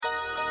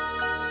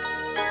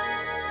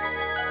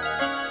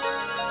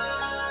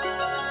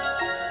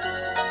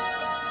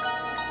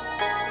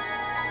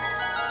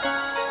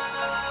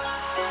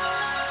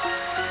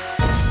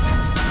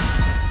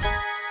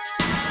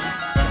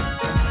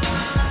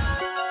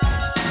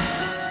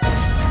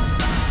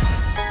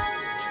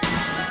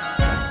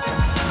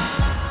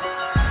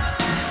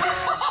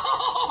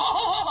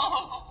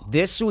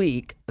This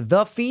week,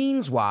 The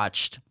Fiends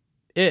watched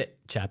It,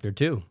 Chapter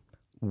 2.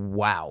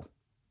 Wow.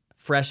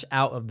 Fresh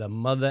out of the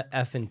mother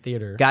effing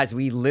theater. Guys,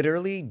 we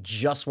literally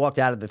just walked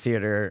out of the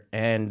theater,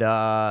 and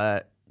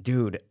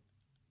dude,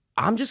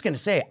 I'm just going to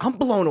say, I'm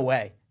blown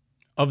away.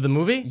 Of the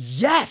movie?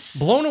 Yes.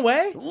 Blown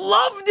away?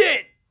 Loved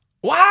it.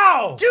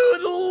 Wow.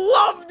 Dude,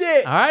 loved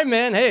it. All right,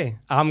 man. Hey,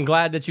 I'm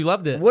glad that you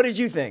loved it. What did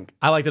you think?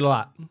 I liked it a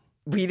lot.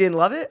 You didn't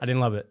love it? I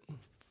didn't love it.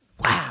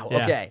 Wow.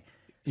 Yeah. Okay.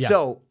 Yeah.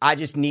 So I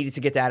just needed to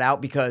get that out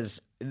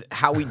because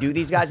how we do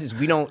these guys is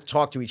we don't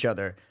talk to each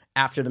other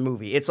after the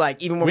movie. It's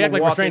like even when We we're act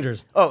like we're walking,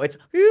 strangers. Oh, it's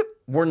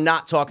we're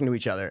not talking to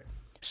each other.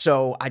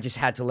 So I just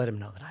had to let him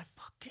know that I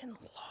fucking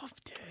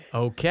loved it.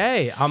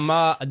 Okay.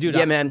 Dude.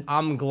 Yeah, man.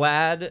 I'm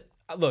glad.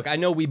 Look, I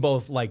know we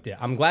both liked it.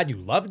 I'm glad you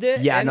loved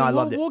it. Yeah, and no, I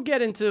loved it. We'll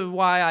get into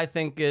why I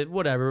think it,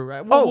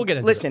 whatever. We'll get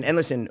into listen, it.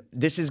 listen.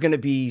 This is going to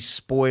be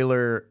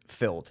spoiler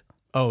filled.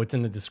 Oh, it's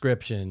in the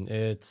description.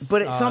 It's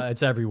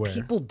It's everywhere.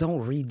 People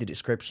don't read the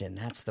description.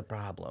 That's the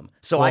problem.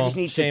 So Well, I just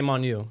need shame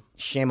on you.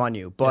 Shame on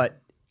you.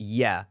 But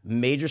yeah,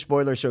 major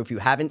spoiler. So if you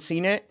haven't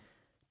seen it,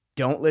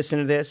 don't listen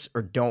to this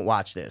or don't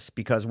watch this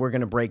because we're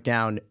going to break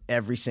down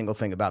every single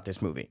thing about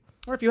this movie.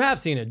 Or if you have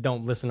seen it,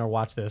 don't listen or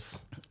watch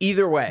this.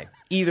 Either way.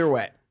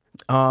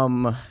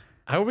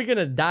 How are we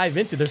gonna dive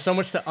into? There's so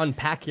much to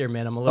unpack here,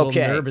 man. I'm a little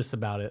nervous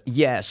about it.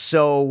 Yeah,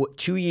 so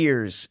 2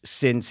 years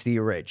since the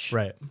orig.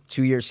 Right.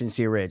 2 years since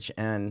the orig,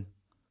 and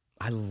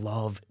I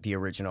love the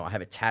original. I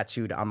have it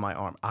tattooed on my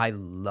arm. I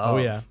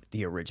love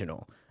the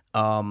original.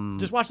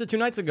 Just watched it 2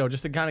 nights ago,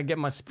 just to kind of get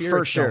my spirit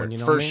For sure, going. You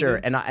know for what I mean, sure.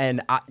 dude?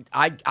 And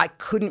I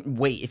couldn't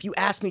wait. If you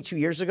asked me 2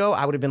 years ago,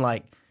 I would have been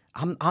like,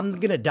 I'm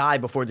gonna die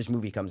before this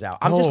movie comes out.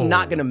 I'm just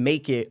not gonna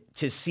make it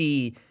to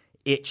see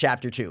it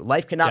Chapter 2.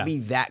 Life cannot be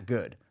that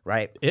good,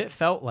 right? It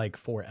felt like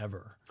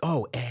forever.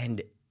 Oh, and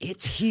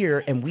it's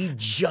here, and we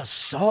just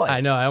saw it.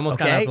 I know. I almost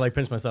kind of have to like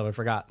pinch myself. I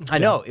forgot. I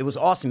know. It was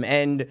awesome.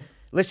 And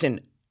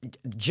listen,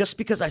 just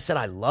because I said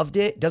I loved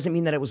it doesn't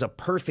mean that it was a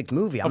perfect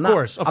movie. I'm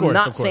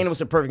not saying it was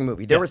a perfect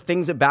movie. There were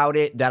things about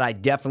it that I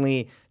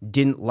definitely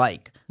didn't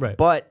like. Right.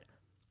 But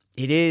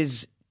it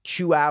is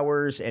 2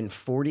 hours and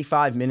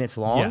 45 minutes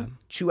long. Yeah.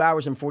 2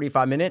 hours and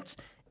 45 minutes.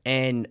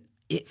 And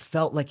it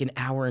felt like an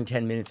hour and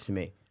 10 minutes to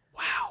me.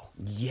 Wow.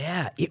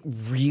 Yeah. It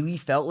really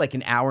felt like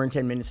an hour and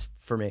 10 minutes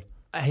for me.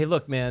 Hey,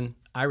 look, man.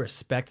 I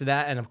respect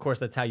that, and of course,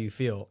 that's how you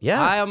feel.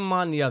 Yeah. I am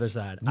on the other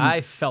side.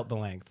 I felt the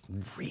length.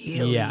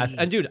 Really? Yeah,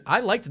 and dude,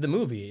 I liked the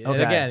movie.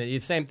 Okay. And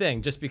again, same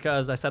thing. Just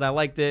because I said I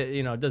liked it,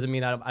 it doesn't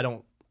mean I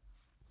don't.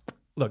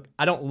 Look,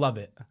 I don't love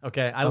it.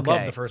 Okay, I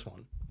love the first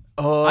one.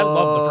 Oh, I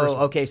love the first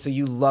one. Okay, so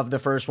you love the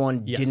first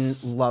one, Yes.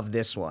 didn't love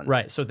this one.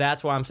 Right, so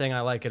that's why I'm saying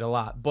I like it a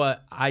lot.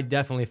 But I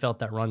definitely felt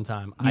that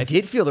runtime. You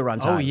did feel the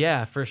runtime. Oh,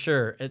 yeah, for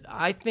sure.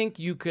 I think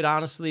you could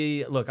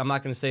honestly, look, I'm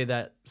not going to say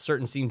that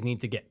certain scenes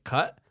need to get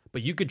cut,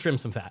 but you could trim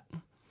some fat.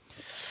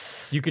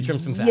 You could trim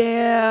some fat.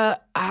 Yeah,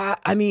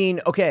 I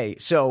mean, okay,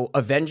 so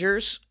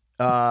Avengers,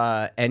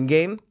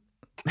 Endgame.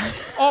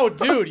 Oh,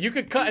 dude, you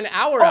could cut an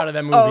hour out of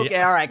that movie.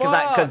 Okay, all right,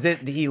 because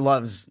he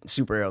loves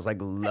superheroes, like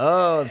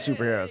loves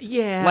superheroes.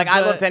 Yeah, like I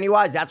but- love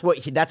Pennywise.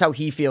 That's how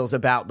he feels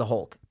about the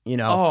Hulk. You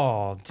know.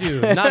 Oh,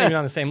 dude, not even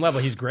on the same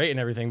level. He's great and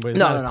everything, but he's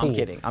No, not no, as no, cool. I'm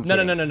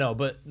kidding. No.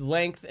 But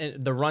length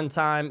and the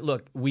runtime.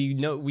 Look,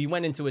 we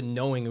went into it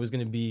knowing it was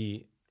going to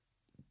be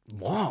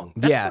long.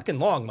 That's fucking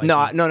long, Mikey.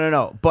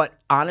 No. But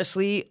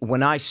honestly,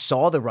 when I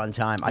saw the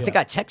runtime, I think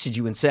I texted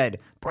you and said,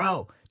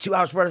 "Bro, 2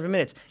 hours 45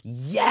 minutes."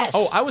 Yes.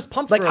 Oh, I was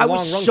pumped like for a I long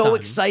was so runtime.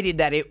 excited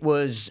that it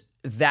was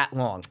that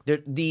long.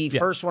 The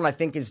first one I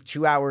think is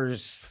 2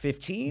 hours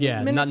 15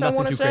 Yeah, minutes. nothing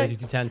I too say. crazy,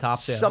 210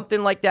 tops. Yeah.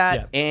 Something like that.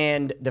 Yeah.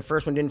 And the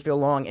first one didn't feel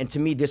long. And to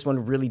me, this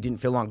one really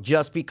didn't feel long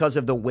just because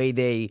of the way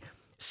they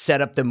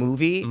set up the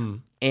movie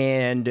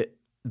and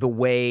the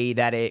way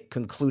that it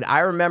concluded. I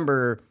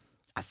remember,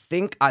 I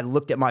think I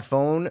looked at my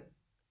phone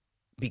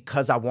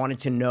because I wanted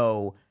to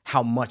know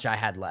how much I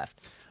had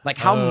left. Like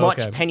how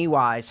much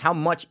Pennywise, how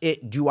much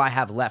do I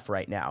have left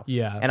right now?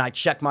 Yeah. And I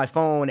checked my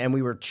phone and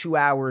we were 2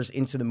 hours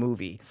into the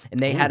movie and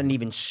they hadn't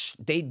even,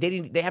 they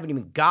haven't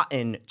even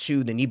gotten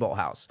to the Nebo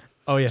house.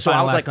 Oh, yeah. So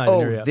I was last like, night in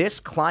there, yeah.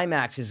 this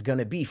climax is going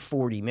to be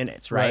 40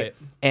 minutes, right? Right.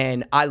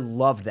 And I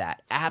love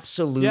that.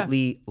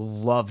 Absolutely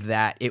love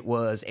that. It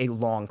was a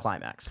long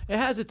climax. It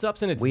has its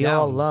ups and its We downs.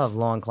 all love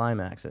long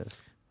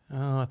climaxes.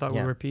 Oh, I thought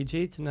we were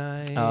PG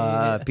tonight.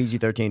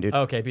 PG-13, dude.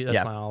 Okay, that's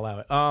fine. I'll allow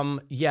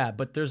it. Yeah,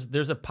 but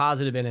there's a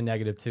positive and a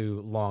negative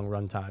to long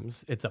run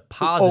times. It's a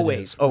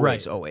positive.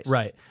 Always.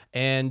 Right.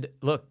 And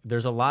look,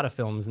 there's a lot of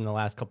films in the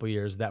last couple of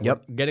years that were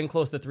getting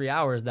close to 3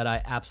 hours that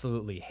I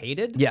absolutely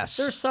hated. Yes.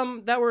 There's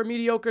some that were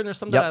mediocre and there's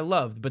some that I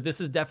loved, but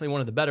this is definitely one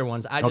of the better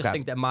ones. I just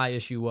think that my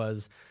issue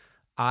was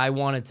I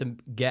wanted to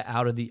get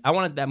out of I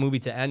wanted that movie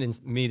to end and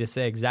me to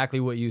say exactly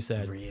what you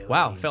said. Really?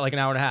 Wow, it felt like an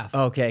hour and a half.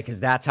 Okay, because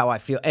that's how I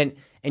feel.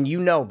 And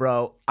you know,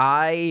 bro,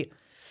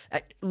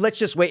 Let's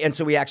just wait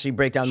until we actually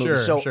break down the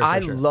movie. So I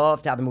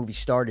loved how the movie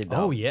started, though.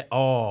 Oh, yeah.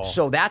 Oh.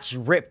 So that's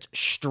ripped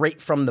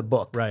straight from the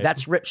book. Right.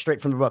 That's ripped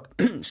straight from the book.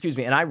 Excuse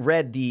me. And I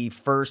read the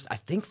first, I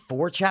think,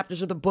 4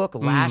 chapters of the book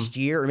last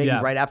year, or maybe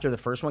right after the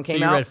first one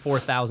came out. You read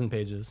 4,000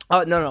 pages.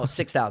 Oh, no,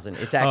 6,000.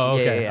 It's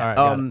actually, okay. yeah.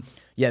 All right,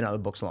 yeah, no, the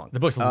book's long. The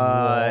book's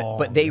long.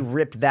 But they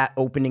ripped that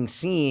opening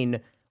scene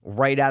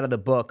right out of the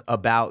book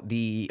about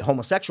the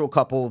homosexual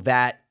couple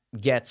that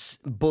gets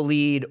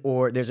bullied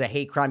or there's a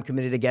hate crime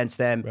committed against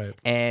them,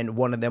 and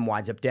one of them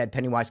winds up dead.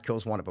 Pennywise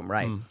kills one of them,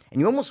 right? And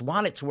you almost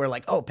want it to where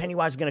like, oh,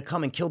 Pennywise is going to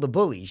come and kill the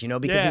bullies,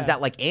 because he's that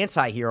like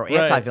anti-hero,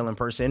 anti-villain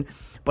person.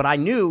 But I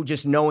knew,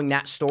 just knowing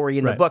that story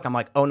in the book, I'm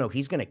like, oh no,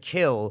 he's going to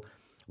kill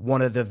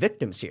one of the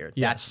victims here.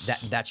 Yes.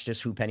 That's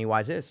just who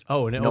Pennywise is.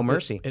 Oh, and no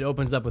mercy. It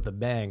opens up with a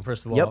bang.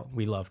 First of all,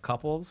 we love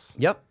couples.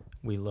 Yep.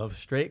 We love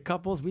straight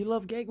couples. We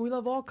love gay. We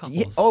love all couples.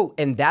 Yeah. Oh,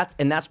 and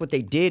that's what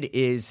they did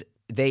is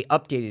they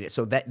updated it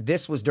so that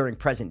this was during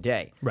present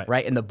day,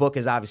 right? And the book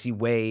is obviously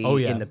way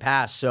in the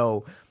past.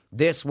 So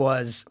this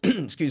was,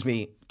 excuse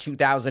me,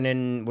 2000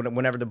 and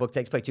whenever the book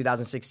takes place,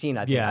 2016.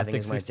 I think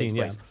is when it takes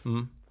place.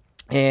 Mm-hmm.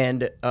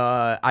 And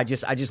I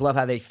just love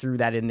how they threw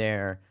that in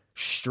there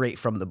straight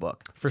from the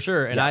book. For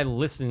sure. And I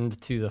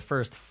listened to the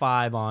first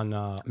 5 on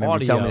audio. I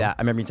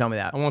remember you telling me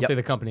that. I won't say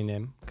the company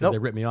name because they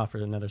ripped me off for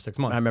another 6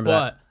 months. I remember that.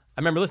 But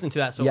I remember listening to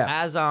that. So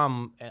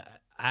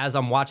as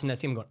I'm watching that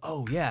scene, I'm going,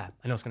 oh yeah,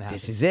 I know what's going to happen.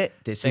 This is it.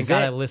 Thank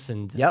God I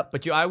listened. Yep.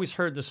 But I always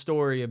heard the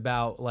story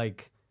about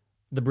like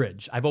the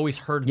bridge. I've always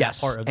heard that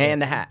part of it.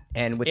 And the hat.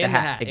 And with the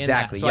hat.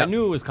 Exactly. So I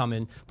knew it was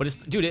coming. But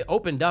it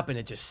opened up and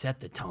it just set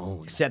the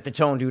tone. Set the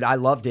tone, dude. I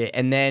loved it.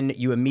 And then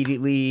you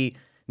immediately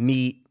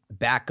meet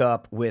back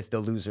up with the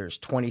losers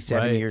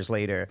 27 years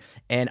later.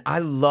 And I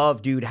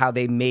love, dude, how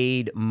they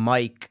made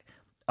Mike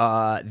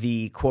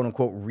the quote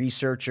unquote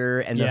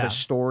researcher and the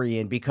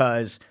historian,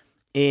 because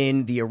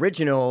in the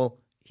original,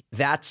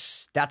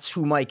 that's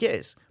who Mike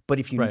is. But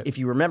if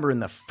you remember in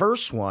the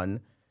first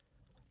one,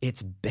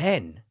 it's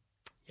Ben.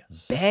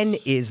 Yes. Ben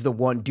is the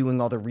one doing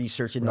all the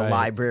research in the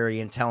library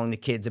and telling the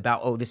kids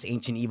about, this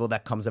ancient evil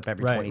that comes up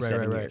every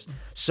 27 years.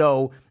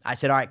 So I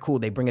said, all right, cool.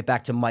 They bring it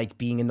back to Mike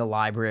being in the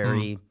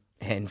library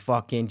and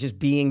fucking just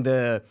being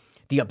the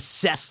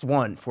obsessed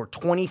one for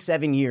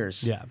 27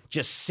 years. Yeah.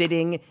 Just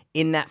sitting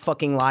in that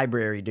fucking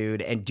library,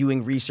 dude, and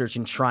doing research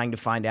and trying to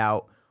find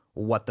out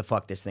what the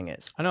fuck this thing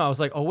is. I know. I was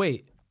like, oh,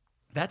 wait,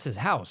 that's his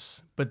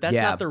house. But that's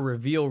not the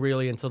reveal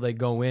really until they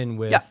go in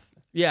with...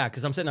 Yeah,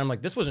 because I'm sitting there, I'm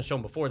like, this wasn't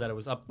shown before that it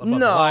was up above the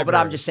library. But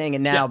I'm just saying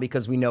it now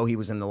because we know he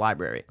was in the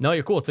library. No,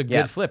 you're cool. It's a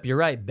good flip. You're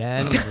right,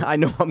 Ben. I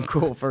know I'm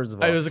cool, first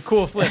of all. It was a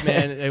cool flip,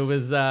 man. It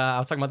was, I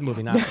was talking about the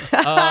movie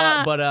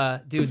now.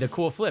 But, dude, the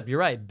cool flip. You're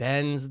right.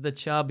 Ben's the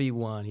chubby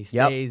one. He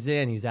stays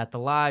in. He's at the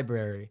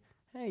library.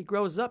 Hey, he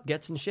grows up,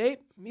 gets in shape.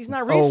 He's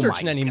not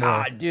researching anymore. Oh,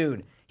 my God,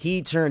 dude.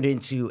 He turned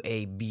into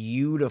a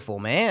beautiful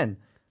man.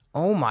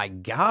 Oh my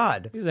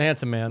God. He's a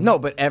handsome man. No,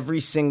 but every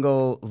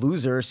single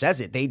loser says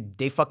it.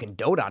 They fucking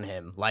dote on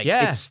him. Like,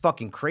 it's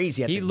fucking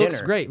crazy at the dinner. He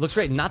looks great. Looks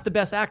great. Not the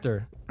best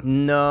actor.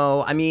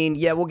 No, I mean,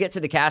 we'll get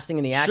to the casting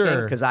and the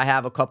acting because I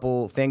have a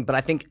couple things, but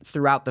I think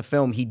throughout the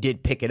film he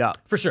did pick it up.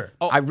 For sure.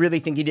 I really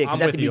think he did,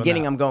 because at the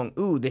beginning I'm going,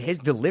 ooh, his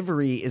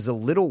delivery is a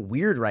little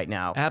weird right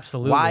now.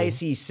 Absolutely. Why is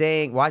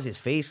his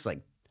face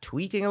like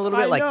tweaking a little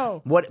bit? Like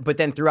know. What? But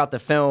then throughout the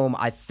film,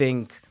 I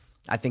think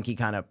he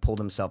kind of pulled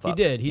himself up.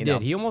 He did.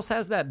 He almost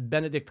has that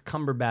Benedict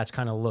Cumberbatch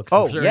kind of look.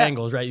 Certain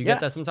angles, right? You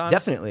get that sometimes?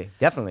 Definitely.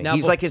 Now,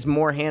 he's like his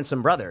more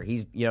handsome brother.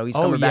 He's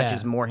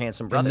Cumberbatch's more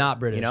handsome brother. And not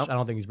British. I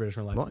don't think he's British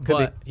in real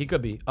life. He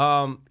could be.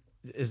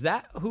 Is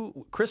that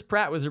who Chris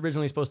Pratt was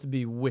originally supposed to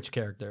be? Which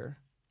character?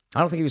 I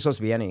don't think he was supposed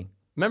to be any.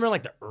 Remember,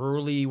 like the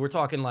early, we're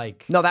talking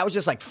like... No, that was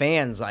just like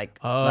fans, it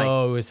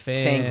was fans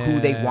saying who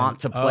they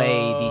want to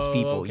play these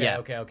people.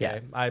 Okay.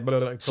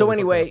 Yeah. So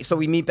anyway,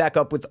 we meet back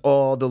up with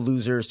all the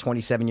losers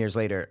 27 years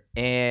later,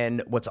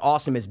 and what's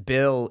awesome is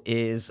Bill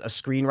is a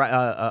screenwriter,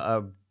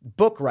 a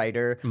book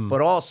writer, but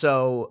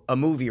also a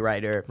movie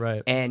writer,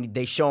 right? And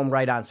they show him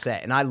right on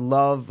set, and I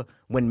love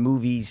when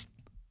movies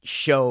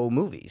show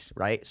movies,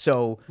 right?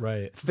 So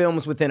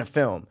films within a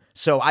film.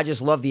 So I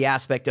just love the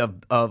aspect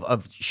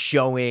of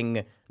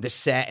showing the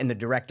set and the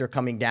director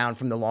coming down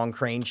from the long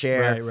crane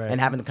chair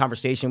and having the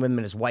conversation with him,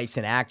 and his wife's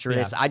an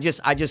actress.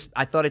 Yeah.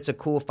 I thought it's a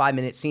cool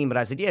 5-minute scene, but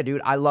I said, yeah,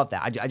 dude, I love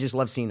that. I just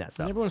love seeing that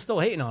stuff. And everyone's still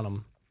hating on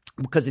him.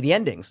 Because of the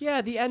endings.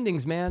 Yeah, the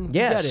endings, man.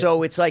 Yeah,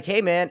 so it's like,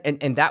 hey, man,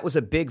 and that was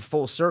a big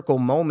full circle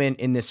moment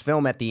in this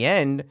film at the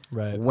end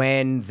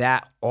when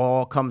that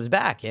all comes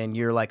back, and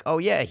you're like, oh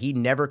yeah, he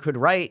never could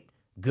write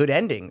good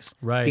endings,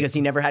 right? Because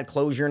he never had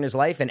closure in his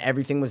life, and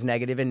everything was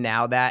negative. And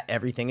now that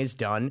everything is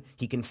done,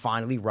 he can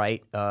finally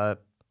write,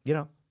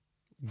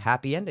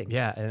 happy ending.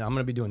 Yeah, and I'm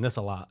gonna be doing this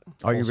a lot.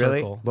 Are you Full really?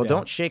 circle. Well, Yeah.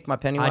 don't shake my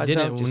Pennywise. I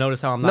didn't though. Just-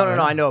 notice how I'm No, not no, right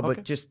no. now. I know, Okay.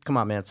 but just come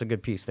on, man. It's a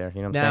good piece there.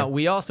 You know what I'm Now saying?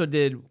 we also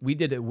did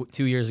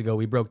 2 years ago.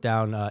 We broke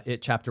down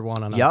It Chapter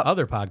 1 on Yep. our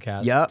other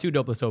podcast, Yep. Two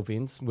Dopeless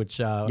Hopians, which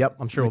Yep.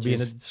 I'm sure will Which be in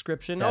the is-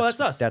 description. Oh,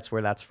 that's us. That's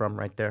where that's from,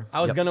 right there.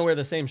 I was Yep. gonna wear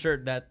the same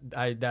shirt that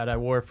I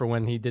wore for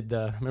when he did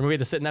the. Remember we had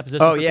to sit in that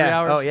position Oh for 3 yeah.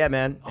 hours. Oh yeah,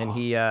 man. And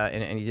he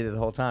and he did it the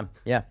whole time.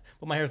 Yeah.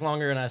 But my hair's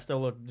longer and I still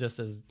look just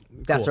as.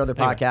 That's cool. our other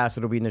Anyway. podcast.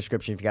 It'll be in the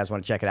description if you guys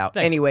want to check it out.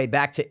 Thanks. Anyway,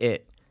 back to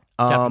it.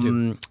 Chapter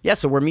 2. Yeah,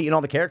 so we're meeting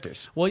all the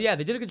characters. Well, yeah,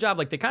 they did a good job.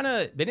 Like they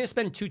didn't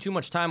spend too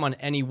much time on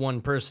any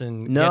one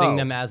person No. getting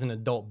them as an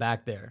adult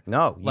back there.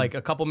 No, you- like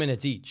a couple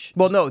minutes each.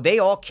 Well, no, they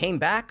all came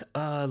back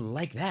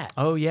like that.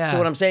 Oh, yeah. So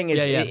what I'm saying is,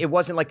 Yeah, yeah. It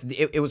wasn't like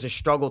it was a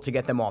struggle to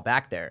get them all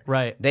back there.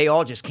 Right. They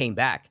all just came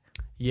back.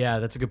 Yeah,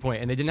 that's a good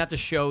point. And they didn't have to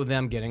show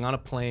them getting on a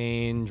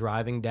plane,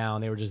 driving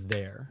down. They were just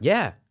there,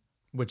 Yeah.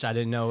 which I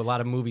didn't know. A lot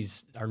of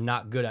movies are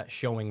not good at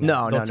showing that.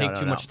 No, They'll no, take no,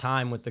 too no. much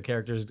time with the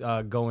characters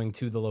going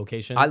to the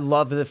location. I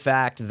love the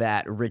fact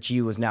that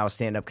Richie was now a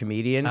stand-up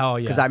comedian. Oh,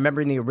 yeah. Because I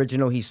remember in the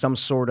original, he's some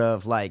sort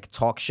of like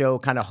talk show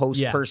kind of host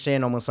Yeah.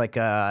 person, almost like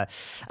I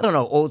don't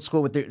know, old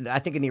school. I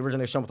think in the original,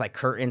 they're showing with like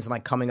curtains and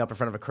like coming up in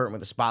front of a curtain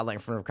with a spotlight in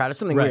front of a crowd. It's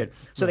something Right. weird.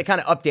 So they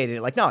kind of updated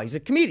it. Like, no, he's a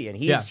comedian.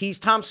 He's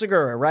Tom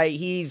Segura, right?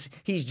 He's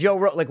Joe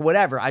like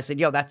whatever. I said,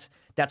 yo, that's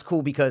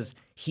cool because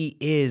he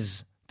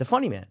is the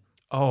funny man.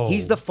 Oh.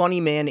 He's the funny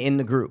man in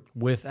the group.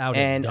 Without a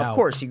And doubt. of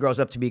course, he grows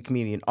up to be a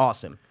comedian.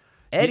 Awesome.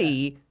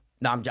 Eddie,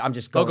 no, I'm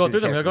just going go through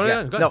through them. the Go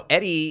characters, ahead. No,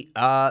 Eddie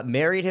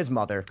married his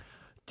mother.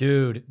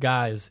 Dude,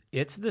 guys,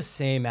 it's the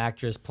same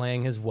actress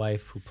playing his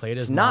wife who played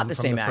his not mom the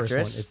from same the first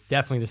actress. one. It's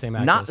definitely the same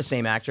actress. Not the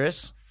same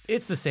actress.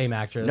 It's the same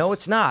actress. No,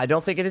 it's not. I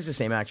don't think it is the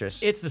same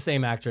actress. It's the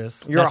same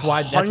actress. You're that's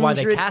why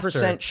they cast her.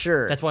 100%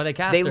 sure. That's why they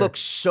cast They her. look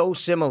so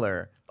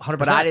similar. 100%.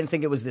 But I didn't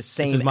think it was the It's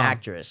his same mom.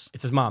 actress.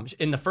 It's his mom.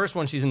 In the first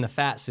one, she's in the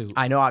fat suit.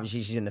 I know,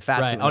 obviously, she's in the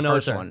fat Right. suit in Oh, the no,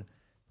 it's first her. one.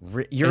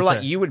 You're It's like,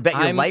 her. you would bet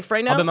your life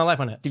right now? I'll bet my life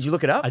on it. Did you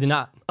look it up? I did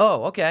not.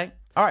 Oh, okay.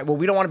 All right. Well,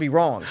 we don't want to be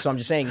wrong. So I'm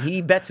just saying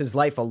he bets his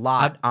life a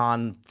lot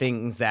on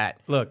things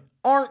that Look,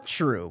 aren't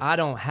true.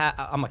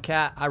 I'm a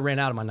cat. I ran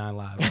out of my 9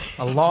 lives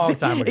a long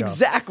time ago.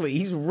 Exactly.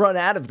 He's run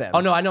out of them. Oh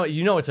no, I know.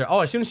 You know it's her.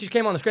 Oh, as soon as she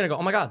came on the screen, I go,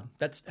 oh my god,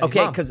 that's his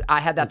Okay, mom. because I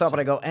had that thought, but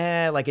I go,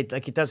 like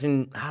it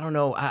doesn't. I don't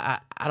know. I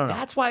don't know.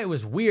 That's why it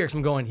was weird. 'Cause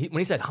I'm going when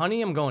he said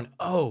honey, I'm going,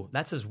 oh,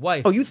 that's his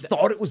wife. Oh, you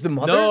thought it was the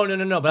mother? No.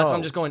 But that's why I'm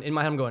Oh. just going in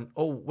my head. I'm going,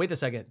 oh, wait a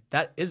second,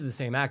 that is the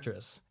same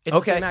actress. It's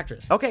Okay. the same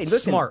actress. Okay,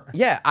 listen. Smart.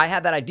 Yeah, I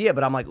had that idea,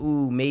 but I'm like,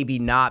 ooh, maybe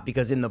not,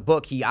 because in the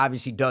book he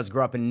obviously does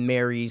grow up and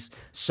marries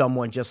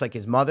someone just like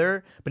his mother.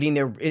 But in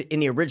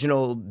the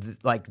original,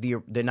 like the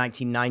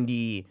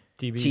 1990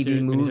 TV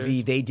TV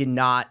movie, miniseries? they did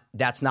not.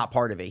 That's not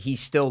part of it. He's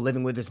still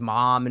living with his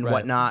mom and Right.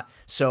 whatnot,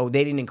 so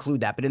they didn't include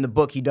that. But in the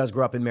book, he does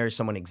grow up and marry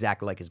someone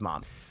exactly like his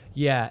mom.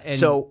 Yeah. And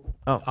So,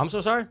 oh. I'm so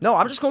sorry. No,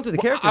 I'm just going through the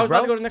characters, I was bro.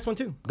 about to go to the next one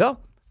too. Go.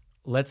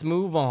 Let's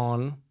move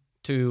on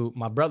to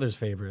my brother's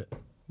favorite,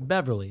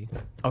 Beverly.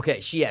 Okay,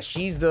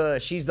 she's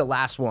the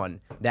last one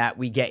that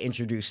we get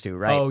introduced to,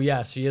 right? Oh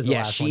yes, she is the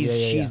last one. Yeah,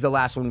 she's the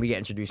last one we get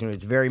introduced to.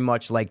 It's very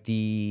much like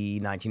the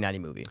 1990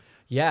 movie.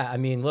 Yeah, I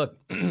mean, look,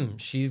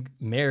 she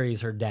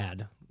marries her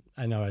dad.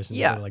 I know I shouldn't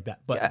Yeah. say it like that,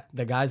 but Yeah.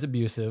 the guy's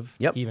abusive.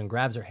 Yep. He even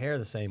grabs her hair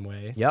the same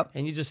way. Yep.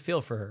 And you just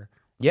feel for her.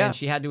 Yeah. And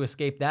she had to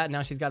escape that.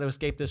 Now she's got to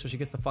escape this, so she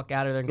gets the fuck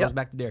out of there and goes Yep.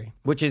 back to Derry.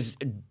 Which is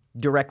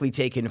directly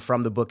taken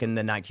from the book in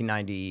the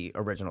 1990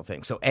 original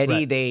thing. So Eddie,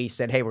 Right. they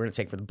said, hey, we're going to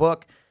take for the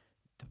book.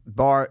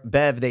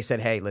 Bev, they said,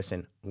 hey,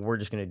 listen, we're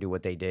just going to do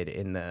what they did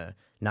in the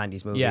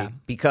 90s movie. Yeah.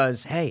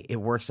 Because, hey, it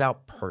works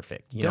out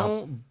perfect. You know?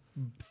 Don't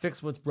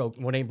fix what's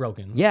broken, what ain't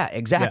broken. Yeah,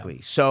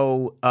 exactly.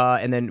 So,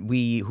 and then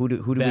who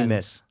do we Ben.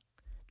 miss?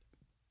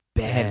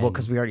 Ben. Well,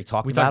 because we already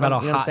talked We about talked him, about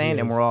how you know what I'm hot he saying?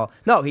 And is. we're all,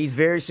 no, he's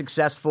very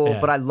successful, Yeah.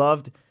 but I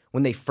loved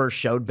when they first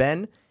showed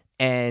Ben,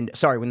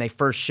 when they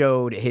first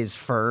showed his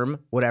firm,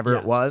 whatever Yeah.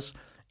 it was,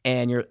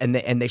 and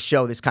they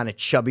show this kind of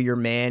chubbier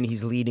man,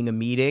 he's leading a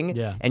meeting,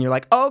 Yeah. and you're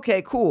like, oh,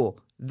 okay, cool.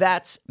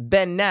 That's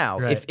Ben now.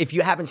 Right. If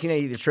you haven't seen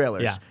any of the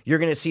trailers, Yeah. you're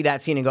gonna see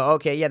that scene and go,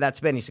 okay, yeah, that's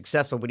Ben. He's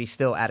successful, but he's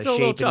still out of Still a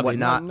little shape and chubby.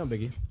 whatnot. No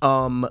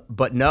biggie.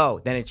 But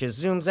no, then it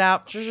just zooms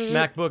out.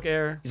 MacBook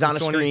Air. He's on a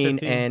screen,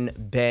 2015.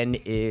 and Ben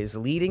is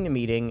leading the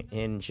meeting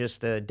in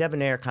just a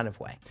debonair kind of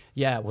way.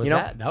 Yeah, was You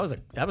know?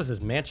 that was his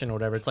mansion or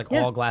whatever. It's like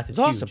Yeah, all glass. It's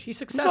it's huge. awesome. He's It's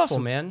successful,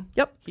 awesome. man.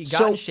 Yep. He got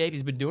So- in shape.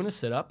 He's been doing his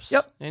sit-ups.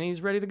 Yep. And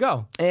he's ready to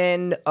go.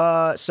 And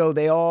so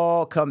they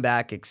all come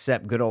back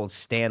except good old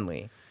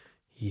Stanley.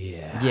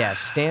 Yeah. Yeah,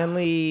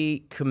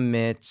 Stanley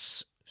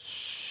commits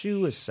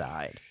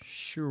suicide.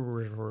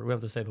 Sure. We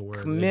have to say the word.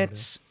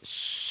 Commits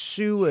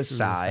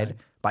suicide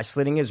by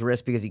slitting his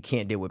wrist because he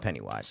can't deal with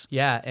Pennywise.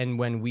 Yeah, and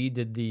when we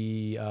did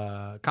the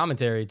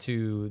commentary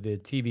to the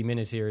TV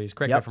miniseries,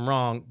 correct me Yep. if I'm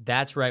wrong,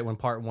 that's right when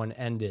part 1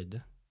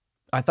 ended.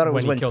 I thought it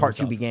was When he when killed part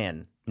 2 himself.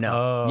 began. No.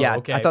 Oh, yeah,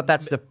 okay. I thought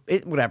that's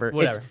whatever.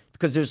 Whatever.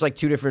 Because there's like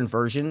two different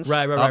versions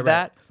Right, of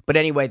that. But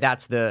anyway,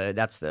 that's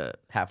the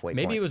halfway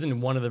Maybe point. it was in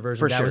one of the versions.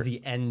 For that was sure.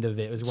 the end of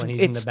it. It was when he's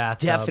in the It's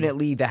bathtub.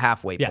 definitely the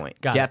halfway Yeah, point.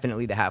 got it.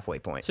 Definitely the halfway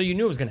point. So you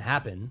knew it was going to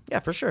happen. Yeah,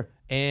 for sure.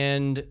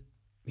 And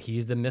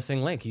he's the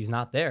missing link. He's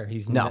not there.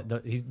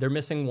 They're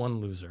missing one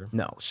loser.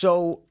 No.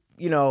 So,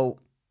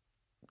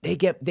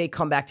 they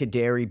come back to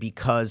Derry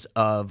because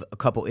of a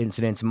couple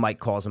incidents. Mike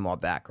calls them all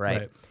back,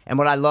 right? And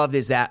what I loved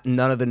is that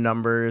none of the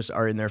numbers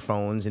are in their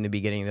phones in the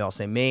beginning. They all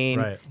say Maine.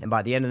 Right. And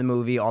by the end of the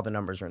movie, all the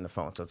numbers are in the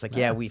phone. So it's like,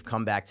 yeah, we've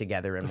come back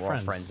together and we're all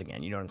friends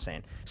again. You know what I'm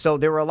saying? So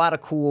there were a lot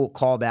of cool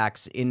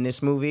callbacks in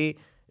this movie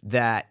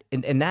that,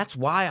 and that's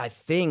why I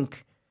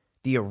think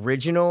the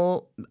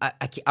original,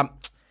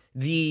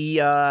 the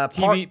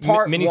TV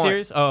part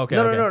miniseries? one. Oh, okay.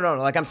 No.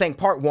 Like I'm saying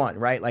part one,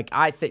 right? Like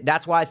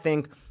that's why I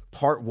think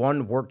part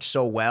one worked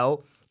so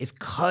well, is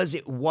because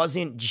it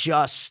wasn't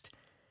just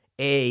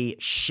a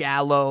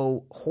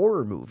shallow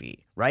horror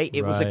movie, right?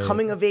 It was a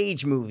coming of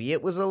age movie.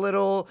 It was a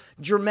little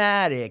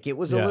dramatic. It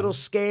was a little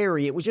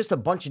scary. It was just a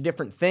bunch of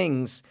different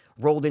things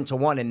rolled into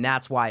one, and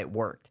that's why it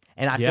worked.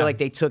 And I feel like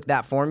they took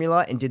that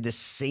formula and did the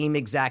same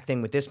exact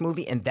thing with this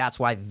movie, and that's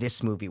why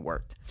this movie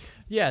worked.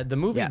 Yeah, the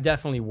movie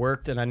definitely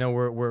worked, and I know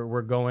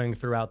we're going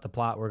throughout the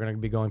plot. We're going to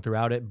be going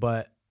throughout it,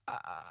 but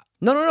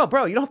No,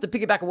 bro. You don't have to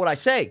piggyback on what I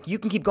say. You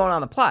can keep going on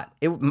the plot.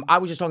 I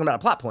was just talking about a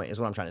plot point, is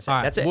what I'm trying to say. all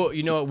right. That's it. Well,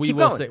 you know what? We Keep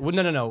will going. say. Well,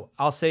 no.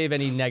 I'll save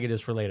any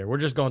negatives for later. We're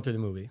just going through the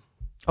movie.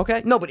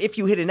 Okay. No, but if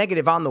you hit a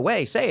negative on the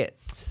way, say it.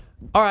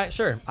 All right,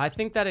 sure. I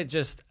think that it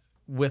just,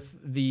 with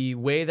the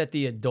way that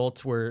the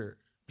adults were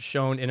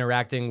shown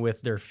interacting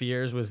with their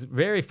fears, was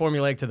very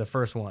formulaic to the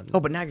first one. Oh,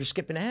 but now you're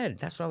skipping ahead.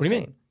 That's what I was do you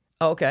saying. mean?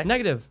 Oh, okay.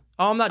 Negative.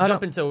 Oh, I'm not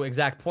jumping to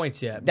exact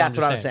points yet. but That's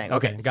I'm what I just was saying.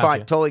 Okay, Okay, gotcha. fine.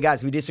 Totally,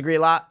 guys. We disagree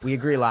a lot. We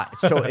agree a lot.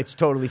 It's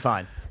totally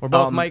fine. We're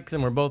both Mikes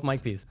and we're both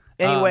Mike P's.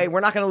 Anyway, we're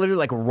not going to literally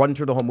like run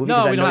through the whole movie. No,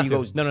 'cause I we know don't you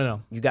have guys, to.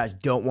 No. You guys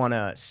don't want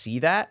to see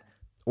that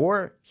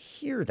or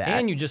hear that.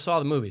 And you just saw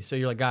the movie, so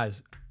you're like,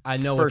 guys, I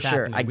know for what's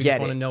sure. happening. I We get just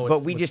it. want to know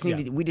But we just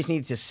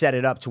needed to set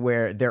it up to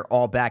where they're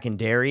all back in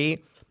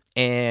Derry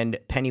and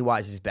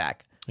Pennywise is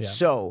back. Yeah.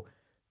 So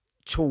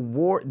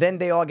then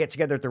they all get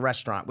together at the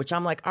restaurant, which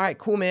I'm like, all right,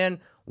 cool, man.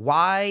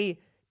 Why?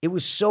 It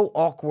was so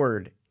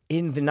awkward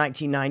in the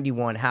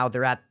 1991 how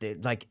they're at the,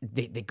 like,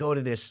 they go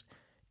to this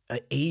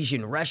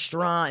Asian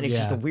restaurant and it's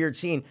just a weird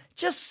scene.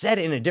 Just set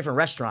it in a different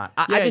restaurant.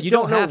 I just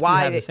don't know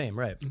why. The same,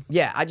 right?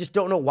 Yeah, I just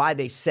don't know why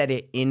they set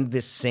it in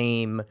the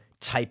same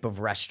type of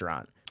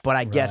restaurant. But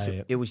I guess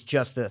it was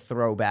just a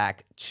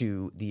throwback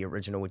to the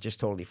original, which is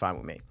totally fine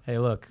with me. Hey,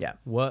 look. Yeah.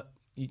 What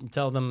you can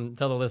tell the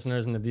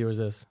listeners and the viewers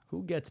this: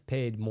 who gets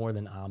paid more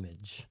than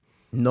Homage?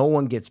 No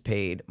one gets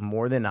paid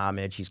more than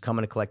Homage. He's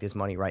coming to collect his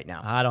money right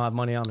now. I don't have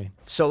money on me.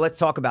 So let's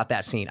talk about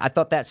that scene. I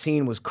thought that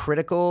scene was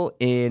critical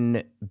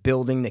in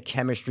building the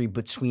chemistry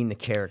between the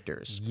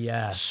characters.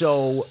 Yes.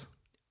 So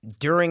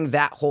during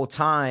that whole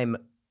time,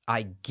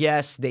 I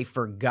guess they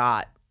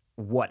forgot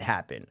what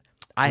happened.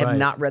 I have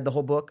not read the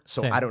whole book,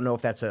 so Same. I don't know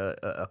if that's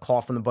a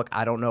call from the book.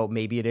 I don't know.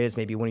 Maybe it is.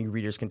 Maybe one of you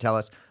readers can tell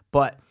us.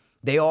 But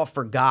they all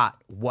forgot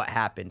what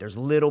happened. There's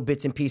little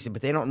bits and pieces,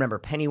 but they don't remember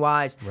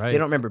Pennywise. Right. They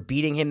don't remember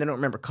beating him. They don't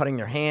remember cutting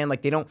their hand.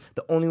 Like the only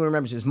one who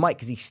remembers is Mike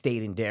because he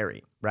stayed in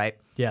Derry, right?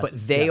 Yes. But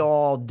they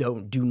all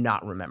do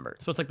not remember.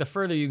 So it's like the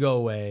further you go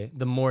away,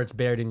 the more it's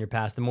buried in your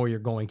past, the more you're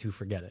going to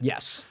forget it.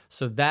 Yes.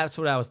 So that's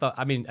what I was thought.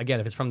 I mean, again,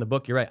 if it's from the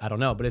book, you're right. I don't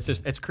know, but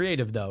it's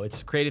creative though.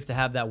 It's creative to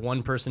have that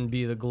one person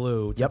be the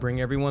glue to bring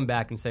everyone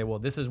back and say, well,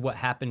 this is what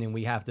happened, and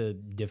we have to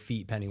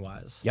defeat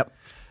Pennywise. Yep.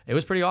 It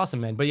was pretty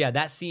awesome, man. But yeah,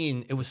 that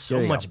scene, it was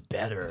so much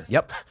better.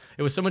 Yep.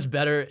 It was so much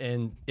better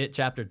in It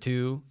Chapter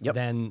 2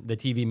 than the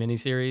TV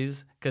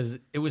miniseries because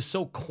it was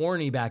so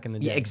corny back in the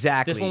day. Yeah,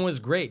 exactly. This one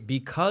was great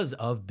because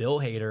of Bill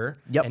Hader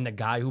and the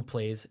guy who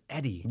plays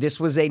Eddie.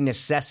 This was a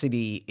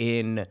necessity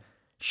in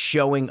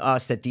showing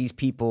us that these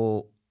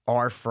people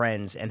are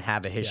friends and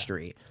have a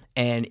history.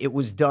 And it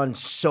was done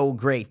so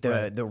great.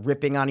 The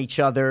ripping on each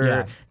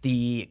other,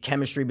 the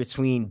chemistry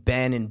between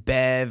Ben and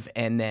Bev,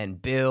 and then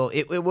Bill.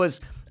 It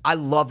was... I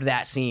loved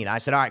that scene. I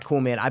said, all right, cool,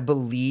 man. I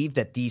believe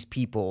that these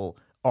people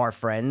are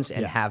friends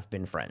and have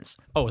been friends.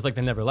 Oh, it was like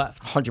they never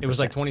left. 100%. It was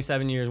like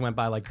 27 years went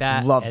by like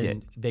that. Loved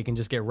and it. They can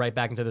just get right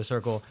back into their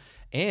circle.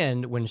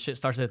 And when shit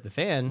starts to hit the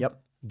fan,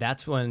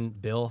 that's when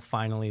Bill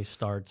finally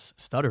starts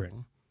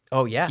stuttering.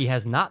 Oh, yeah. He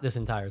has not this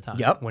entire time.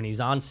 Yep. When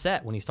he's on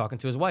set, when he's talking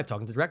to his wife,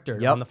 talking to the director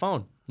on the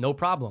phone, no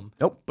problem.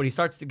 Nope. But he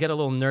starts to get a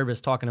little nervous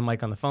talking to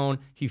Mike on the phone.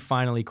 He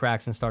finally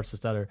cracks and starts to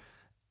stutter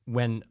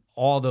when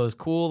all those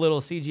cool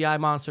little CGI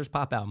monsters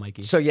pop out,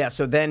 Mikey. So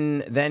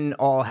then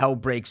all hell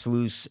breaks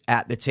loose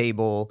at the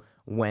table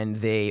when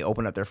they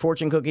open up their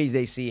fortune cookies.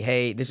 They see,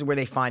 hey, this is where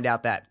they find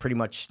out that pretty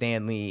much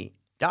Stanley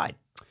died.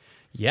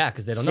 Yeah,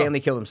 because they don't know. Stanley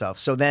killed himself.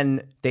 So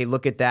then they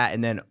look at that,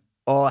 and then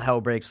all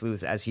hell breaks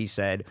loose, as he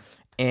said,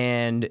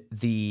 and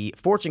the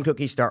fortune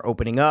cookies start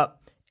opening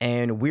up,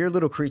 and weird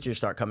little creatures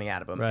start coming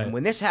out of them. Right. And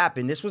when this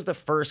happened, this was the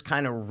first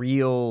kind of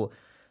real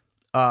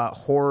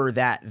horror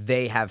that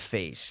they have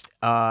faced.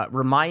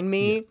 Remind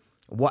me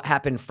what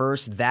happened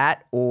first,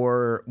 that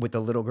or with the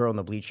little girl in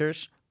the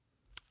bleachers?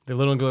 The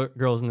little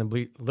girl in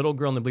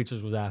the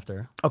bleachers was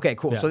after. Okay,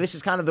 cool. Yeah. So this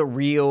is kind of the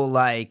real,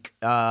 like,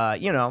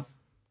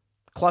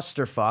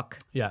 clusterfuck.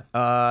 Yeah.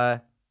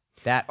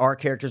 That our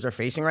characters are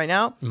facing right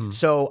now.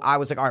 So I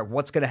was like, all right,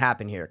 what's going to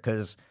happen here?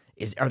 Because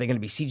are they going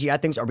to be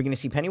CGI things? Are we going to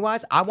see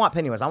Pennywise? I want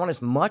Pennywise. I want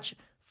as much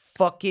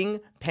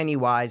fucking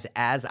Pennywise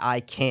as I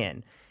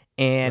can.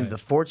 And the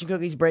fortune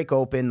cookies break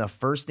open. The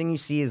first thing you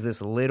see is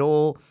this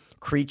little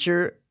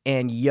creature.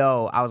 And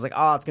I was like,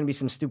 oh, it's going to be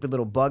some stupid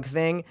little bug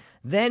thing.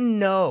 Then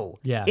no.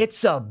 Yeah.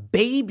 It's a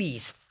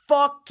baby's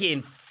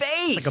fucking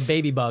face. It's like a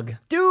baby bug.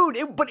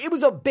 Dude, but it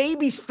was a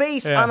baby's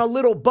face on a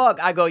little bug.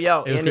 I go,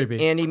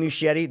 Andy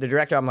Muschietti, the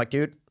director, I'm like,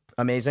 dude,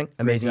 amazing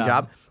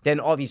job. Then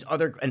all these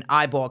an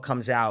eyeball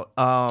comes out.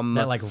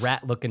 That like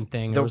rat looking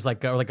thing. There was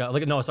like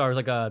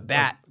a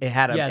bat. It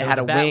had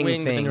a wing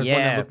thing. Then there was one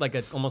that looked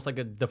like almost like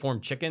a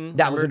deformed chicken.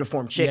 That was a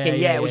deformed chicken.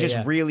 Yeah, it was just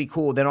really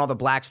cool. Then all the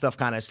black stuff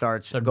kind of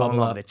starts going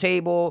over the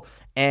table.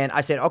 And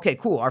I said, okay,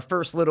 cool. Our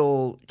first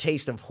little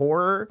taste of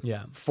horror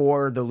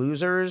for the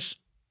losers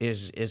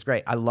is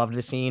great. I loved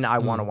the scene. I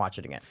want to watch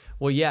it again.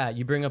 Well, yeah,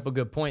 you bring up a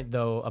good point,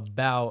 though,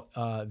 about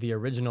the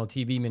original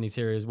TV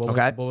miniseries.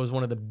 What was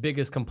one of the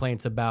biggest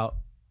complaints about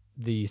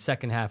the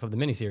second half of the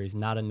miniseries?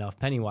 Not enough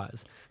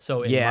Pennywise.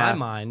 So in my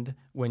mind,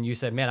 when you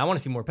said, man, I want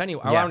to see more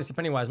Pennywise, I want to see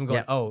Pennywise, I'm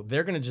going, oh,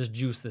 they're going to just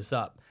juice this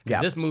up.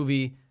 This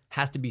movie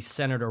has to be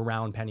centered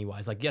around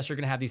Pennywise. Like, yes, you're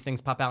going to have these things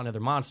pop out in other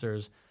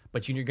monsters,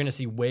 but you're going to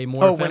see way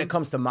more of him. When it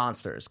comes to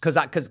monsters. Because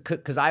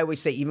I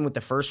always say, even with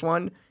the first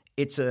one,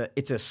 it's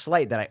a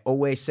slight that I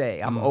always say.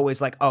 I'm always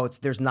like,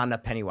 there's not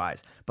enough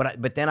Pennywise.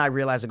 But then I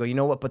realize, I go, you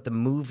know what? But the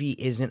movie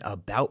isn't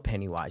about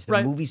Pennywise.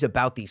 The movie's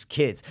about these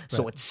kids.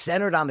 So it's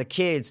centered on the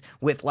kids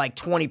with like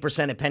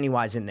 20% of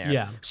Pennywise in there.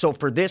 Yeah. So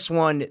for this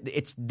one,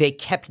 they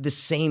kept the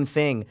same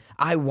thing.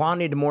 I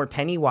wanted more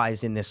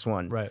Pennywise in this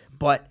one. Right.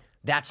 But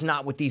that's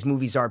not what these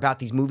movies are about.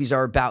 These movies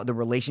are about the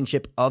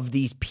relationship of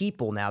these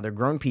people now. They're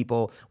grown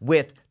people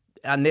with,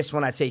 on this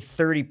one, I'd say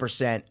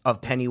 30%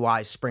 of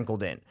Pennywise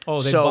sprinkled in.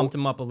 Oh, they bumped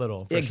him up a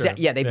little.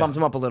 Exactly. Yeah, they bumped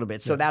him up a little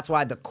bit. So that's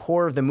why the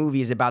core of the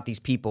movie is about these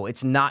people.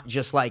 It's not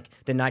just like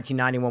the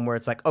 1991 where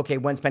it's like, okay,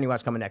 when's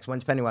Pennywise coming next?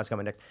 When's Pennywise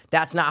coming next?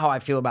 That's not how I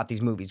feel about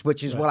these movies,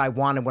 which is what I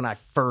wanted when I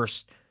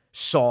first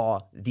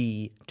saw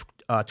the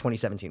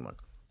 2017 one.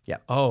 Yeah.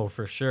 Oh,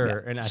 for sure.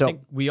 Yeah. And I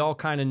think we all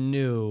kind of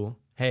knew,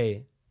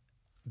 hey,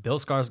 Bill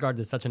Skarsgård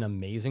did such an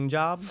amazing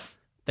job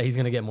that he's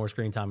going to get more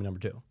screen time in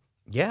number 2.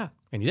 Yeah.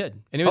 And he did.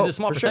 And it was a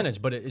small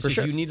percentage, but it's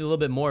just you need a little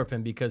bit more of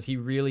him because he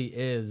really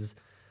is,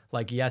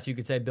 like, yes, you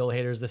could say Bill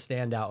Hader's the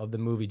standout of the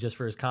movie just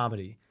for his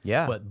comedy.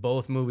 Yeah. But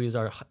both movies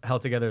are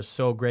held together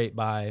so great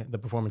by the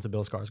performance of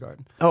Bill Skarsgård.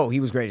 Oh, he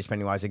was great as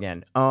Pennywise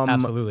again.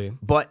 Absolutely.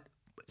 But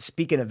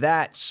speaking of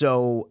that,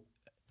 so,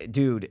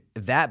 dude,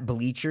 that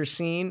bleacher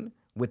scene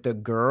with the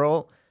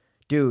girl,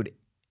 dude,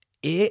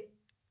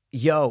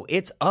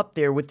 it's up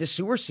there with the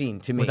sewer scene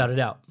to me. Without a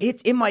doubt.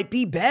 It might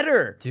be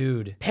better.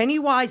 Dude.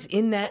 Pennywise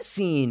in that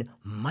scene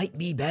might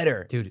be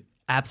better. Dude,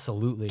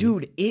 absolutely.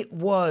 Dude, it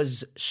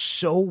was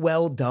so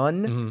well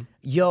done.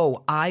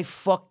 Mm-hmm. I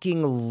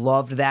fucking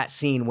loved that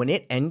scene. When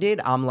it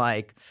ended, I'm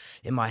like,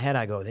 in my head,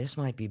 I go, this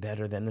might be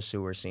better than the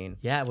sewer scene.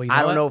 Yeah, well,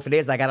 I don't know if it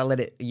is. I got to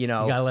let it,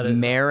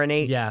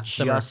 marinate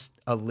just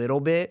a little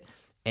bit.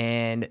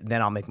 And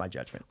then I'll make my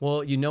judgment.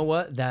 Well, you know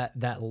what?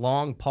 That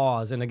long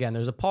pause, and again,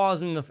 there's a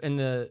pause in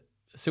the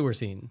sewer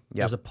scene. Yep.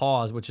 There's a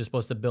pause, which is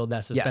supposed to build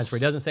that suspense where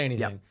he doesn't say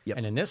anything. Yep.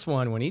 And in this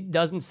one, when he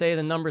doesn't say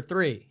the number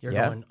 3, you're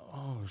going,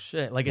 oh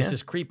shit. Like it's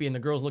just creepy and the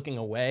girl's looking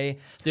away.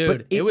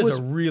 Dude, it was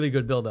a really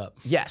good build-up.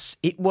 Yes.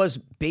 It was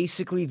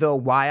basically, though,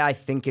 why I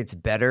think it's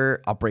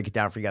better. I'll break it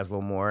down for you guys a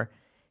little more.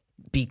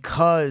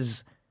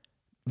 Because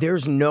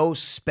there's no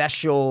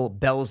special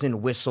bells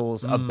and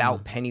whistles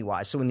about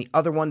Pennywise. So in the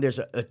other one, there's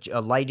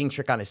a lighting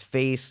trick on his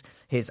face.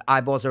 His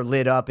eyeballs are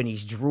lit up, and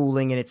he's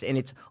drooling, and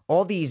it's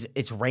all these.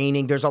 It's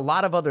raining. There's a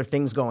lot of other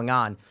things going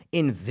on.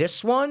 In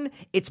this one,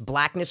 it's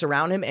blackness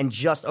around him, and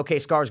just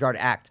Skarsgård,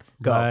 act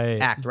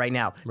right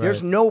now. Right.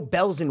 There's no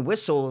bells and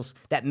whistles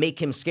that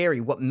make him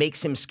scary. What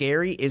makes him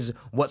scary is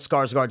what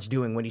Skarsgård's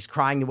doing when he's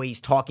crying, the way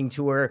he's talking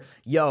to her.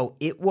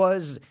 It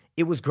was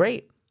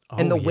great,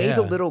 and the way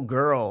the little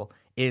girl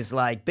is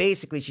like,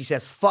 basically she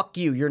says, fuck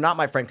you, you're not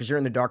my friend because you're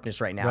in the darkness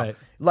right now. Right.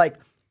 Like,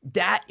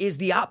 that is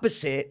the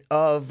opposite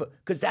of,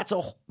 because that's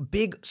a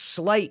big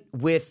slight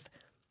with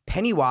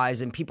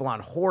Pennywise and people on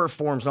horror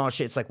forums and all that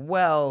shit. It's like,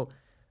 well,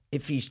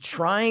 if he's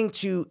trying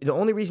to, the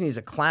only reason he's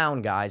a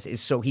clown, guys,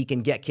 is so he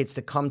can get kids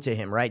to come to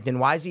him, right? Then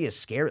why is he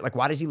scary? Like,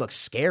 why does he look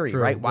scary,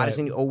 right? Why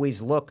doesn't he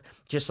always look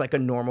just like a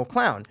normal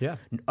clown? Yeah.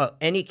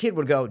 Any kid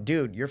would go,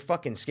 dude, you're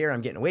fucking scary,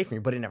 I'm getting away from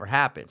you, but it never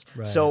happens.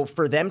 Right. So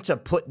for them to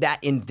put that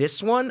in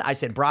this one, I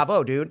said,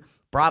 bravo, dude,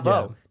 bravo.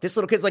 Yeah. This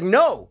little kid's like,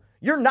 no,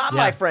 you're not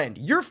my friend.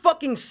 You're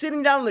fucking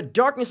sitting down in the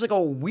darkness like a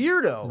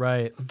weirdo.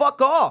 Right. Fuck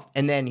off.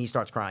 And then he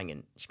starts crying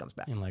and she comes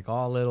back. And like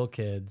all little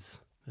kids,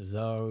 there's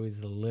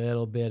always a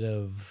little bit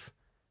of,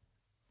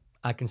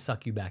 I can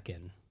suck you back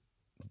in.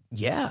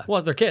 Yeah.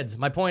 Well, they're kids.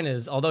 My point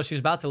is, although she's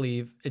about to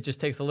leave, it just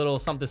takes a little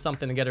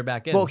something to get her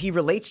back in. Well, he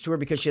relates to her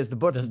because she has the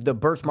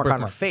birthmark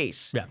on her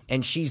face. Yeah.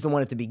 And she's the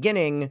one at the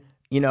beginning,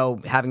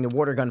 having the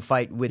water gun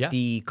fight with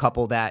the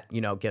couple that,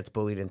 gets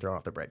bullied and thrown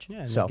off the bridge. Yeah,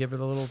 and so give her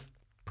the little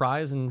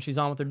prize and she's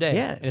on with her day.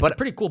 Yeah, and it's but- a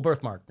pretty cool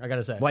birthmark, I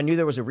gotta say. Well, I knew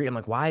there was I'm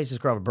like, why is this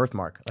girl have a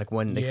birthmark? Like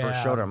when they first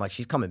Yeah. showed her, I'm like,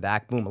 she's coming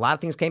back. Boom. A lot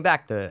of things came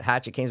back. The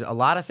hatchet came. A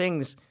lot of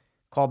things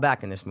called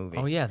back in this movie.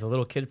 Oh yeah, the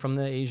little kid from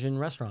the Asian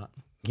restaurant.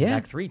 Yeah.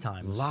 Back 3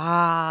 times. A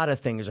lot of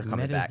things are coming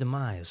Met his back.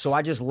 demise. So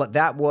I just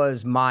that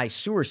was my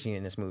sewer scene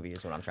in this movie,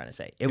 is what I'm trying to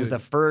say. It was the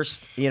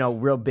first,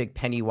 real big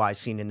Pennywise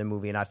scene in the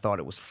movie, and I thought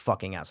it was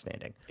fucking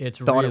outstanding. It's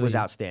thought really, it was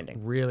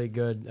outstanding. Really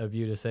good of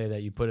you to say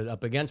that you put it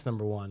up against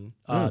number 1,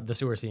 the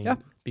sewer scene,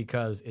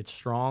 because it's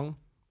strong.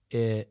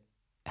 It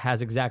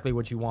has exactly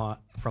what you want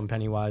from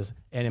Pennywise,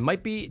 and it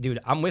might be, dude.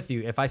 I'm with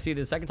you. If I see it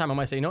the second time, I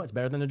might say, no, it's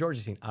better than the Georgie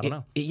scene. I don't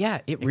know.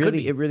 It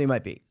really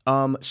might be.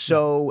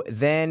 So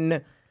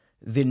then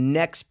the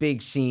next big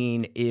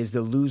scene is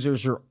the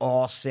losers are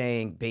all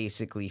saying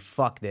basically,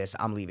 fuck this,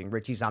 I'm leaving.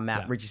 Richie's I'm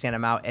out. Yeah. Richie's saying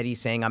I'm out. Eddie's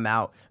saying I'm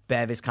out.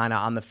 Bev is kind of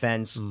on the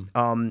fence.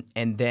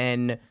 And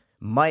then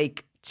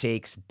Mike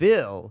takes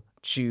Bill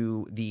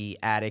to the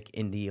attic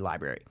in the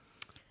library.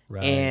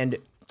 Right. And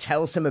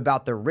tells him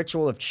about the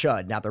ritual of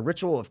Chud. Now, the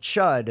ritual of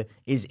Chud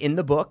is in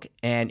the book,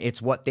 and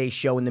it's what they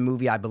show in the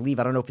movie, I believe.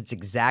 I don't know if it's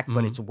exact,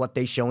 but it's what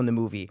they show in the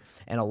movie.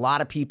 And a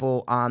lot of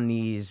people on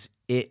these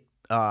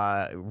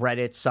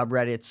Reddits,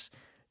 subreddits,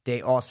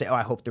 they all say, oh,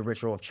 I hope the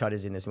ritual of Chud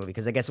is in this movie,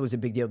 because I guess it was a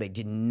big deal. They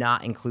did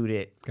not include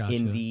it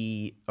in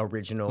the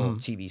original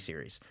TV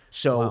series.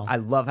 So I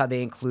love how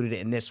they included it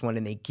in this one,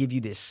 and they give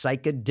you this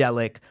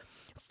psychedelic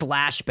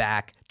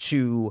flashback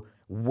to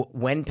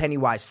when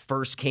Pennywise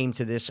first came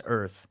to this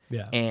earth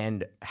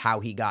and how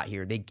he got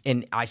here.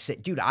 And I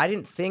said, dude, I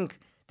didn't think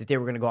that they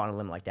were going to go on a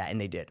limb like that,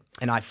 and they did.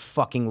 And I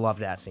fucking love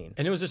that scene.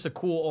 And it was just a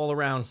cool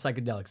all-around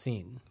psychedelic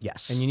scene.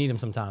 Yes. And you need them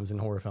sometimes in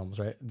horror films,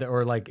 right?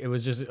 Or like, it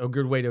was just a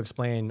good way to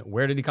explain,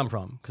 where did he come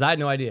from? Because I had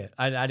no idea.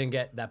 I didn't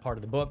get that part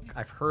of the book.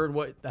 I've heard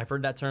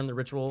that term, the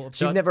ritual of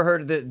So you've never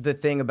heard of the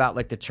thing about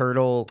like the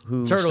turtle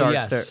who starts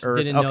yes. the earth?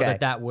 Didn't know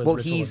that was Well,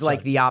 ritual he's of like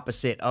Chud. the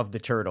opposite of the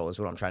turtle, is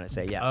what I'm trying to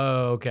say. Yeah.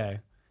 Oh,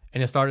 okay.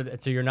 And it started,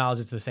 to your knowledge,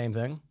 it's the same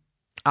thing?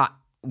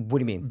 What do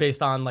you mean?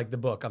 Based on like the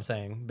book, I'm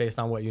saying, based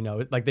on what you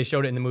know. Like they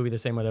showed it in the movie the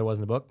same way there was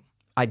in the book?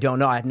 I don't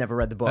know. I've never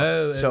read the book.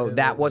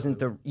 That wasn't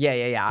the...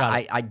 Yeah.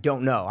 Got it. I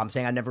don't know. I'm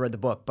saying I never read the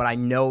book, but I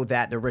know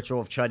that the ritual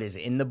of Chud is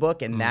in the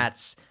book, and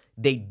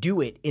they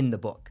do it in the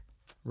book.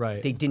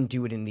 Right. They didn't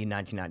do it in the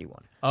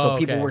 1991. Oh, So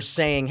people okay. were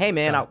saying, hey,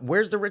 man,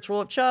 where's the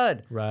ritual of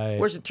Chud? Right.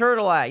 Where's the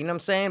turtle at? You know what I'm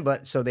saying?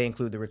 But so they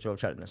include the ritual of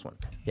Chud in this one.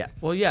 Yeah.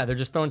 Well, yeah, they're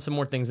just throwing some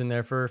more things in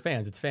there for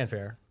fans. It's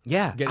fanfare.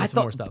 Yeah. Getting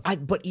some more stuff.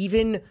 But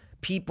even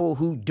people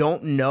who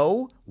don't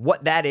know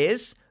what that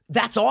is,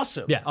 that's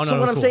awesome. Yeah. Oh, no, so it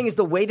what was I'm cool. saying is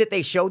the way that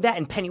they showed that,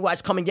 and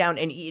Pennywise coming down,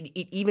 and it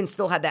even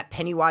still had that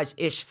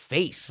Pennywise-ish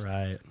face.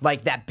 Right.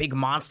 Like that big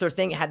monster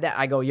thing. It had that.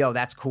 I go, yo,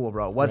 that's cool,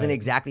 bro. It wasn't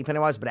exactly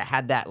Pennywise, but it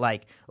had that,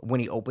 like, when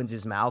he opens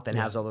his mouth and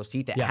has all those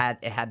teeth, it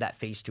had that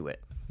face to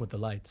it. With the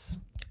lights.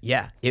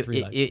 Yeah.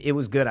 Three lights. It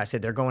was good. I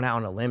said, they're going out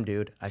on a limb,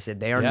 dude. I said,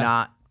 they are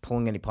not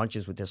pulling any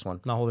punches with this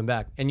one. Not holding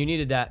back. And you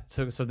needed that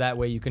so that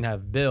way you can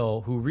have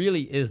Bill, who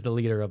really is the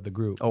leader of the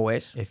group.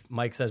 Always. If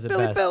Mike says it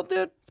Billy best. Bill,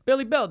 dude. It's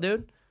Billy Bill,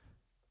 dude.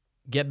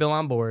 Get Bill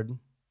on board.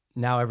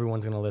 Now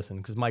everyone's going to listen,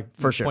 because Mike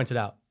points it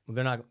out.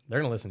 They're going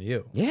to listen to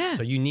you. Yeah.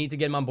 So you need to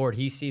get him on board.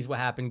 He sees what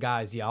happened,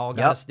 guys. Y'all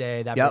got to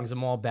stay. That brings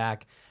them all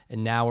back.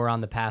 And now we're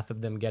on the path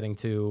of them getting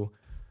to,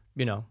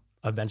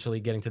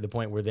 eventually getting to the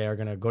point where they're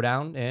going to go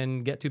down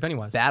and get to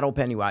Pennywise. Battle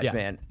Pennywise,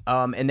 man.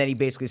 And then he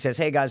basically says,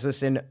 hey, guys,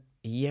 listen,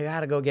 you got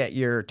to go get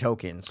your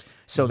tokens.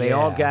 So they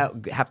all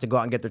have to go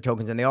out and get their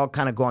tokens, and they all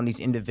kind of go on these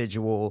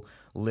individual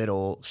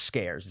little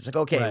scares. It's like,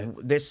 okay,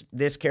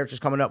 this character's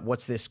coming up.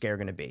 What's this scare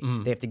going to be?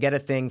 They have to get a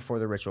thing for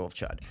the ritual of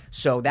Chud.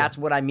 So that's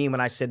what I mean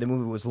when I said the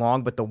movie was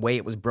long, but the way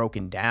it was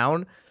broken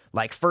down,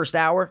 like first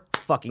hour,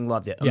 fucking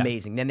loved it.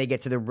 Amazing. Then they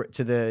get to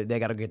the they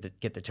got to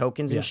get the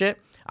tokens and shit.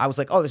 I was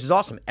like, oh, this is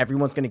awesome.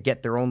 Everyone's going to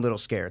get their own little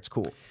scare. It's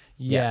cool.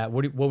 Yeah.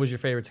 What was your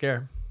favorite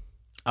scare?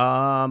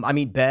 I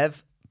mean,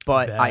 Bev,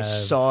 but I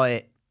saw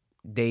it.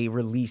 They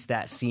released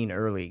that scene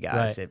early,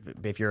 guys. Right.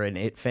 If you're an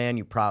It fan,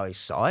 you probably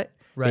saw it.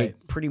 Right.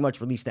 They pretty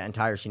much released that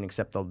entire scene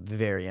except the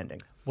very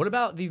ending. What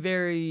about the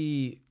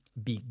very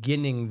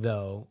beginning,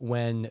 though,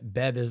 when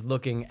Bev is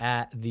looking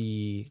at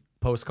the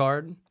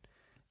postcard?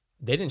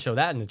 They didn't show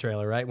that in the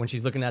trailer, right? When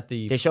she's looking at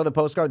the... They show the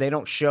postcard. They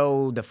don't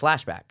show the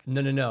flashback.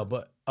 No.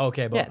 But,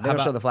 okay. But Yeah, they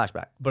don't show the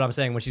flashback. But I'm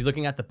saying when she's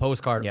looking at the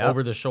postcard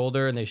over the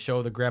shoulder and they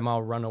show the grandma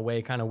run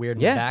away kind of weird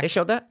in the back. They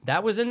showed that.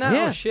 That was in that?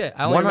 Yeah. Oh, shit.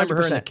 I only remember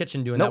her in the 100%.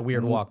 kitchen doing Nope. that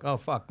weird walk. Oh,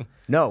 fuck.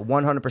 No,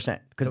 100%.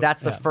 Because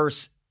that's the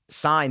first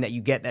sign that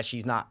you get that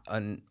she's not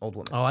an old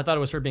woman. Oh, I thought it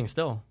was her being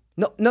still.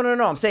 No.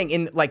 I'm saying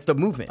in like the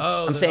movements.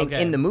 Oh, I'm saying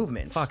okay. in the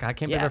movements. Fuck, I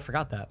can't believe I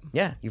forgot that.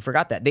 Yeah, you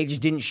forgot that. They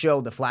just didn't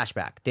show the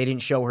flashback. They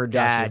didn't show her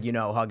dad,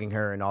 hugging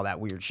her and all that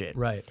weird shit.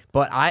 Right.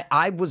 But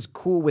I was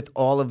cool with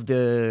all of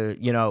the,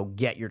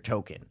 get your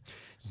token.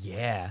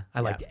 Yeah.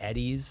 I liked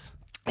Eddie's.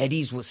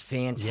 Eddie's was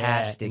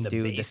fantastic, in the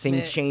dude. The thing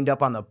basement. chained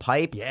up on the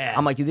pipe. Yeah.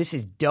 I'm like, dude, this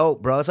is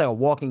dope, bro. It's like a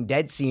Walking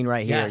Dead scene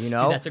right here, Yes, you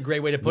know? dude, that's a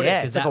great way to put it,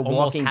 because it's like that a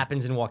almost walking,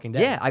 happens in Walking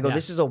Dead. Yeah, I go,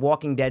 this is a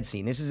Walking Dead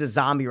scene. This is a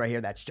zombie right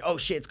here that's, oh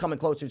shit, it's coming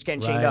closer, it's getting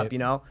chained Right. up, you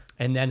know?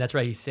 And then that's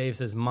right, he saves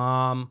his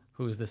mom,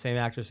 who's the same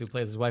actress who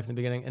plays his wife in the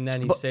beginning, and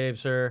then he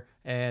saves her,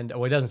 and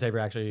he doesn't save her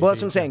actually. Well,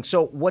 that's what I'm saying.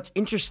 So what's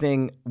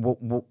interesting,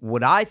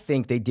 what I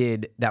think they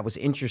did that was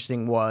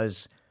interesting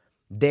was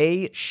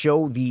they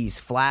show these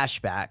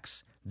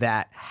flashbacks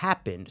that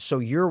happened. So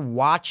you're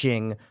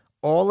watching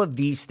all of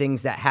these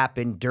things that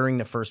happened during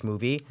the first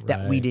movie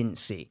that we didn't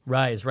see.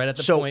 Right. It's right at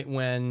the point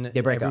when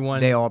they break everyone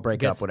up. They all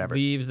break up, whatever.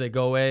 Leaves, they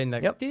go away, and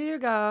like, dear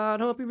God,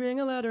 hope you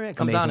bring a letter in.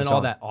 Comes Amazing on and song.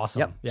 all that. Awesome.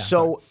 Yep. Yeah,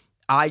 so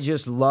I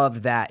just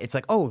love that. It's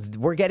like, oh,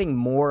 we're getting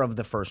more of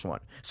the first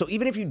one. So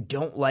even if you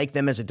don't like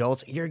them as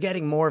adults, you're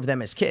getting more of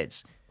them as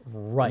kids.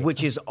 Right.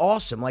 Which is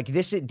awesome. Like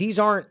these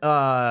aren't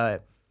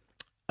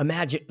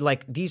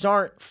these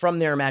aren't from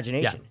their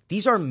imagination. Yeah.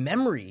 These are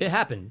memories. It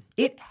happened.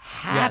 It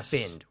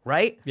happened,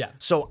 right? Yeah.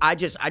 So I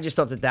just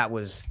thought that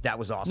was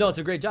awesome. No, it's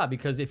a great job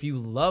because if you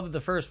love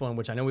the first one,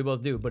 which I know we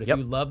both do, but if you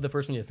love the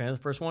first one, you're a fan of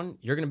the first one,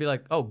 you're going to be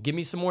like, oh, give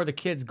me some more of the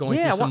kids going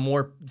through some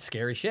more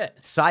scary shit.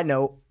 Side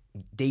note,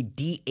 they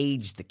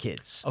de-aged the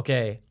kids.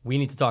 Okay, we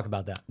need to talk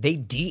about that. They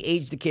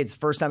de-aged the kids.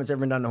 First time it's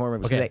ever been done in a horror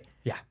movie. Okay.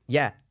 So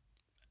yeah.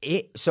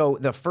 So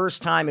the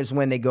first time is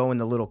when they go in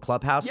the little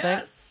clubhouse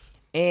thing.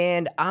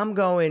 And I'm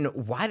going,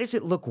 why does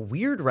it look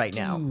weird right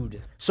now?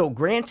 Dude. So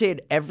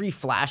granted, every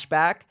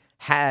flashback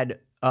had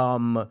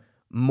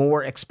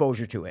more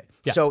exposure to it.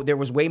 Yeah. So there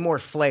was way more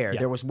flare. Yeah.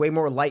 There was way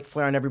more light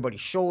flare on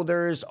everybody's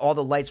shoulders. All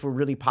the lights were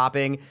really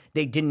popping.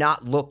 They did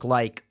not look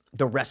like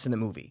the rest of the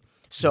movie.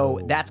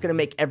 So that's going to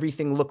make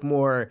everything look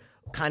more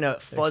kind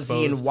of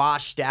fuzzy and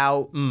washed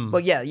out.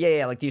 But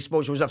yeah, like the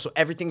exposure was up. So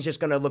everything's just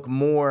going to look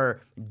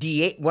more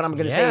de-aged. What I'm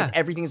going to say is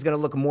everything's going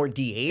to look more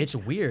de-aged. It's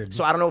weird.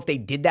 So I don't know if they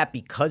did that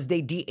because they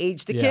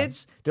de-aged the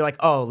kids. They're like,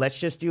 oh, let's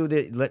just do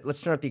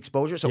let's turn up the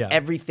exposure so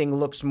everything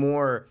looks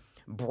more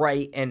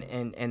bright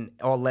and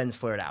all lens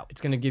flared out.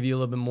 It's going to give you a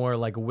little bit more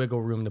like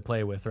wiggle room to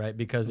play with, right?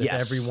 Because if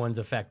everyone's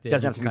affected,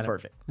 doesn't have to be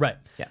perfect. Right.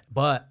 Yeah.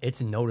 But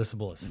it's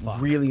noticeable as fuck.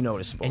 Really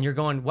noticeable. And you're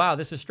going, wow,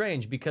 this is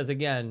strange because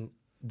again,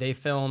 they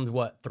filmed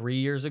 3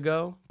 years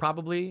ago,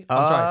 probably.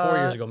 I'm sorry, 4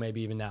 years ago,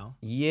 maybe even now.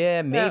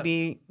 Yeah,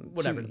 maybe.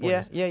 Whatever. The point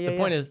is. The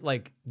point is,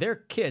 like, they're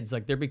kids,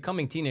 like they're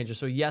becoming teenagers.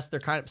 So yes,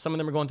 they're some of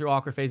them are going through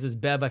awkward phases.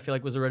 Bev, I feel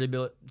like was already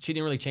she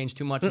didn't really change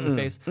too much in the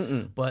face.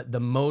 But the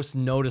most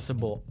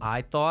noticeable,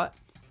 I thought,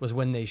 was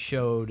when they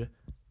showed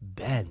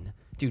Ben.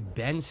 Dude,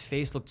 Ben's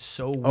face looked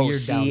so weird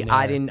down there.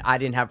 I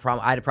didn't have a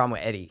problem. I had a problem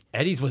with Eddie.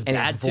 Eddie's was and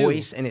bad his too.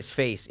 voice and his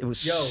face. It was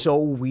so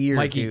weird,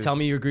 Mikey, dude. tell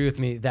me you agree with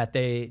me that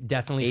they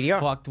definitely ADR.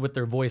 fucked with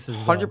their voices.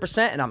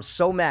 100%, and I'm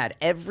so mad.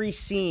 Every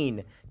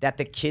scene that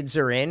the kids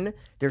are in,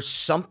 there's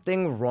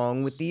something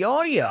wrong with the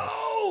audio.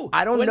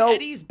 I don't know. When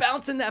Eddie's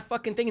bouncing that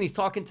fucking thing and he's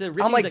talking to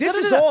Richie, I'm like, this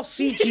is all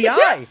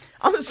CGI.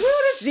 I'm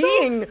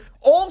seeing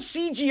all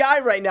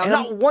CGI right now.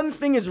 Not one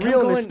thing is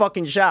real in this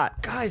fucking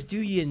shot. Guys, do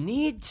you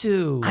need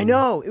to? I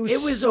know. It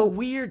was a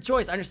weird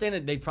choice. I understand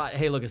that they probably,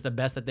 hey, look, it's the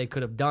best that they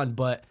could have done,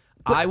 but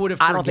I would have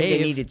forgave. I don't think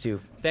they needed to.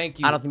 Thank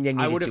you. I don't think they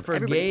needed to. I would have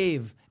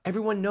forgave.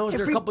 Everyone knows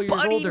they're a couple years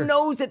older. Everybody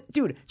knows that,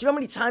 dude. Do you know how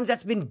many times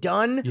that's been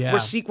done? Yeah. Where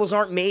sequels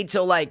aren't made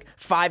till like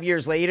 5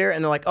 years later,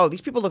 and they're like, "Oh,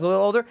 these people look a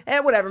little older."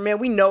 Whatever, man.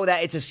 We know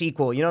that it's a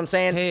sequel. You know what I'm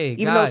saying? Hey,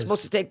 even though it's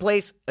supposed to take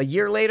place a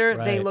year later,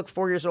 they look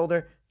 4 years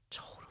older.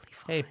 Totally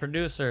fine. Hey,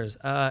 producers,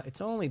 it's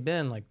only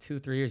been like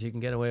 2-3 years. You can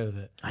get away with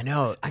it. I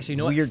know. Actually, you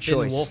know weird what? Finn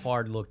choice.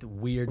 Wolfhard looked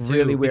weird too.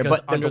 Really weird,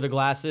 because but under the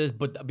glasses,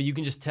 but you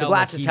can just tell the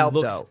glasses he help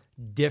looks though.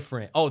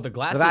 different. Oh, the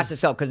glasses. The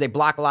glasses help because they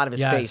block a lot of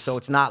his Yes. face, so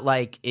it's not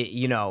like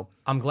you know.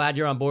 I'm glad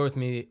you're on board with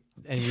me,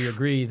 and we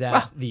agree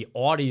that the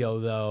audio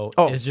though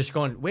is just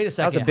going. Wait a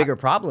second, That was a bigger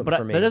problem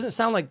for me. But it doesn't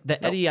sound like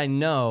the Eddie I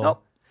know.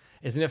 Nope.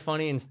 Isn't it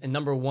funny? In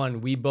number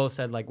one, we both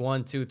said like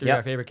 1, 2, 3. Yep.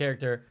 Our favorite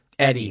character,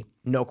 Eddie,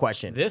 no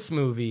question. This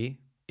movie,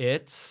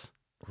 it's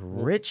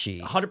Richie.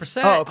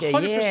 100%. Oh, okay,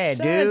 100%. yeah,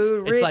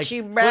 dude. It's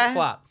Richie, like bruh. flip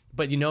flop.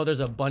 But you know, there's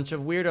a bunch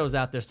of weirdos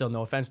out there still.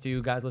 No offense to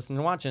you guys listening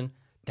and watching,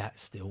 that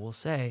still will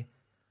say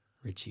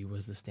Richie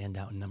was the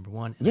standout in number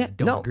one. And I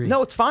don't agree.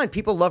 No, it's fine.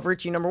 People love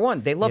Richie number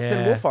one. They love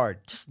Finn Wolfhard.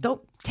 Just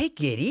don't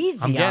take it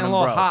easy. I'm getting on him, a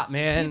little bro. hot,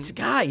 man. This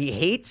guy, he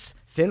hates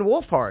Finn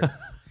Wolfhard.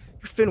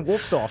 You're Finn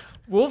Wolfsoft.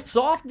 Wolf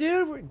soft,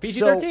 dude.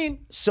 PG-13.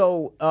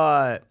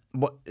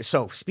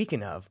 So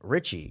speaking of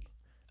Richie,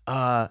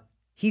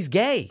 he's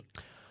gay.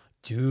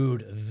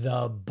 Dude,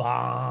 the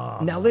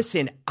bomb. Now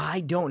listen,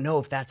 I don't know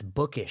if that's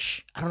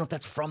bookish. I don't know if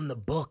that's from the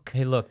book.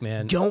 Hey, look,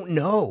 man. Don't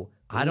know.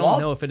 I don't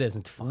know if it is.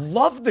 It's fine.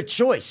 Love the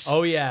choice.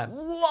 Oh, yeah.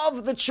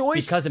 Love the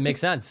choice. Because it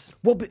makes sense.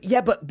 Well,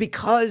 but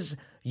because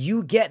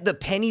you get the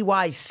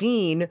Pennywise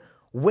scene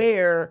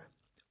where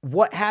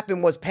what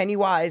happened was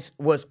Pennywise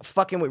was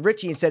fucking with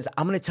Richie and says,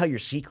 "I'm going to tell your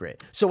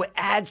secret." So it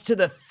adds to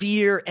the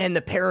fear and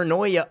the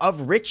paranoia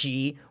of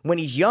Richie when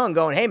he's young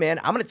going, "Hey, man,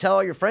 I'm going to tell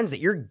all your friends that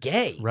you're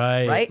gay."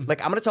 Right. Right? Like,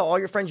 I'm going to tell all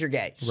your friends you're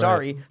gay.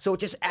 Sorry. So it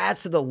just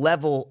adds to the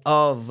level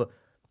of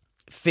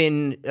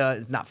Finn,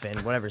 not Finn,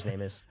 whatever his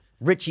name is.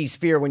 Richie's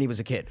fear when he was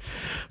a kid.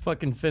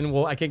 Fucking Finn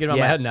Wolf. I can't get it out of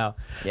my head now.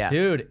 Yeah.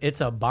 Dude,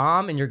 it's a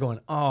bomb, and you're going,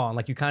 oh, and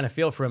like you kind of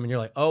feel for him, and you're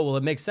like, oh, well,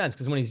 it makes sense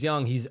because when he's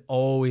young, he's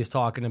always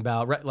talking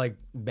about like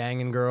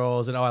banging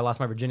girls and I lost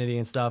my virginity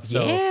and stuff.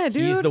 So Yeah,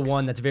 dude. he's the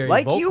one that's very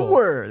Like vocal. you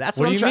were. That's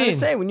what do I'm you trying mean? to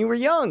say. When you were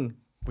young.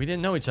 We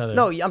didn't know each other.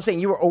 No, I'm saying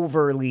you were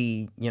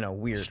overly,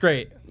 weird.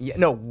 Straight. Yeah,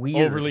 no,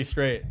 weird. Overly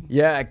straight.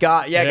 Yeah,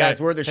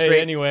 guys, we're the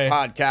straight anyway,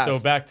 podcast. So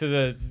back to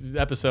the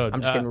episode. I'm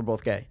just kidding. We're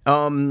both gay.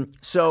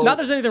 So not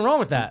there's anything wrong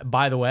with that,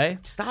 by the way.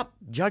 stop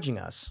judging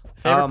us.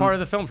 Favorite part of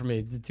the film for me.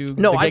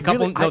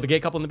 The gay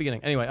couple in the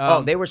beginning.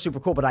 Anyway. They were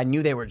super cool, but I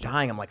knew they were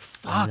dying. I'm like,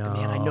 fuck,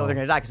 man, I know they're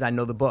gonna die because I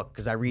know the book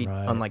because I read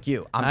unlike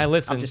you.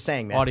 I'm just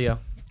saying, man. Audio.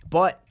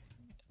 But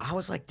I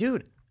was like,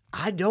 dude,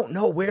 I don't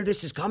know where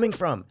this is coming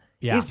from.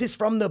 Yeah. Is this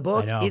from the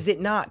book? I know. Is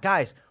it not?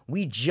 Guys,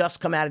 we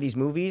just come out of these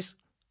movies,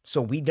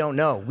 so we don't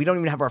know. We don't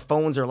even have our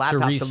phones or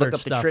laptops to look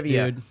up the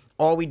trivia. Dude.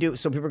 All we do,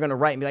 so people are going to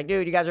write and be like,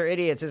 dude, you guys are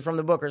idiots. It's from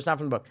the book or it's not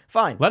from the book.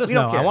 Fine. Let us we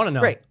don't know. care. I want to know.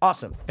 Great.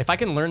 Awesome. If I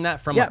can learn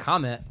that from a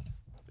comment,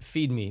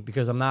 feed me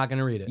because I'm not going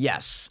to read it.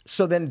 Yes.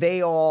 So then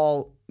they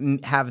all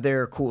have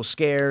their cool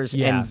scares.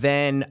 Yeah. And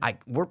then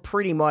we're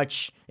pretty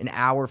much an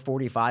hour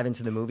 45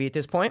 into the movie at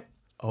this point.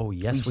 Oh,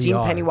 yes, We've we seen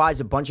are. Pennywise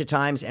a bunch of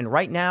times. And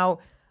right now,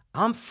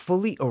 I'm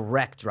fully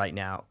erect right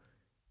now.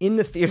 In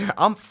the theater,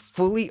 I'm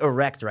fully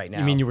erect right now.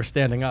 You mean you were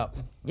standing up?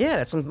 Yeah,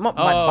 that's when my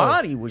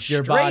body was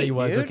Your straight, body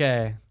was, dude.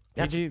 okay.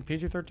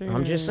 PG-13?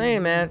 I'm just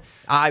saying, man.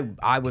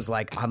 I was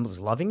like, I was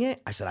loving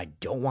it. I said, I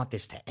don't want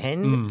this to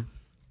end.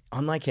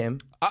 Unlike him,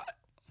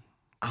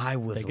 I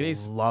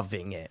was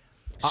loving it.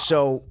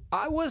 So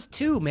I was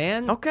too,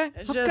 man. Okay,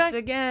 It's okay. just,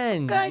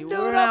 again, Okay, we're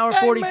dude, an hour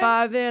okay,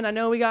 45 in. I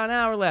know we got an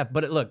hour left,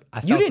 but look, I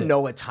felt you didn't it. know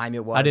what time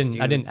it was. I didn't.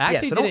 Dude. I didn't.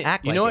 Actually, so don't didn't.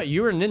 act You like know it. what?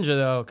 You were a ninja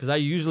though, because I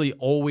usually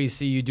always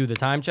see you do the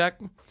time check.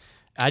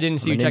 I didn't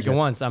see you check it ninja.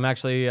 once. I'm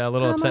actually a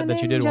little upset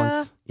that you did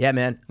once. Yeah,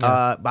 man.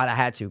 But I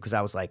had to because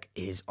I was like,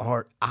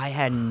 I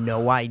had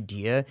no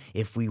idea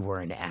if we were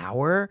an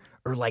hour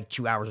or like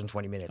 2 hours and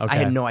 20 minutes. Okay. I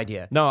had no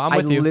idea. No, I'm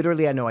with you. I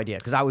literally had no idea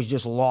because I was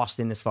just lost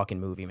in this fucking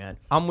movie, man.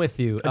 I'm with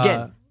you.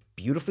 Again,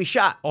 beautifully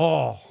shot.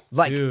 Oh,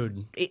 Like,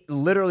 dude. It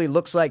literally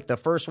looks like the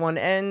first one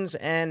ends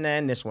and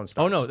then this one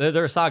starts. Oh no,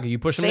 they're a saga. You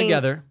push them Same-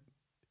 together.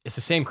 It's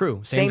the same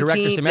crew, same director,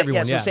 team, same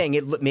everyone. That's what I'm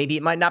saying. Maybe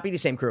it might not be the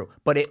same crew,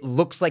 but it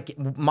looks like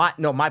my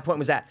point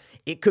was that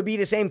it could be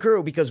the same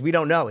crew because we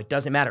don't know. It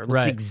doesn't matter. It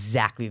looks Right.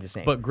 exactly the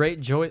same. But great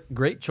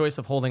choice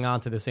of holding on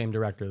to the same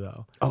director,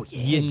 though. oh yeah,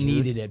 you dude.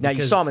 needed it. Now you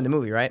because- saw him in the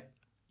movie, right?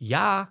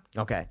 Yeah.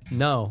 Okay.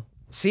 No.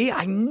 See,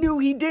 I knew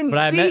he didn't. But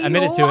I See,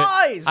 admitted to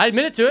lies. it. I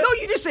admitted to it. No,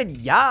 you just said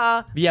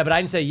yeah. Yeah, but I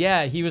didn't say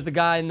yeah. He was the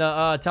guy in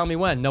the Tell Me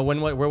When. No,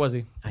 when? Where was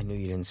he? I knew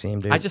you didn't see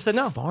him, dude. I just said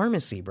no.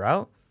 Pharmacy,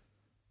 bro.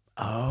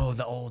 Oh,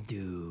 the old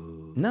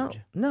dude. No. Oh,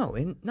 no.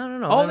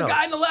 the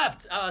guy on the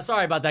left.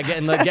 Sorry about that.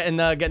 Getting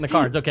the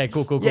cards. Okay,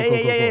 cool.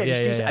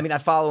 Yeah. I mean, I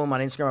follow him on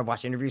Instagram. I've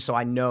watched interviews, so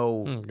I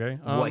know Okay.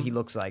 what he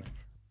looks like.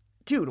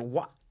 Dude,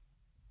 what?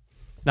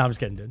 No, I'm just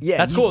kidding, dude. Yeah,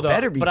 That's you cool though.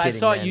 better be but I kidding,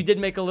 saw man. you did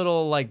make a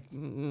little like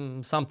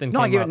something. No,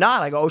 I came give it up. a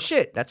nod. I go, oh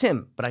shit, that's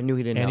him. But I knew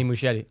he didn't Andy know.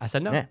 Muschietti. I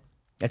said no. Yeah,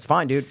 that's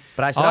fine, dude.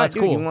 But I said, Oh, all right, that's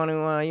dude, cool. you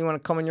want to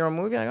come in your own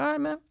movie? Like, all right,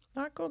 man.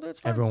 All right, cool, dude. It's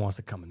fine. Everyone wants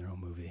to come in their own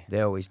movie. They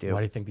always do.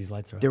 Why do you think these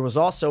lights are up? There was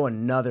also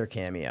another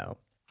cameo,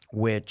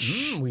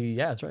 which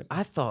Yeah, that's right.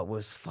 I thought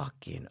was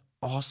fucking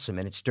awesome,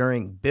 and it's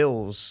during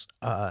Bill's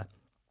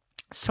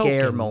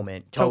scare Token.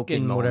 moment,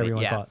 Token, moment, whatever you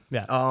wanna yeah. call it.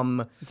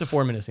 Yeah. It's a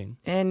 4-minute scene.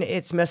 And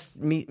it's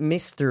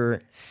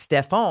Mr.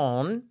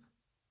 Stefan.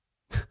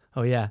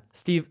 Oh yeah,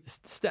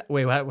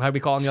 wait, how do we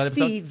call him in the other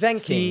episode? Steve Venking.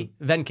 Steve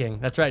Venking.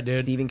 That's right,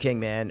 dude. Stephen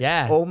King, man.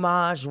 Yeah.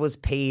 Homage was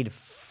paid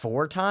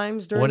 4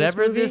 times during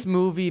Whatever this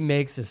movie.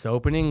 makes this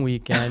opening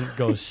weekend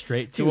goes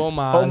straight to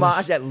homage.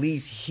 Homage, at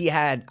least he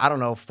had, I don't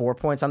know, 4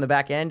 points on the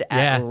back end.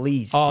 Yeah. At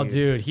least. Oh,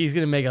 dude, he's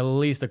gonna make at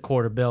least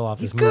 $250 million off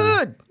He's this movie.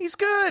 good. He's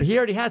good. He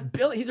already has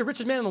Bill. He's the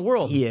richest man in the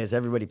world. He is.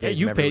 Everybody pays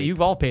him You've every paid. week.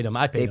 You've all paid him.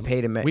 I paid They him.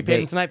 paid him. We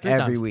paid him tonight 3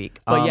 every times. week.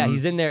 But yeah,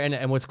 he's in there,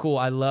 and what's cool,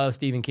 I love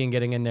Stephen King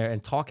getting in there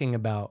and talking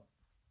about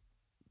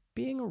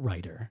being a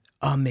writer.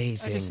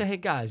 Amazing. I just say, hey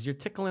guys, you're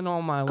tickling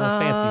all my little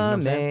fancies. You know what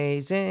I'm saying?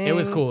 Amazing. It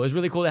was cool. It was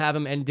really cool to have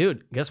him. And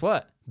dude, guess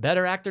what?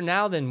 Better actor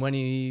now than when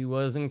he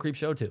was in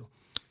Creepshow 2.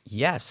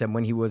 Yes, and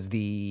when he was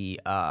the,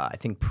 I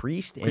think,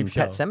 priest in Creepshow.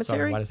 Pet Cemetery.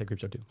 Sorry, why did I say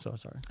Creepshow 2? So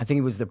sorry. I think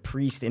he was the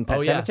priest in Pet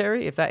Oh, yeah.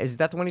 Cemetery. Is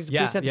that the one he's the Yeah,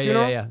 priest at the yeah,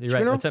 funeral? yeah. You're right.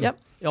 Funeral? That's him. Yep.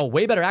 Oh,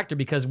 way better actor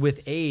because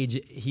with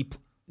age,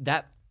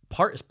 that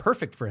part is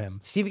perfect for him.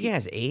 Stephen King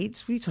has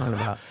AIDS? What are you talking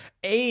about?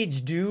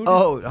 Age, dude.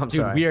 Oh, I'm Dude,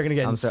 sorry. we are gonna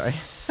get I'm in sorry.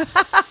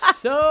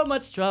 so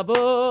much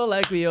trouble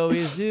like we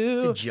always do.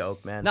 It's a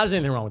joke, man. Not there's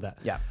anything wrong with that.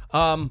 Yeah.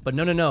 But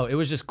no. It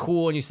was just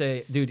cool. And you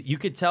say, dude, you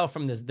could tell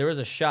from this. There was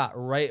a shot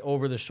right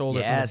over the shoulder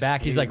from Yes, the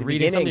back. He's dude, like the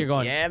reading something. beginning. You're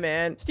going, yeah,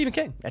 man. Stephen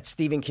King. That's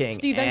Stephen King.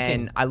 Steve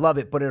Venking. And I love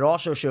it, but it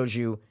also shows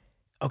you,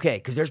 okay,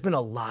 because there's been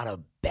a lot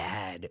of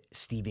bad bad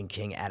Stephen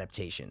King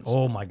adaptations.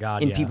 Oh my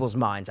God. In people's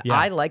minds. Yeah.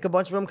 I like a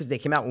bunch of them because they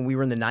came out when we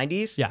were in the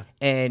 90s. Yeah.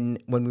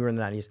 And when we were in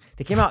the 90s.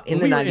 They came out in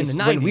the We were 90s in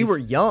the when we 90s. were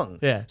young.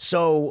 Yeah.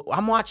 So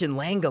I'm watching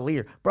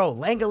Langolier. Bro,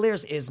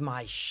 Langoliers is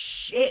my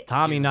shit.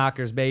 Tommy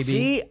Knockers, baby.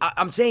 See,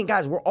 I'm saying,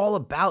 guys, we're all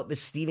about the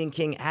Stephen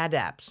King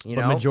adapts, you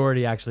The know?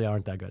 majority actually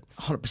aren't that good.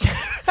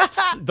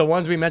 100%. The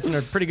ones we mentioned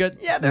are pretty good.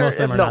 Yeah, most of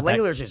them are no, not that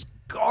Langolier's just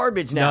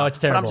garbage now. No, it's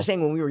But I'm terrible. just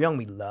saying, when we were young,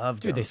 we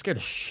loved Dude, them. they scared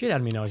the shit out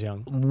of me when I was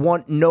young.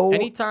 No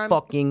Anytime-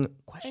 fucking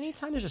question.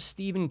 Anytime there's a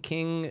Stephen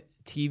King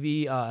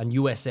TV on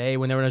USA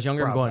when I was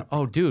younger, I'm going,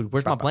 oh, dude,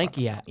 where's my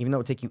blankie at? Even though it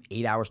would take you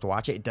 8 hours to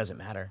watch it, it doesn't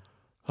matter.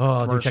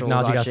 Oh, dude, Commercials,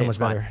 technology all got that so shit, much it's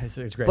fine.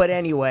 better. It's great. But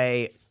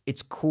anyway,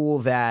 it's cool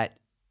that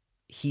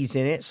he's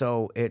in it,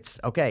 so it's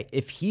okay.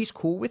 If he's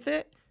cool with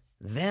it,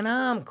 then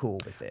I'm cool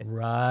with it.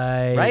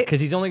 right. Right? Because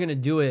he's only going to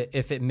do it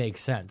if it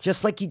makes sense.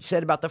 Just like he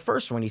said about the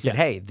first one. He said,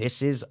 Yeah. hey,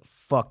 this is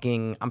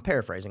fucking, I'm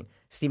paraphrasing.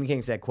 Stephen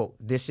King said, quote,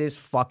 this is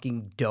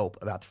fucking dope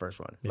about the first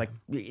one. Like,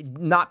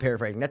 not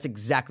paraphrasing. That's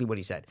exactly what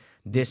he said.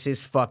 This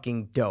is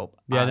fucking dope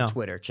Yeah, I on know.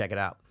 Twitter. Check it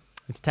out.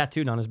 It's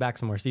tattooed on his back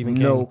somewhere. Stephen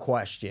King. No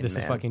question, This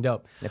man. is fucking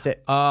dope. That's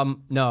it.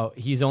 No,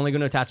 he's only going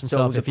to attach it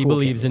himself was a if he cool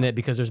believes King, in it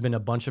because there's been a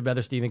bunch of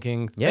other Stephen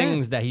King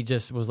things that he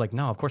just was like,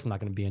 no, of course I'm not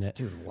going to be in it.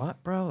 Dude,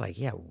 what, bro? Like,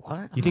 yeah,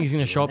 what? You think he's going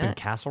to show up in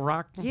Castle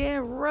Rock? Yeah,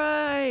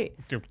 right.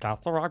 Dude,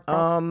 Castle Rock?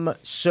 Bro?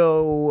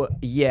 So,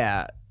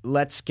 yeah,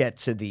 let's get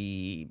to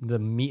the The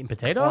meat and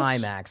potatoes?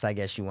 climax, I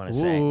guess you want to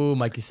say. Ooh,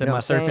 Mikey said You know my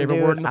what I'm third saying, favorite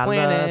dude? word on the I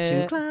planet.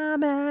 love to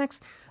climax.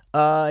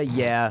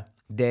 Yeah,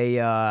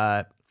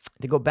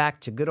 they go back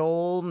to good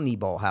old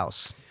Kneeball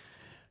House.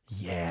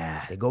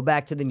 Yeah. They go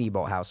back to the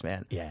Kneeball House,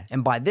 man. Yeah.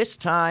 And by this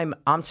time,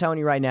 I'm telling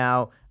you right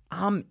now,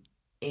 I'm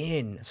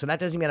in. So that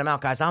doesn't mean I'm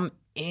out, guys. I'm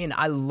in.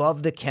 I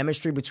love the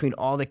chemistry between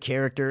all the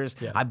characters.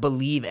 Yeah. I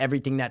believe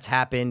everything that's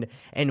happened.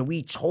 And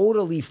we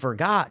totally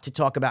forgot to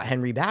talk about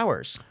Henry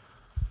Bowers.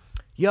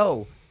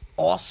 Yo,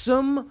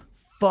 awesome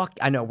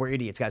I know, we're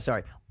idiots, guys.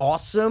 Sorry.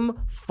 Awesome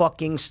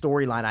fucking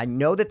storyline. I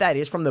know that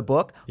is from the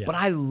book, but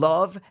I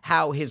love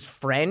how his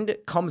friend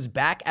comes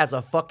back as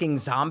a fucking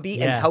zombie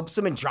and helps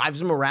him and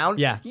drives him around.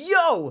 Yeah.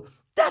 Yo,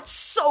 that's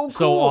so cool.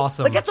 So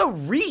awesome. Like, that's a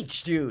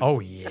reach, dude. Oh,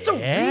 yeah, That's a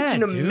reach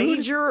in a dude.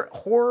 major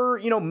horror,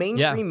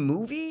 mainstream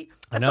movie.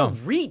 That's a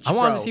reach, I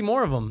wanted bro. to see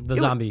more of him, the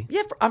It was- zombie.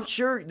 Yeah, I'm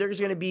sure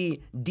there's going to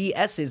be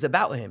DSs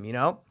about him,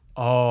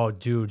 Oh,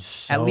 dude,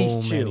 so At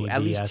least two. many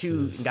At least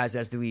two DSs. guys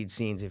that's the lead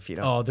scenes if you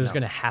don't Oh, there's know.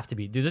 going to have to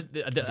be. Dude,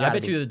 I gotta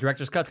bet be. you the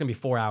director's cut's going to be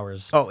 4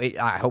 hours. Oh,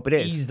 I hope it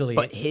is. Easily.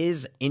 But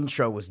his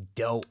intro was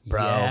dope,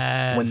 bro.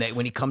 Yes.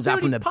 When he comes Dude, out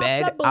from he the pops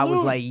bed, that I was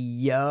balloon. like,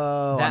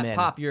 yo, I'm That in.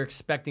 pop, you're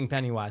expecting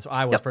Pennywise.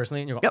 I was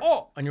personally, and you're going,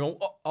 oh, and you're going,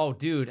 oh,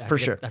 dude. I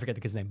forget- sure. I forget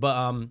the kid's name.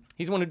 But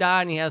he's the one who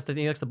died, and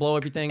he likes to blow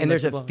everything. And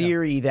there's likes a to blow-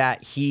 theory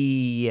that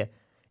he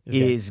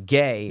is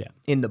gay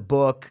in the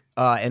book.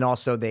 And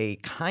also they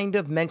kind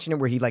of mention it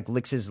where he like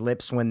licks his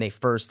lips when the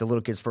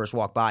little kids first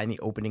walk by in the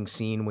opening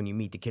scene when you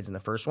meet the kids in the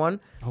first one.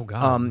 Oh,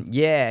 God.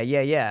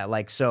 Yeah.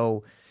 Like,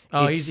 so.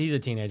 Oh, it's- he's a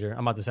teenager. I'm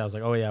about to say, I was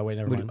like, oh, yeah, wait,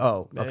 never mind.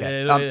 Oh,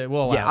 okay.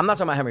 Well, yeah, I'm not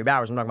talking about Henry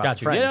Bowers. I'm talking about Got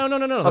the you. friend. Yeah,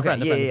 no. The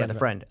Okay, friend, the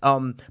friend.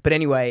 But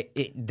anyway,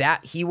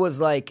 that he was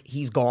like,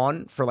 he's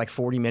gone for like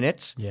 40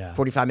 minutes,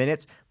 45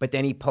 minutes, but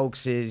then he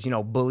pokes his,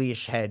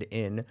 bullyish head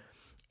in,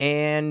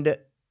 and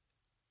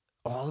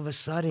all of a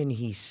sudden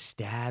he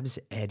stabs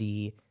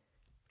Eddie,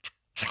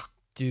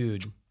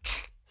 Dude.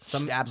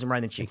 stabs him right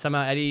in the cheek. And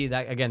somehow Eddie,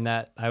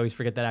 I always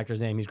forget that actor's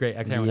name. He's great.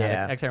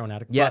 Ex-heroin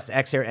addict. Yes,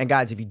 ex-heroin. And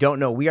guys, if you don't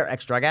know, we are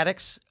ex-drug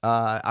addicts.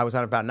 I was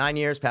on about 9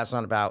 years, passed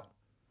on about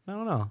I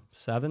don't know,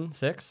 7,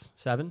 6,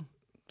 7?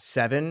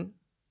 7.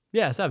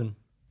 Yeah, 7.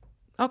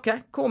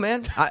 Okay, cool,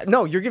 man.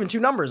 No, you're giving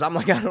two numbers. I'm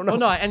like, I don't know. Oh,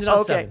 no, I ended on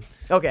okay. 7.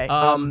 Okay.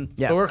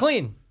 Yeah. But we're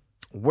clean.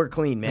 We're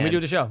clean, man. And we do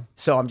the show.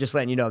 So I'm just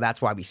letting you know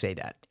that's why we say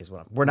that.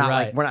 We're not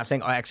Right. we're not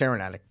saying ex-heroin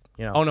addict.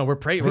 Oh, no, we're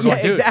going, Yeah,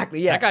 dude,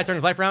 exactly, yeah. That guy turned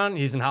his life around.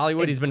 He's in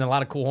Hollywood. He's been in a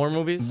lot of cool horror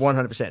movies.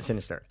 100%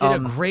 sinister. Did a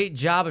great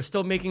job of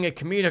still making a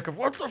comedic of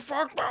what the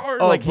fuck, bro?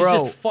 Oh, like, he's bro.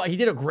 just he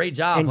did a great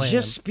job And playing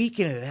just him.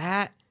 speaking of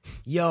that,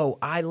 yo,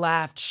 I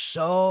laughed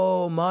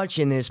so much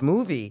in this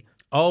movie.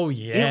 Oh,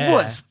 yeah. It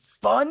was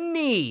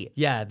funny.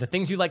 Yeah, the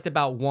things you liked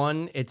about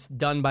one, it's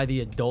done by the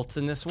adults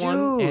in this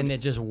one, Dude. and it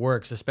just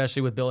works,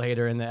 especially with Bill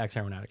Hader and the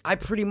ex-heroin addict. I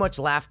pretty much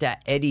laughed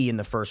at Eddie in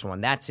the first one.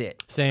 That's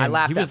it. Same. I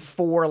laughed He at was-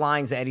 4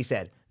 lines that Eddie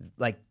said.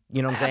 Like,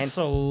 you know what I'm saying?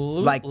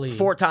 Absolutely. Like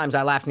 4 times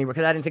I laughed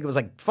because I didn't think it was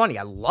like funny.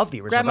 I love the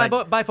original. Grab my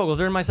but bifocals.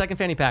 They're in my second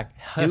fanny pack.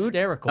 Dude,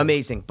 Hysterical.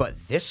 amazing. But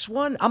this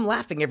one, I'm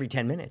laughing every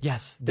 10 minutes.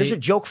 Yes, There's a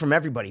joke from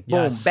everybody.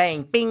 Yes. Boom,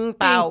 bang, bing,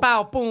 pow. Bing,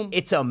 pow, boom.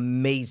 It's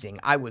amazing.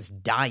 I was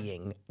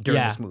dying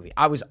during Yeah. this movie.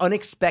 I was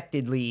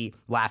unexpectedly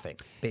laughing.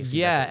 Basically,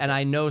 Yeah, that's what and I'm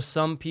I know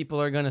some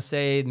people are going to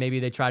say maybe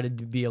they try to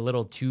be a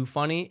little too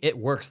funny. It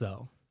works,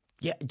 though.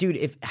 yeah,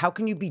 dude, how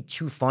can you be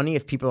too funny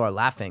if people are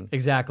laughing?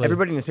 Exactly.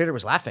 Everybody in the theater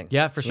was laughing.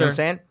 Yeah, for You know sure. what I'm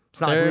saying? It's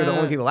not like we were the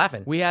only people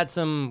laughing. We had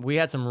some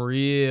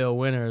real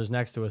winners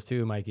next to us,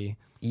 too, Mikey.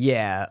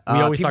 Yeah. We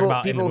always talk people,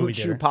 about in the people who movie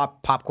chew theater.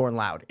 popcorn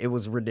loud. It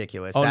was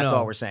ridiculous. Oh, That's no.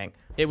 all we're saying.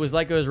 It was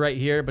like it was right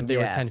here, but they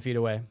were Yeah. 10 feet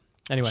away.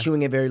 Anyway.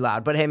 chewing it very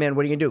loud. But hey, man,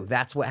 what are you going to do?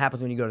 That's what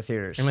happens when you go to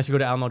theaters. Unless you go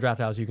to Alamo Draft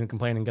House, you can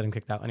complain and get him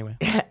kicked out. Anyway.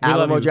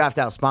 Alamo Draft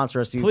House, sponsor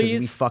us, dude, because we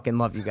Please. fucking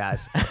love you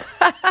guys.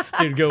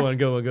 Dude, go on.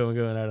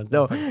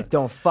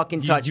 Don't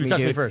fucking touch you me, touched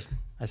dude. me first.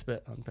 I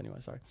spit on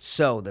Pennywise, sorry.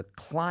 So the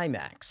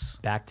climax.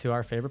 Back to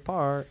our favorite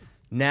part.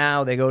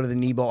 Now they go to the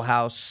Neibolt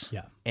house.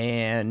 Yeah.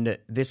 And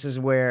this is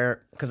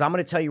where, because I'm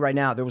going to tell you right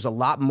now, there was a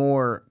lot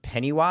more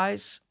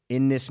Pennywise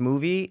in this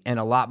movie and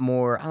a lot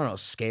more, I don't know,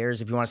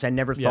 scares, if you want to say. I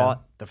never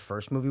thought the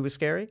first movie was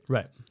scary,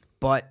 Right.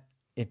 but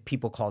if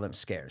people call them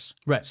scares.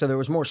 Right. So there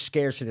was more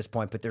scares to this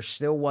point, but there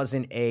still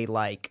wasn't a,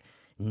 like,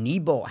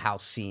 Neibolt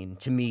house scene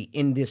to me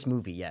in this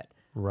movie yet.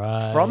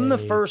 Right. From the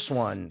first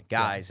one,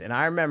 guys, and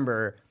I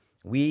remember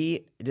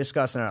we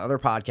discussed in another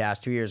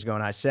podcast 2 years ago,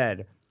 and I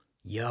said,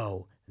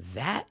 yo,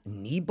 that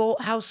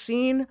Neibolt house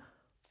scene,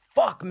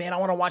 fuck, man, I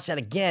want to watch that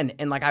again.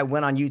 And like I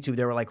went on YouTube,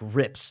 there were like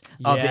rips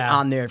of it Yeah.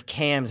 on there,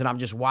 cams, and I'm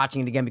just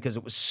watching it again because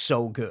it was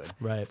so good.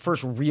 Right.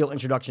 First real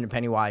introduction to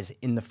Pennywise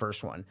in the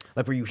first one,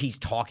 like where he's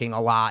talking a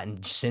lot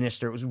and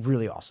sinister. It was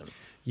really awesome.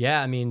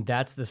 Yeah, I mean,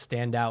 that's the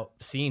standout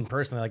scene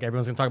personally. Like,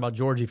 everyone's going to talk about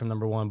Georgie from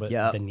number one, but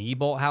Yep. the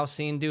Neibolt house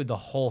scene, dude, the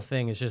whole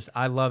thing is just,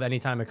 I love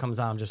anytime it comes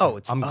on. I'm just,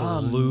 It's I'm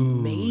glued.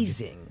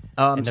 amazing.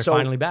 And they're so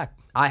finally back.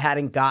 I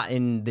hadn't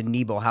gotten the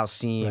Neibolt house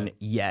scene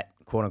yet,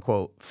 quote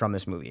unquote, from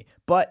this movie.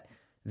 But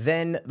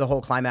then the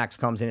whole climax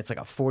comes in. It's like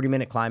a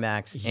 40-minute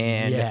climax.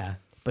 And Yeah.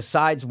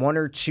 besides one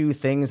or two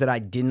things that I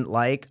didn't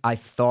like, I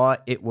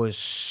thought it was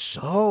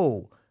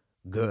so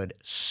good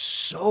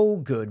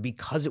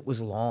because it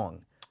was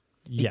long.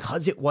 Yeah.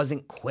 Because it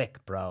wasn't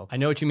quick, bro. I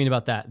know what you mean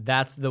about that.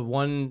 That's the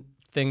one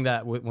thing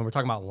that when we're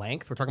talking about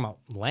length, we're talking about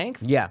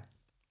length. Yeah.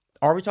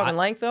 Are we talking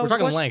length, though? We're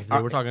talking Question? length,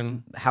 dude. We're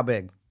talking How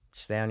big?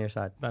 Stay on your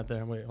side. about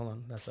there. Wait, hold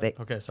on. That's Stay, it.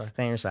 Okay, sorry.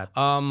 Stay on your side.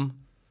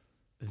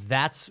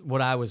 That's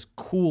what I was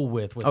cool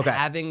with, was Okay,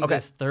 having okay.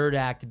 this third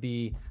act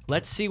be,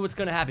 let's see what's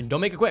going to happen. Don't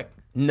make it quick.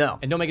 No.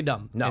 And don't make it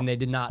dumb. No. And they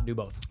did not do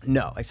both.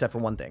 No, except for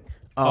one thing.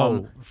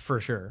 For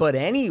sure. But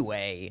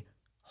anyway,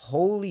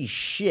 holy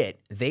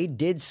shit, they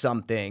did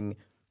something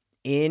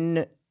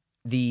in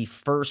the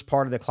first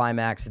part of the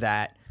climax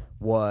that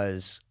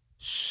was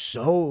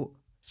so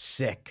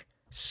sick,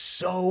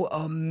 so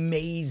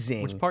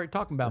amazing. Which part are you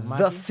talking about, Mike?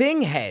 The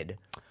thing head.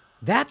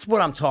 That's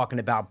what I'm talking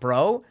about,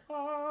 bro.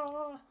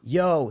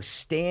 Yo,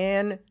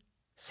 Stan's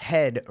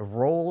head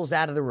rolls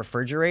out of the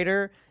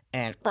refrigerator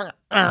and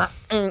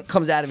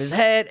comes out of his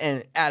head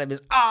and out of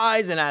his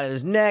eyes and out of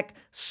his neck,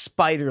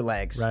 spider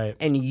legs. Right.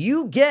 And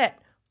you get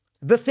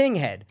the thing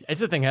head. It's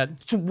the thing head.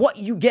 It's what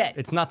you get.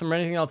 It's nothing or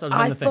anything else other than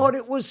I the thing. thought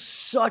it was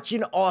such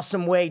an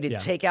awesome way to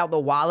take out the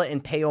wallet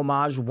and pay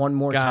homage one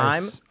more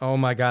time. Guys, oh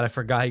my God, I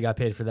forgot he got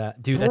paid for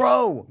that. Dude,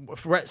 Bro.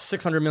 we're at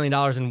 $600 million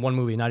in one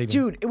movie, not even.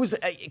 Dude, it was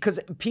because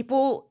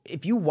people,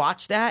 if you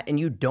watch that and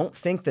you don't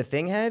think the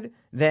thing head,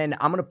 then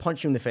I'm going to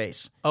punch you in the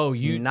face. Oh,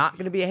 it's not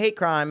going to be a hate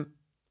crime,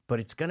 but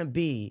it's going to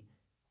be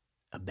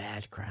a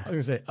bad crime. I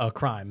was going to say a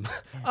crime.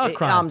 A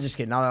crime. I'm just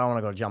kidding. Now that I don't want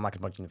to go to jail, I'm not going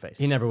to punch you in the face.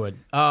 He never would.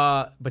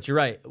 But you're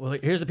right. Well,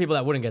 here's the people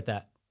that wouldn't get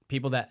that.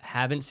 People that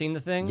haven't seen the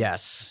thing.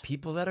 Yes.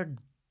 People that are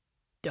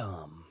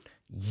dumb.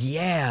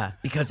 Yeah,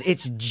 because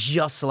it's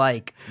just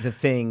like the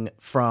thing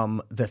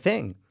from The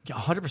Thing.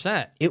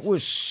 100%. It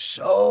was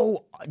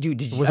so, dude.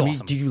 Did you, was I mean,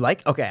 awesome. did you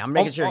like? Okay, I'm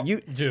making sure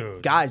you,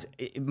 dude. guys.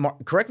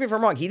 Correct me if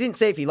I'm wrong. He didn't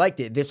say if he liked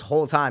it this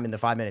whole time in the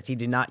 5 minutes. He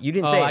did not. You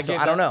didn't say it, so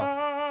I don't know.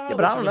 Yeah,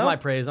 but I don't know. My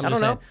praise. I'm I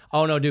just don't saying. know.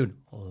 Oh no, dude,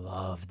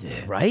 loved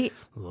it. Right?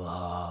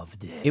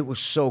 Loved it. It was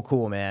so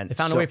cool, man. They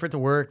found a way for it to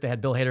work. They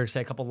had Bill Hader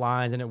say a couple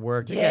lines, and it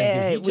worked. Yeah,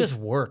 Again, dude, it was- just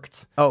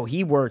worked. Oh,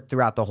 he worked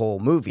throughout the whole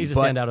movie. He's a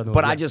but, standout of the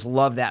But movie, I yeah. just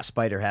love that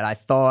spider head. I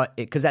thought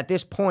because at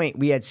this point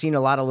we had seen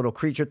a lot of little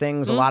creature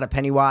things, Mm-hmm. a lot of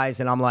Pennywise,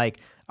 and I'm like,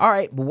 all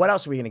right, but what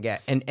else are we gonna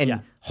get? And Yeah.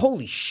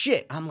 holy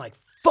shit, I'm like,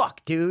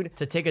 fuck, dude.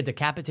 To take a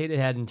decapitated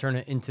head and turn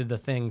it into the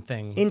thing.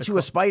 Into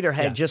a spider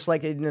head, Yeah. just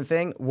like in the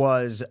thing,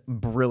 was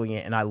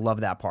brilliant, and I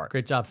love that part.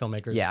 Great job,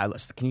 filmmakers. Yeah,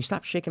 can you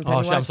stop shaking Oh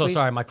Pennywise, shit! I'm so please?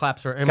 sorry. My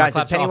claps are. Guys, my if claps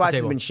are off the Pennywise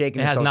has table. been shaking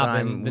It this has whole not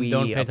time, been. Then we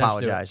don't pay attention to it.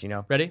 apologize, you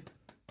know? Ready?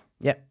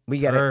 Yeah, we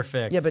get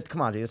Perfect. it. Yeah, but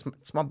come on, dude.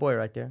 It's my boy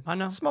right there. I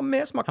know. It's my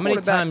man. It's my How many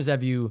quarterback. times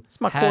have you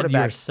my had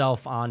quarterback.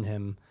 yourself on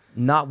him?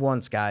 Not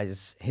once,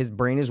 guys. His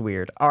brain is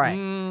weird. All right.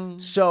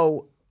 Mm.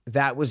 So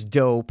that was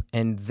dope.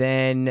 And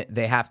then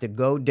they have to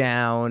go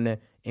down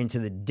into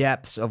the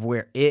depths of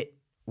where it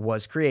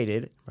was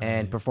created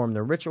and perform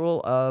the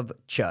ritual of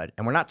Chud.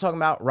 And we're not talking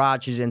about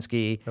Rod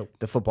Chazinski,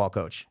 the football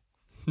coach.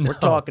 We're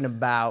talking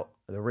about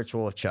the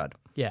ritual of Chud.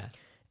 Yeah.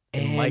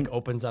 And Mike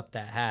opens up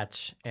that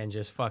hatch and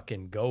just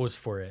fucking goes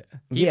for it.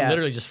 He Yeah.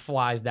 literally just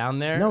flies down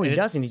there. No, he and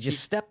doesn't. He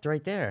just stepped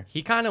right there.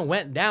 He kind of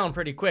went down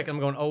pretty quick. I'm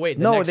going, oh, wait,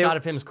 the No, next they- shot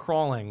of him is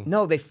crawling.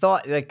 No, they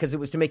thought, because it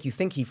was to make you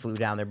think he flew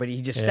down there, but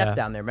he just stepped Yeah.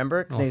 down there,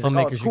 remember? Because Oh, he's like,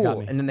 oh, it's filmmakers, you got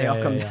cool. me. And then they Yeah, all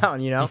yeah, come yeah.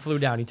 down, you know? He flew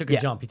down. He took a Yeah.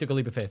 jump. He took a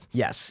leap of faith.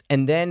 Yes.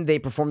 And then they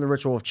perform the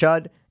ritual of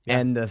Chud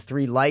and the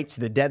 3 lights,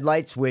 the dead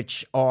lights,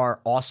 which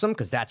are awesome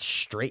because that's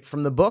straight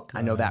from the book.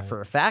 I know that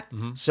for a fact.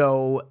 Mm-hmm.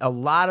 So a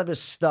lot of the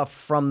stuff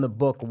from the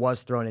book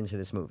was thrown into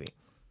this movie.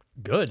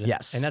 good.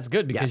 Yes. And that's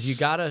good because Yes. you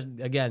gotta,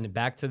 again,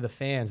 back to the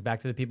fans,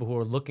 back to the people who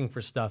are looking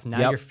for stuff. Now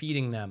Yep. you're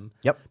feeding them.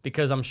 Yep.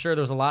 Because I'm sure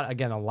there's a lot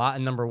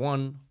in number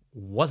one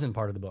wasn't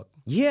part of the book.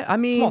 Yeah, I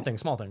mean,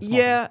 Small things.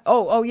 yeah.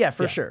 Oh, yeah,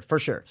 for sure, for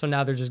sure. So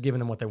now they're just giving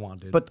them what they want,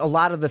 dude. But a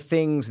lot of the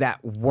things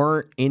that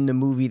weren't in the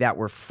movie that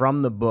were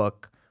from the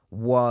book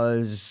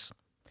was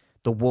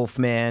the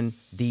Wolfman,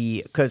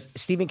 because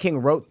Stephen King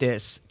wrote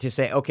this to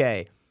say,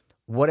 okay,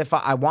 what if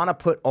I want to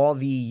put all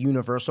the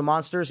Universal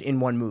monsters in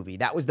one movie?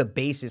 That was the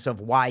basis of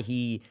why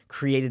he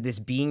created this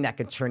being that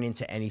could turn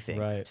into anything.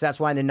 Right. So that's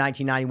why in the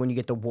 1990 when you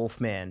get the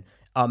Wolfman,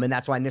 and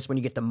that's why in this one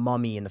you get the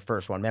mummy in the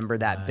first one. Remember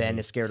that Ben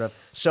is scared of?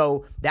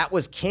 So that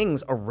was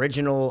King's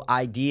original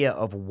idea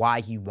of why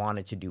he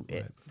wanted to do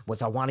it.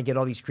 Was I want to get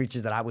all these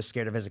creatures that I was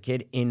scared of as a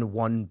kid in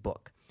one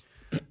book.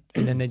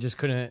 And then they just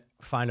couldn't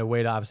find a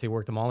way to obviously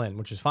work them all in,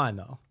 which is fine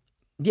though.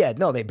 Yeah,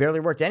 no, they barely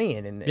worked any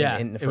in the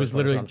first it was one.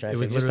 literally, I'm trying to it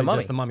was say. literally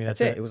just the mummy.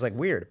 That's it. It was like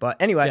weird.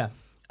 But anyway,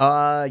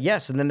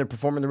 yes, and then they're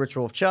performing the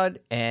ritual of Chud,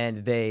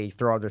 and they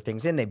throw all their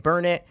things in, they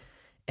burn it,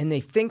 and they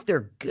think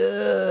they're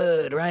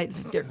good, right? They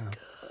think they're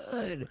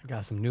good. I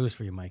got some news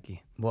for you,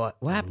 Mikey. What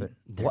happened?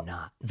 They're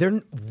not. They're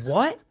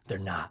what? They're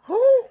not.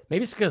 Who?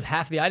 Maybe it's because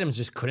half the items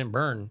just couldn't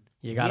burn.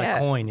 You got Yeah. a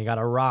coin, you got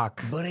a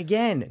rock. But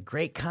again,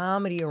 great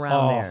comedy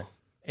around there.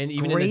 And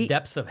even in the Great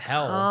depths of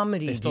hell,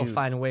 comedy, they still dude.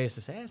 find ways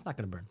to say, it's not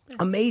going to burn.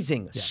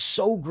 Amazing.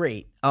 So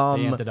great. They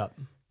amped it up.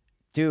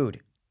 Dude,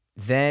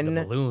 then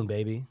Balloon,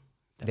 baby.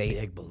 The they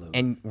big balloon.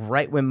 and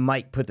right when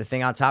Mike put the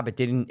thing on top,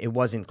 it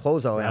wasn't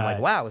closed though. And I'm like,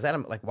 Right. wow, is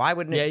that like why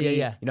wouldn't it be?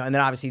 Yeah. You know, and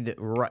then obviously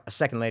a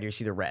second later you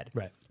see the red.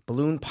 Right.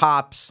 Balloon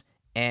pops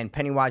and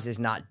Pennywise is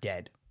not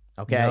dead.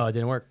 Okay. No, it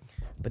didn't work.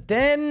 But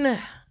then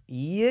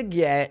you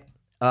get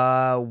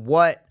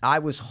what I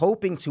was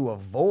hoping to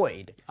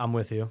avoid. I'm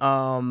with you.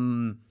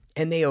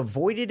 And they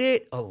avoided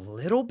it a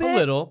little bit. a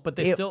little, but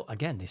they still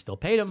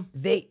paid him.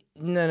 They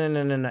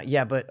no.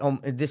 Yeah, but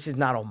this is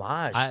not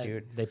homage,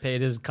 dude. They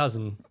paid his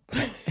cousin.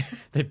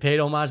 They paid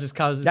Homage's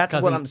cousin. That's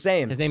what I'm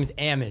saying. His name is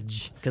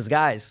Amage. Because,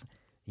 guys,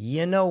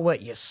 you know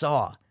what you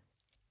saw?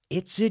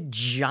 It's a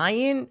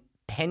giant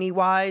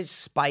Pennywise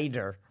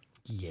spider.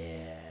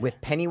 Yeah. With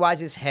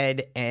Pennywise's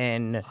head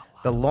and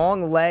the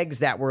long legs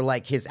that were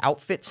like his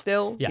outfit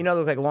still. Yeah. You know, they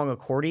look like long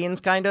accordions,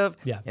 kind of.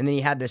 Yeah. And then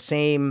he had the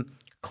same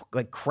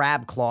like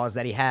crab claws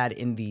that he had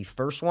in the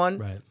first one.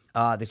 Right.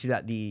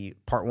 The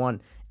part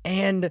one.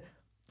 And,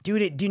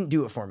 dude, it didn't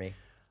do it for me.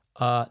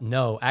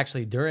 No,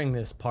 actually, during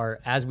this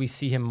part, as we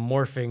see him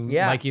morphing,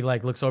 Yeah. Mikey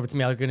like looks over to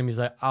me. I look at him. He's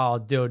like, "Oh,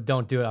 dude,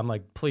 don't do it." I'm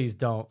like, "Please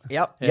don't."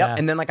 Yep.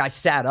 And then like I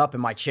sat up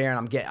in my chair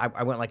and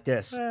I went like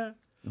this,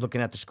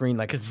 looking at the screen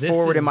like 'Cause this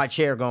forward in is- my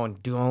chair, going,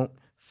 "Don't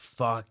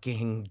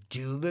fucking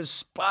do the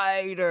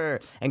spider."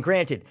 And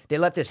granted, they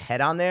left his head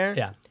on there,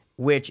 Yeah.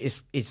 which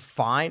is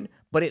fine,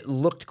 but it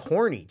looked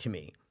corny to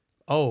me.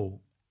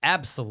 Oh,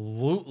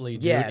 absolutely,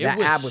 dude. Yeah, It that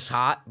ab was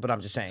hot, but I'm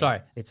just saying.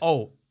 Sorry. It's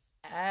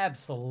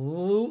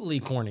Absolutely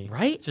corny.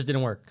 Right? It just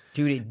didn't work.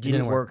 dude, it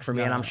didn't work for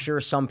me, and I'm sure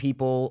some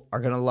people are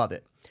gonna love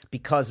it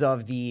because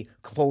of the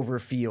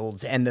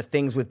Cloverfields and the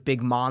things with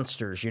big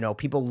monsters. You know,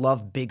 people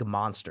love big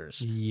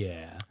monsters.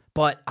 Yeah.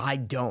 But I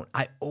don't.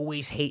 I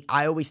always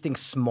think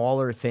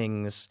smaller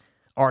things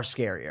are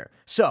scarier.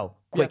 So,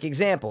 quick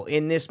example.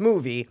 In this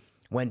movie,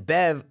 when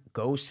Bev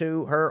goes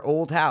to her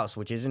old house,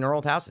 which isn't her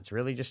old house, it's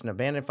really just an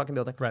abandoned fucking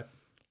building. Right.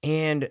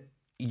 And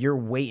you're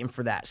waiting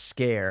for that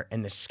scare,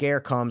 and the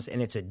scare comes,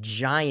 and it's a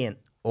giant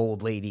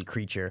old lady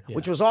creature,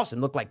 which was awesome.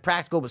 Looked like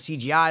practical, but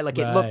CGI. Like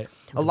it Right. looked.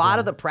 A lot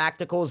of the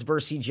practicals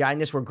versus CGI in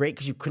this were great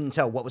because you couldn't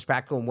tell what was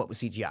practical and what was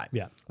CGI.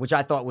 Yeah. Which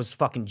I thought was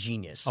fucking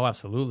genius. Oh,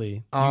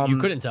 absolutely. You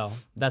couldn't tell.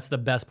 That's the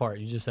best part.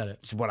 You just said it.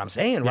 That's what I'm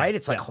saying, right?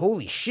 It's like,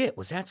 holy shit,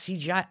 was that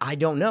CGI? I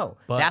don't know.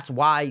 That's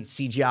why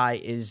CGI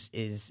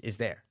is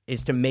there.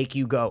 Is to make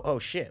you go, oh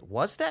shit,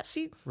 was that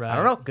CGI? Right. I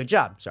don't know. Good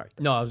job. Sorry.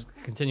 No, I was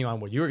continuing on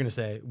what you were going to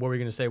say. What were you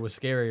going to say was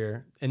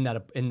scarier in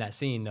that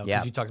scene, though? Yeah.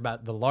 Because you talked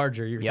about the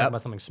larger. You're talking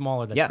about something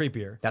smaller that's Yep.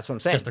 creepier. That's what I'm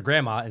saying. Just the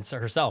grandma and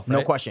herself, No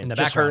right? question. In the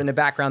Just her background. in the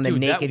background, the Dude,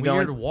 naked that going.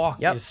 weird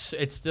walk Yep.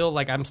 it's still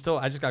like I just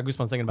got goosebumps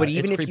thinking about But it.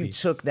 even It's if creepy. you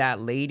took that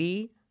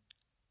lady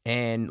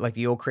and like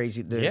the old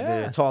crazy, the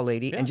Yeah. tall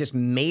lady, and just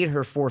made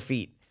her 4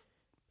 feet,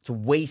 it's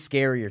way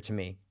scarier to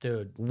me.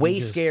 Dude, Way you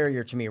just-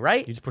 scarier to me,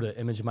 right? You just put an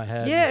image in my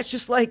head. Yeah, it's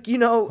just like, you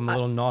know. I'm a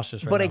little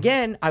nauseous right but now.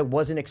 again, I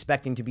wasn't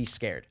expecting to be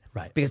scared.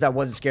 Right. Because I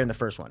wasn't scared in the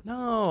first one.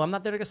 No, I'm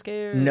not there to get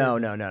scared.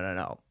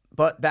 No.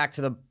 But back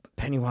to the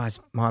Pennywise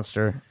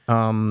monster.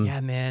 Yeah,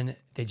 man.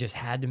 They just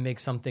had to make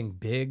something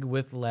big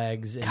with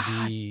legs and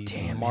be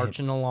damn it.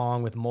 marching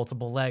along with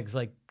multiple legs.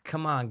 Like,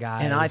 come on,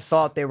 guys. And I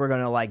thought they were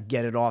going to like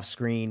get it off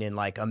screen in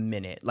like a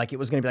minute. Like it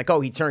was going to be like, oh,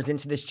 he turns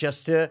into this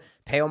just to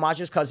pay homage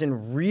to his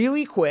cousin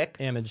really quick.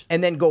 Image.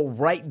 And then go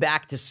right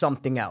back to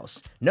something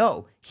else.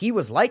 No, he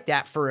was like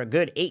that for a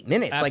good 8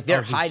 minutes. Like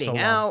they're dude, so hiding long.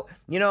 out,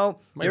 you know.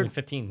 Might they're- have been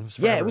 15. It was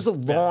Yeah, forever. it was a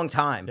long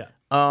time. Yeah.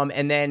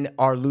 And then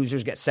our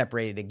losers get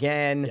separated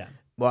again. Yeah.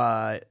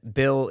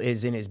 Bill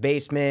is in his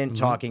basement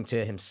talking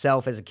to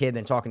himself as a kid,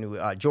 then talking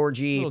to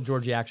Georgie. Little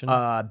Georgie action.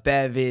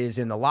 Bev is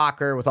in the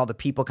locker with all the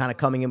people kind of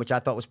coming in, which I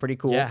thought was pretty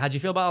cool. Yeah, how'd you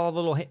feel about all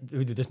the little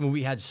dude, this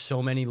movie had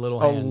so many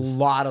little A hands.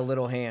 lot of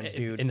little hands,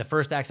 dude. In the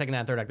first act, second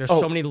act, third act, there's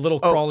so many little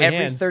crawly every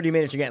hands. 30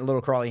 minutes you're getting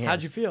little crawly hands.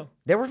 How'd you feel?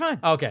 They were fine.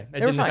 Okay.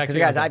 They were fine. Because,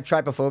 guys, I have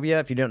trypophobia.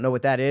 If you don't know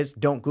what that is,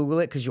 don't Google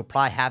it because you'll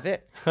probably have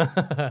it.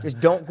 Just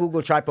don't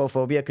Google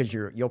trypophobia because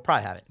you'll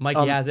probably have it.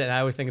 Mikey has it, and I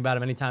always think about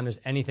him anytime there's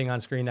anything on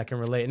screen that can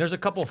relate. And there's a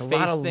couple face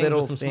lot of things little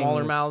with some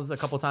smaller things. mouths a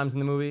couple times in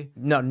the movie.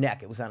 No,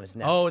 neck. It was on his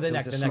neck. Oh, the It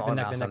neck, was a the neck, the smaller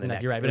neck, mouse the on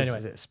neck. You're right. But It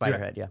was anyway. a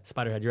Spiderhead, yeah.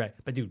 Spiderhead, you're right.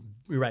 But dude,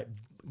 you're right.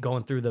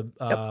 Going through the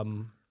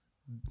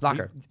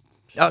Locker.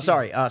 Oh,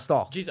 sorry.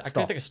 Stall. Jeez, I Stall.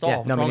 couldn't think of stall. Yeah,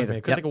 What's no, me wrong with neither. me?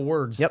 I couldn't Yep. think of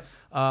words. Yep.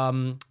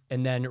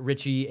 And then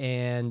Richie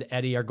and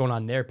Eddie are going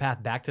on their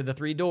path back to the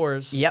three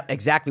doors. Yep,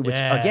 exactly. Which,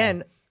 Yeah.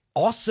 again,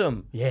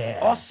 awesome. Yeah.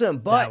 Awesome.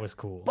 But That was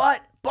cool.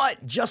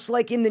 But just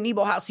like in the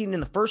Nebo house scene in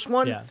the first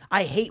one, Yeah.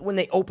 I hate when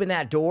they open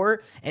that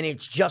door and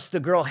it's just the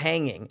girl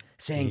hanging,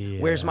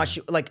 saying, "Where's my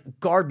shoe?" Like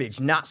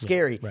garbage, not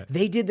scary. right.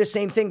 They did the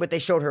same thing, but they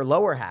showed her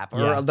lower half or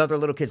Yeah. another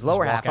little kid's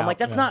lower half. I'm out, like,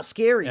 that's yeah. not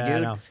scary, Yeah, I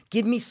dude. know.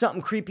 Give me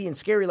something creepy and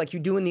scary like you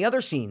do in the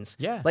other scenes.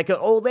 Yeah. Like an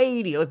old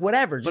lady, like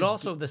whatever. But Just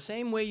also the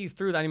same way you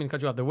threw that, I didn't mean to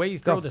cut you off. The way you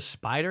throw the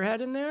spider head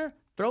in there,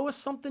 throw us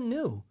something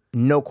new.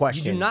 no You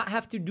question. do not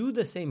have to do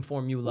the same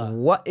formula.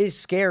 What is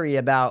scary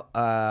about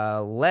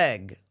a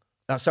leg?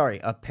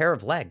 A pair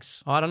of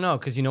legs. Oh, I don't know,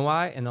 because you know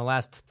why? In the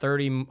last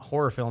 30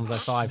 horror films I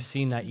saw, I've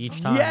seen that each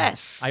time.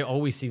 Yes. I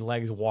always see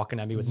legs walking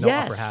at me with no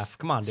upper half.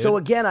 Come on, dude. So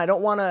again, I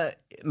don't want to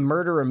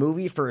murder a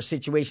movie for a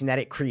situation that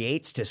it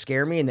creates to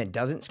scare me and then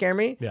doesn't scare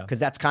me. Yeah. Because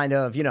that's kind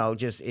of,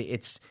 just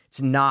it's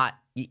not.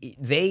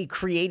 They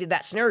created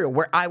that scenario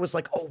where I was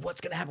like, oh,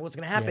 what's going to happen? What's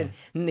going to happen?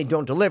 Yeah. And they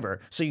don't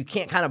deliver. So you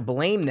can't kind of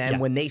blame them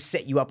when they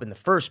set you up in the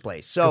first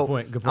place. So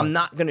Good point. I'm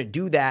not going to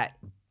do that.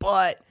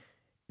 But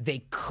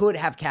they could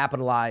have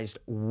capitalized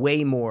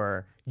way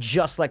more,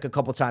 just like a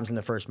couple times in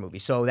the first movie.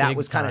 So that Big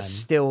was kind of time.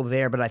 still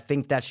there, but I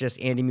think that's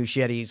just Andy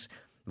Muschietti's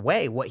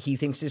way, what he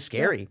thinks is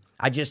scary.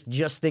 I just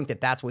think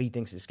that that's what he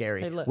thinks is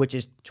scary, which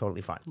is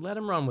totally fine. Let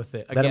him run with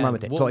it. Let him run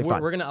with it. Totally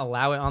fine. We're going to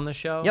allow it on the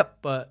show. Yep.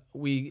 But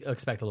we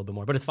expect a little bit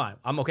more. But it's fine.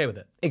 I'm okay with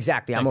it.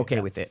 Exactly. I'm okay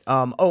with it.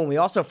 And we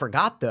also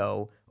forgot,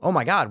 though, oh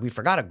my God, we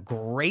forgot a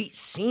great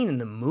scene in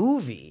the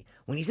movie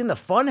when he's in the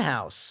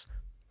funhouse.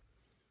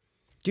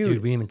 Dude, we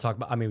didn't even talk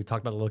about. We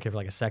talked about the little kid for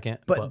like a second.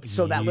 But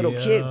so that little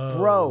kid,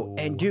 bro,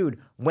 and dude,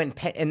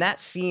 and that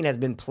scene has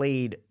been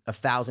played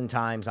 1,000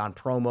 times on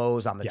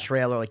promos, on the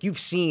trailer. Like you've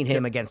seen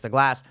him against the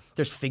glass.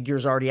 There's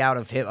figures already out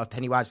of him, of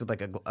Pennywise with like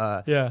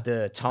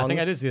the tongue. I think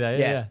I did see that.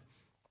 Yeah.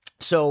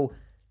 So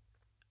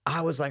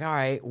I was like, all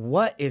right,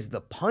 what is the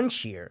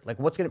punch here? Like,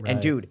 what's gonna?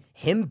 And dude,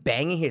 him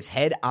banging his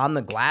head on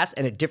the glass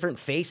and a different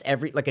face a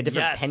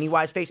different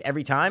Pennywise face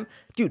every time,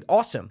 dude,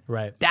 awesome.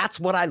 Right. That's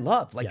what I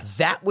love. Like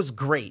that was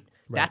great.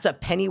 That's a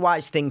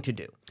Pennywise thing to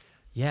do.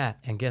 Yeah,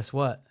 and guess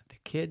what? The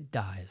kid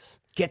dies.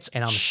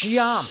 And I'm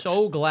chomped.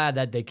 So glad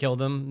that they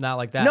killed him. Not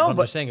like that. No, but I'm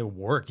but just saying it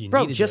worked.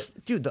 Bro, needed just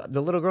it. dude,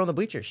 the little girl in the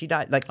bleacher, she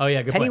died. Like, oh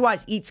yeah, good Pennywise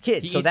point. eats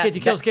kids. He eats kids. He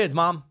kills kids.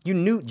 Mom. You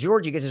knew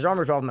Georgie gets his arm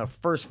ripped off in the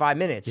first 5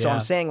 minutes. So Yeah.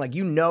 I'm saying, like,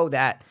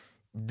 that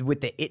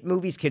with the It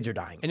movies, kids are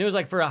dying. And it was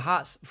like for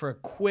a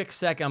quick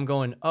second, I'm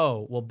going,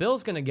 oh, well,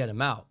 Bill's gonna get him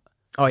out.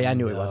 Oh yeah, I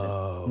knew he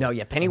wasn't. No,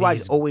 yeah,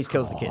 Pennywise always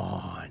kills the kids.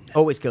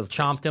 Always kills the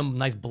kids. Chomped him,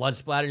 nice blood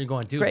splatter. You're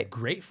going, dude,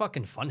 great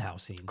fucking funhouse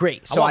scene.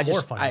 Great. I So want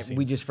more funhouse scenes.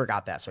 we just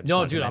forgot that. So I just No,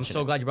 wanted to dude, I'm mention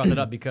so it. glad you brought that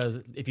up because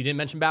if you didn't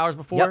mention Bowers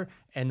before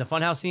and the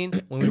funhouse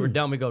scene, when we were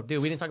done, we go,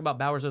 dude, we didn't talk about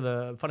Bowers or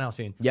the funhouse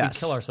scene. Yes. We'd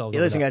kill ourselves. Yeah,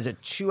 over listen, that. guys, a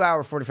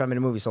 2-hour,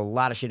 45-minute movie, so a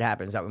lot of shit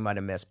happens that we might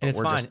have missed, but And it's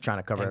we're fine. just trying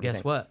to cover and everything.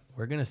 guess what?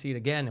 We're gonna see it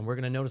again, and we're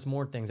gonna notice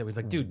more things that we're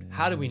like, dude,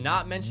 how did we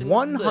not mention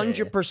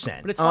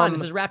 100%. But it's fine.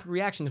 This is rapid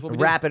reaction. Is what we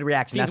do. Rapid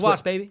reaction. Fiends That's watch,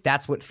 what, baby.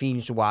 That's what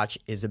Fiends to Watch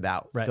is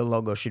about. Right. The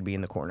logo should be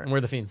in the corner. And we're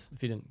the fiends.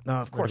 If you didn't,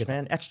 Of course,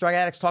 man. Ex-drug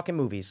addicts talking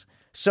movies.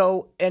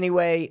 So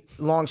anyway,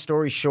 long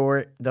story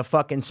short, the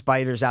fucking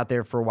spider's out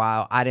there for a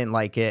while. I didn't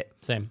like it.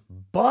 Same.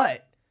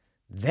 But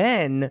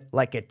then,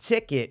 like a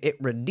ticket, it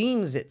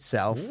redeems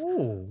itself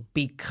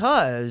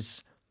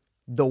because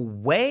the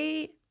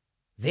way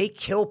they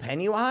kill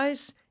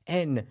Pennywise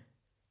and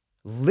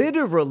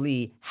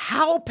literally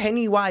how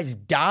Pennywise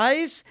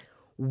dies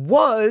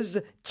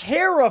was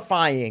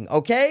terrifying,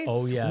 okay?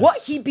 Oh, yes. What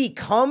he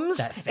becomes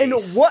That and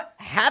face. what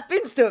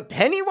happens to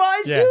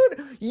Pennywise,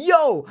 dude?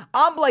 Yo,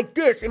 I'm like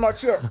this in my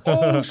chair.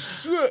 Oh,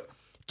 shit.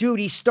 Dude,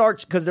 he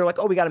starts, because they're like,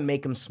 oh, we got to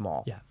make him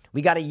small. Yeah.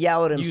 We got to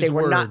yell at him, Use say,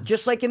 we're not, words.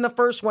 just like in the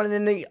first one and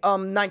in the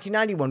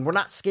 1991, we're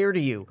not scared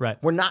of you. Right.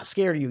 We're not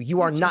scared of you.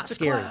 You are not a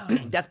scary.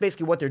 That's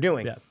basically what they're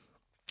doing. Yeah.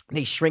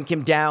 They shrink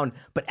him down,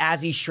 but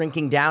as he's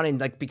shrinking down and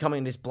like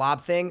becoming this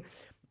blob thing,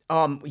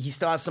 he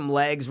still has some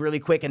legs really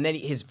quick, and then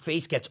his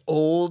face gets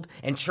old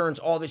and turns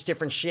all this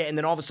different shit, and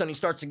then all of a sudden he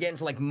starts to get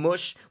into like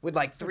mush with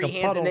like three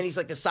hands, puddle. and then he's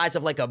like the size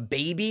of like a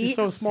baby. He's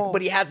so small.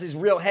 But he has his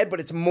real head, but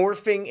it's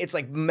morphing, it's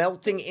like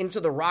melting into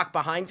the rock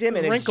behind him,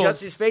 and Wrinkles. it's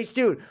just his face.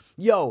 Dude,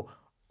 yo,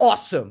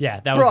 awesome. Yeah,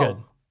 that was Bro, good.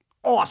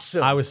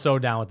 awesome. I was so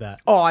down with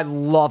that. Oh, I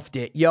loved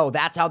it. Yo,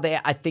 that's how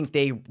I think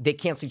they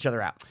cancel each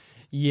other out.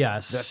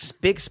 Yes. The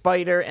big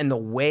spider and the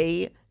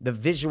way, the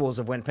visuals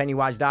of when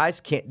Pennywise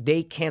dies,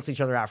 they cancel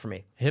each other out for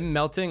me. Him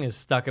melting is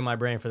stuck in my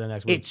brain for the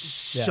next week. It's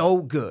so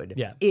good.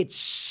 Yeah. It's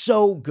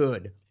so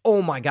good.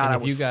 Oh my God, I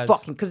was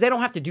fucking, because they don't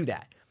have to do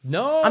that.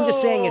 No. I'm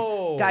just saying is,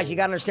 guys, you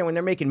got to understand when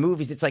they're making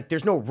movies, it's like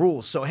there's no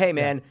rules. So, hey,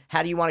 man,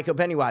 how do you want to kill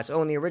Pennywise?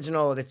 Oh, in the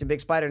original, it's a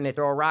big spider and they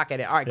throw a rock at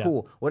it. All right,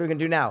 cool. What are we going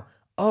to do now?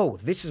 Oh,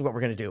 this is what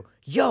we're going to do.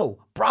 Yo,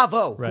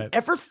 bravo. Right.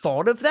 Whoever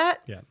thought of that?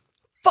 Yeah.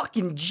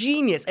 Fucking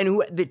genius.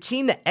 And the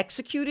team that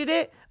executed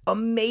it,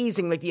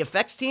 amazing. Like the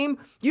effects team,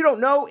 you don't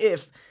know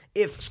if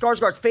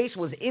Skarsgård's face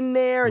was in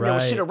there and there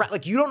was shit around.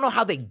 Like, you don't know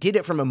how they did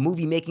it from a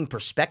movie making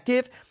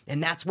perspective.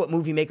 And that's what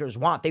movie makers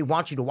want. They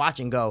want you to watch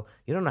and go,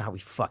 you don't know how we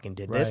fucking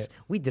did this.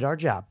 We did our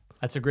job.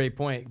 That's a great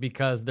point,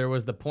 because there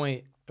was the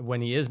point when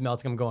he is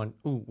melting, I'm going,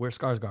 ooh, where's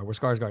Skarsgård? Where's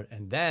Skarsgård?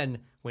 And then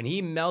when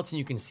he melts and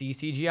you can see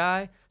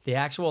CGI, the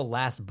actual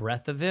last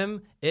breath of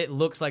him, it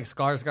looks like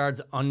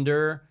Skarsgård's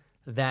under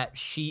that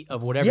sheet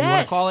of whatever you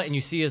want to call it, and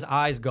you see his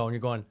eyes go, and you're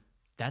going,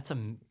 that's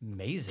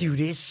amazing. Dude,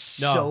 it's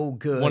so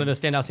good. One of the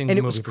standout scenes in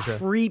the movie, for sure.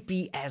 And it was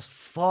creepy as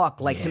fuck.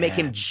 Like, to make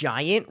him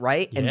giant,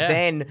 right? And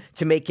then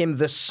to make him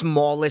the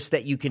smallest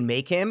that you can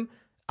make him,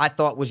 I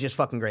thought was just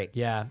fucking great.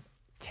 Yeah.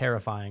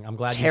 Terrifying. I'm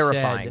glad you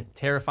said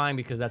terrifying,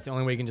 because that's the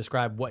only way you can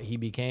describe what he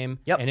became.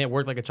 Yep. And it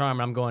worked like a charm.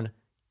 And I'm going,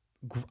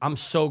 I'm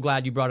so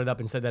glad you brought it up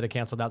and said that it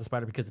canceled out the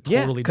spider, because it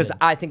totally did. Because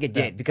I think it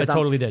did. Because it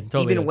totally did.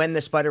 Totally even did. when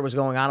the spider was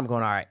going on, I'm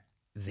going, all right,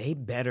 they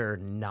better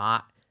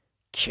not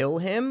kill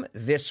him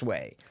this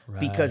way.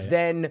 Because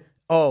then,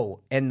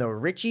 and the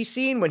Richie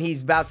scene when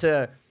he's about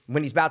to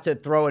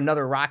throw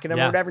another rock at him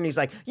or whatever, and he's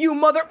like, you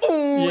mother,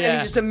 and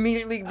he just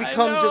immediately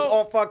becomes just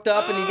all fucked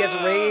up and he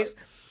gets raised.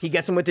 He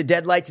gets him with the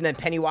deadlights, and then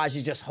Pennywise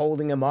is just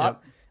holding him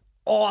up. Yep.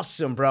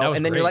 Awesome, bro.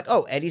 And then you're like,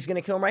 oh, Eddie's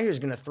gonna kill him right here. He's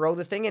gonna throw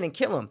the thing in and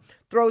kill him.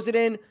 Throws it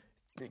in,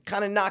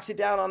 kind of knocks it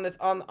down on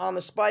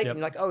the spike, and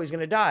you're like, oh, he's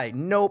gonna die.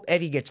 Nope,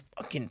 Eddie gets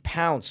fucking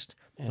pounced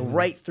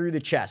right through the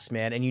chest,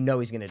 man, and you know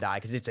he's gonna die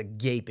because it's a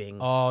gaping.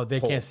 Oh, they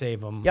hole. can't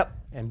save him. Yep.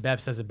 And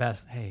Bev says it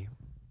best. Hey,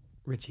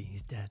 Richie,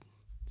 he's dead.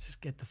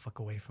 Just get the fuck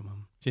away from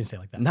him. She didn't say it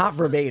like that. Not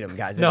verbatim,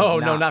 guys. No,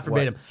 not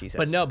verbatim.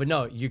 But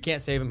no, you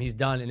can't save him. He's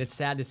done, and it's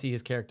sad to see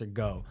his character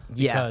go.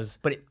 Because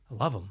I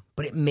love him.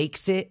 But it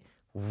makes it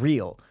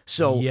real.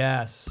 So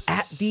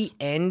at the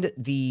end,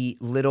 the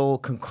little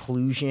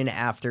conclusion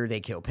after they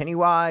kill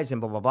Pennywise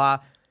and blah, blah, blah,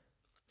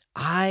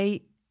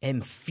 I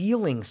am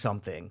feeling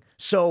something.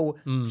 So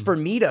for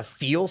me to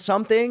feel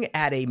something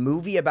at a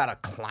movie about a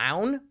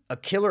clown, a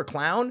killer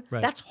clown,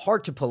 that's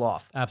hard to pull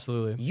off.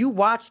 Absolutely. You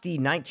watch the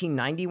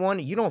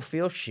 1991, you don't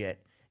feel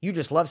shit. You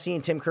just love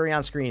seeing Tim Curry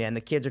on screen, and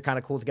the kids are kind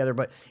of cool together,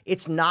 but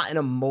it's not an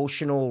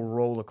emotional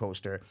roller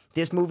coaster.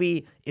 This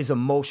movie is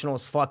emotional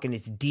as fuck, and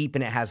it's deep,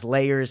 and it has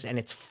layers, and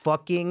it's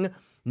fucking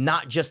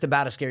not just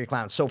about a scary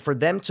clown. So for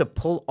them to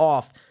pull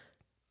off,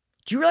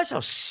 do you realize how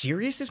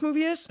serious this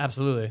movie is?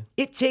 Absolutely.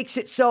 It takes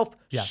itself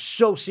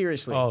so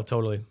seriously. Oh,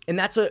 totally. And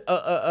that's a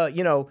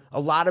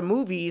lot of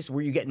movies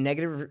where you get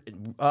negative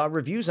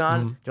reviews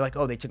on. They're like,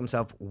 oh, they took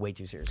themselves way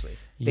too seriously.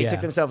 They took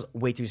themselves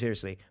way too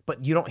seriously.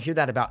 But you don't hear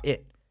that about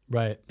it.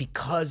 Right.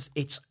 Because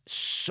it's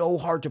so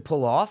hard to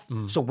pull off.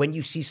 So when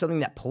you see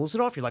something that pulls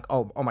it off, you're like,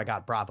 oh my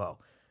God, bravo.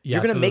 Yeah,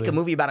 you're going to make a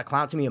movie about a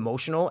clown to me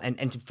emotional,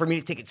 and for me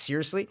to take it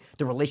seriously,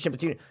 the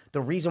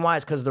reason why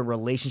is because of the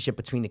relationship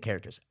between the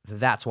characters.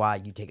 That's why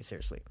you take it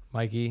seriously.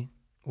 Mikey,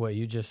 what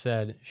you just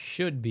said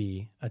should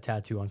be a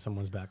tattoo on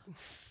someone's back.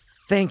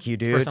 Thank you,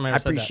 dude. First time I ever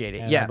said appreciate that,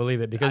 it. and Yeah, I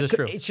believe it because it's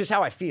true. It's just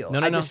how I feel.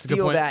 No, I just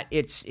feel point. that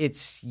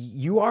it's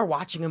you are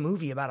watching a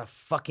movie about a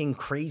fucking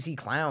crazy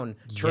clown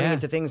turning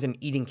into things and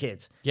eating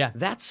kids. Yeah,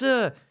 that's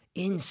a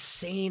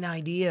insane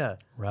idea.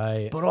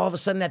 Right. But all of a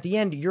sudden at the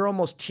end, you're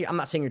almost, I'm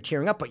not saying you're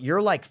tearing up, but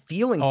you're like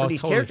feeling for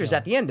these characters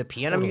at the end. The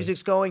piano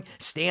music's going,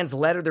 Stan's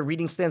letter, they're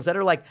reading Stan's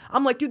letter. Like,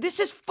 I'm like, dude, this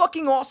is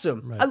fucking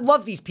awesome. Right. I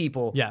love these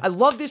people. Yeah. I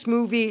love this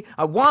movie.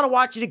 I want to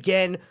watch it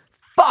again.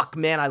 Fuck,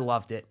 man, I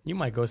loved it. You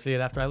might go see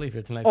it after I leave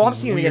here tonight. Oh, I'm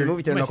seeing it again in the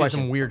movie theater, no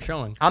question. Some weird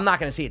showing. I'm not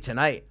going to see it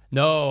tonight.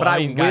 No, but I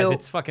mean, guys, will.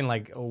 It's fucking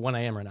like 1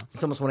 a.m. right now.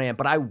 It's almost 1 a.m.,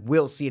 but I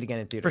will see it again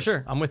in theaters. For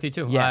sure. I'm with you,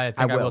 too. Yeah, I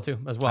think I will, too,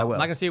 as well. I will. I'm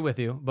not going to see it with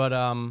you, but...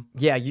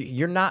 yeah,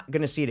 you're not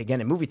going to see it again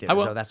in movie theaters, I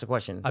will. So that's the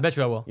question. I bet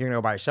you I will. You're going to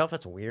go by yourself?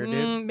 That's weird,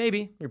 dude.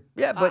 Maybe.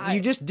 Yeah, but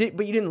you just did,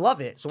 but you didn't love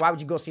it, so why would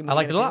you go see a movie I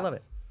liked it a lot. Love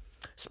it?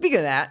 Speaking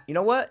of that, you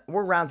know what?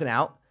 We're rounding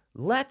out.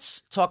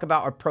 Let's talk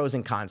about our pros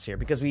and cons here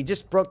because we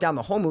just broke down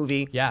the whole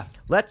movie. Yeah.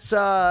 Let's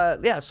talk a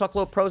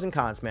little pros and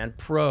cons, man.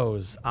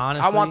 Pros,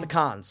 honestly. I want the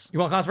cons. You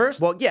want cons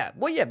first? Well, yeah,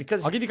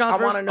 because I'll give you cons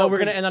first. I know we're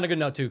gonna end on a good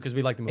note too because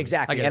we like the movie.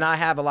 Exactly, and I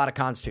have a lot of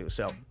cons too.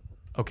 So,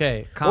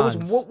 okay,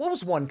 cons. What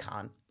was one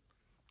con?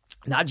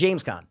 Not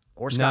James Con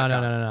or Scott.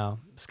 No.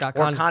 Scott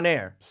Con or Con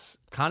Air.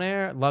 Con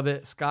Air, love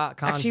it. Scott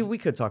Cons. Actually, we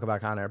could talk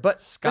about Con Air,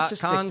 but Scott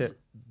Cons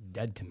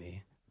dead to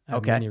me. I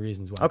have many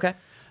reasons why. Okay.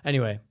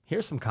 Anyway,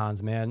 here's some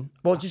cons, man.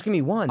 Well, just give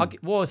me one.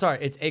 Sorry,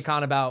 it's a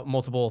con about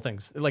multiple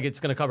things. Like it's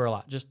going to cover a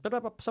lot. Just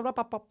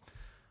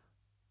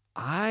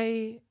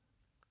I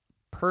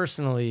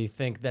personally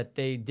think that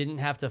they didn't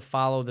have to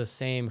follow the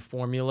same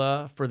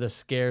formula for the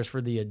scares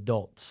for the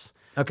adults.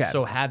 Okay.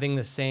 So having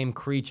the same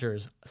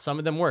creatures, some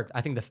of them worked. I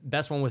think the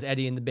best one was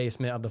Eddie in the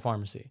basement of the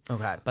pharmacy.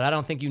 Okay. But I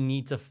don't think you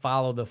need to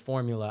follow the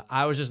formula.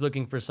 I was just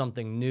looking for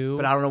something new.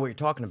 But I don't know what you're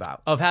talking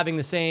about. Of having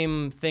the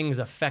same things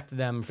affect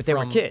them. But they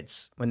were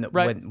kids when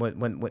Right.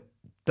 when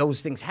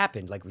those things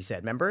happened, like we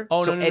said, remember?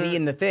 Oh, so no, Eddie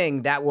in the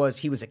thing,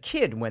 he was a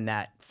kid when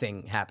that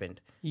thing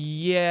happened.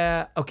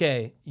 Yeah.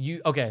 Okay.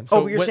 Okay.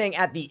 So you're saying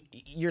at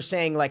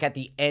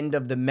the end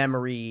of the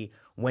memory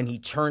when he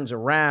turns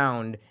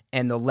around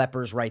and the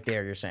leper's right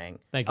there, you're saying.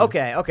 Thank you.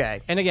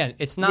 Okay. And again,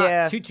 it's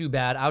not too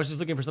bad. I was just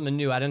looking for something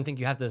new. I didn't think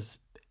you have to,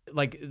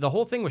 like, the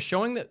whole thing was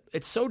showing that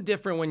it's so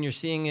different when you're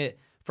seeing it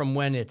from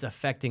when it's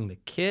affecting the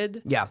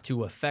kid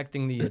to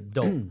affecting the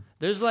adult.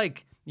 There's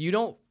like, you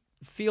don't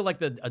feel like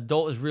the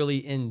adult is really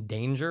in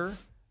danger.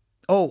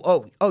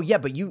 Oh, yeah,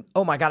 but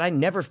oh my God, I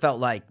never felt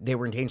like they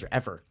were in danger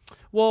ever.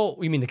 Well,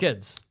 you mean the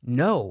kids?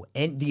 No,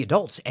 and the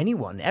adults,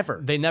 anyone, ever.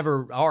 They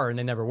never are and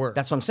they never were.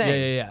 That's what I'm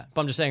saying. Yeah.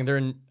 But I'm just saying they're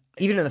in...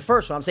 Even in the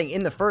first one, I'm saying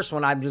in the first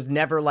one, I'm just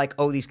never like,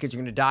 oh, these kids are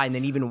going to die. And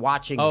then even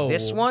watching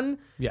this one,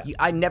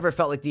 I never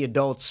felt like the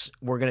adults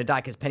were going to die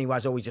because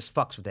Pennywise always just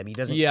fucks with them. He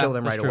doesn't kill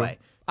them right away.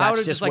 I would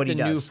have just liked the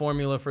new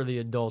formula for the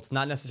adults,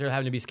 not necessarily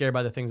having to be scared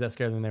by the things that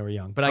scared them when they were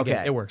young. But I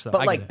get it. It works, though.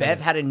 But like Bev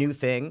had a new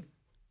thing,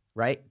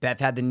 right? Bev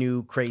had the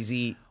new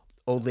crazy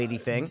old lady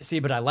thing. See,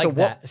 but I like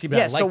that.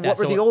 So what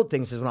were the old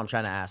things is what I'm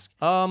trying to ask.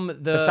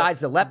 Besides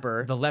the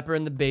leper. The leper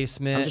in the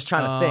basement. I'm just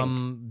trying to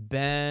think.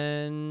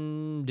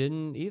 Ben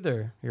didn't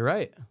either. You're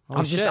right.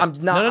 I'm just trying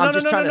to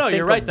think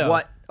you're right, of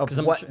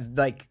what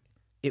like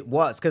it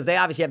was. Because they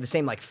obviously have the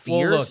same like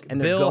fears. Well, look,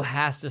 and Bill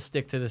has to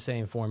stick to the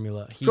same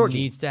formula. He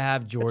needs to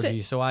have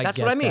Georgie, so I get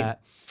what I mean.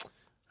 that.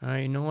 All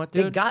right, you know what,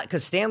 dude?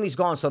 Because Stanley's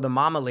gone, so the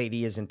mama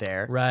lady isn't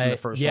there. Right. In the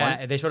first one.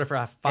 Yeah, they showed it for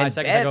 5 seconds.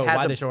 I go,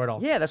 why'd they show it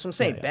all? Yeah, that's what I'm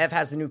saying. Yeah. Bev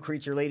has the new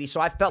creature lady, so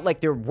I felt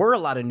like there were a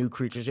lot of new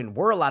creatures and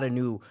were a lot of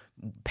new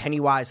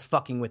Pennywise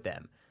fucking with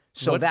them.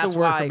 So what's that's the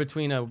word why for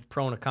between a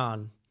pro and a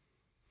con?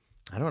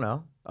 I don't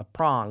know. A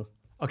prong.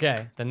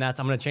 Okay, then I'm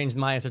going to change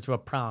my answer to a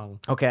prong.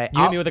 Okay.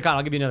 You hit me with a con.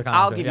 I'll give you another con.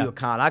 I'll give you a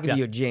con. I'll give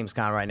you a James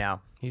con right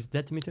now. He's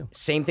dead to me too.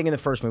 Same thing in the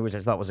first movie, which I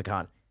thought was a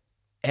con.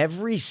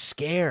 Every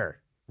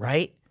scare,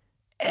 right?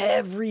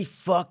 Every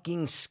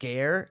fucking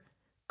scare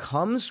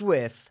comes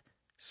with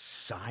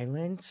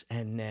silence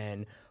and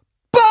then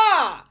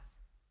bah!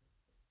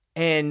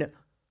 And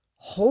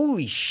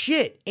holy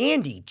shit,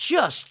 Andy,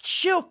 just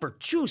chill for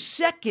 2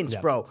 seconds,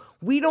 bro.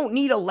 We don't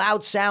need a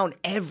loud sound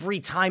every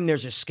time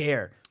there's a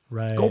scare.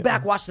 Right. Go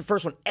back, watch the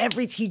first one.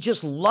 He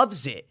just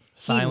loves it.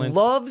 Silence, he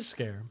loves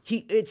scare.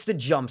 It's the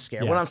jump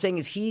scare. Yeah. What I'm saying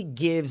is he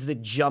gives the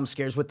jump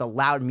scares with the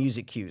loud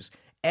music cues.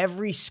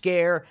 Every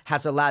scare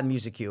has a loud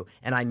music cue.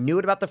 And I knew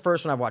it about the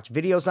first one. I watched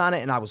videos on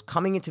it, and I was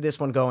coming into this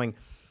one going,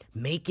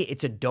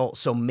 it's adult,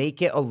 so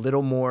make it a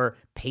little more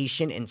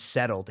patient and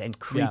settled and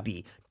creepy.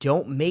 Yeah.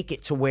 Don't make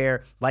it to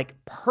where, like,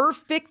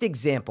 perfect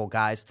example,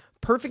 guys.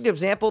 Perfect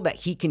example that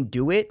he can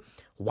do it.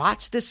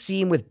 Watch the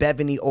scene with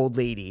Bev and the old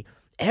lady.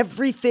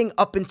 Everything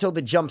up until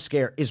the jump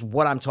scare is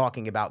what I'm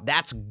talking about.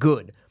 That's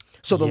good.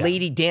 So the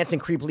lady dancing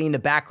creepily in the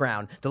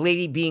background, the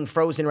lady being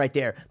frozen right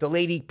there, the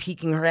lady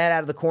peeking her head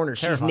out of the corner,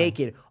 she's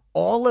naked.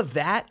 All of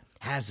that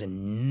has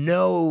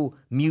no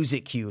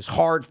music cues,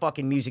 hard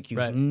fucking music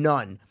cues,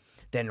 none.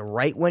 Then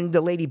right when the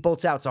lady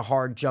bolts out, it's a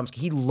hard jump.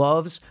 He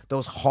loves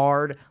those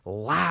hard,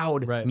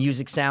 loud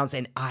music sounds,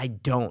 and I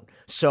don't.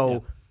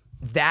 So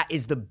that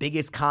is the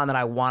biggest con that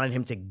I wanted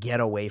him to get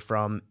away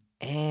from,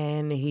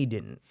 and he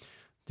didn't.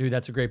 Dude,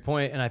 that's a great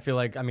point, and I feel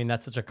like,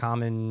 that's such a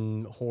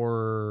common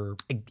horror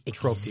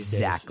trope these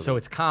days. So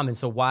it's common,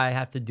 so why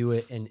have to do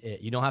it in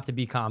it? You don't have to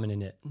be common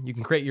in it. You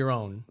can create your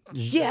own.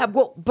 Yeah,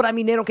 well, but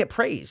they don't get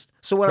praised.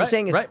 So what I'm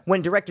saying is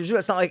when directors do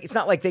it, it's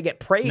not like they get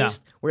praised.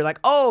 No. Where you're like,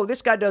 oh,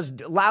 this guy does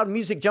loud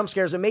music jump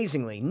scares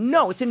amazingly.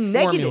 No, it's a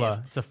negative.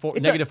 Formula. It's a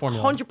negative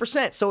formula.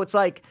 100%. So it's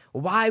like,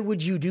 why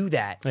would you do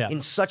that in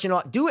such an...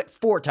 Do it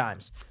 4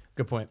 times.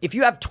 Good point. If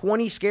you have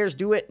 20 scares,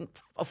 do it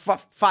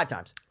 5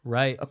 times.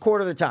 Right. A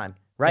quarter of the time.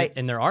 Right.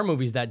 And there are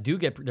movies that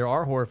there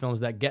are horror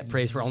films that get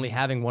praised for only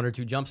having 1 or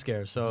 2 jump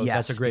scares. So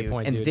that's a great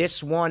point, dude. And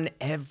this one,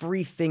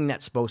 everything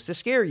that's supposed to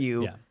scare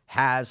you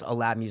has a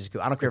loud music cue.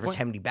 I don't care if it's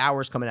Henry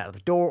Bowers coming out of the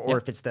door or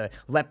if it's the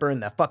leper in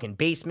the fucking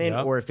basement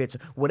or if it's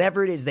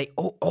whatever it is.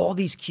 All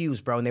these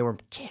cues, bro, and they were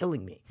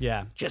killing me.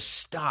 Yeah. Just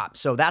stop.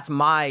 So that's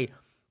my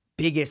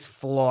biggest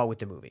flaw with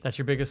the movie. That's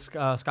your biggest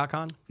Scott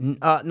Conn?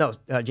 No,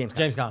 James Conn.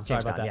 James Conn. Sorry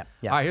about that.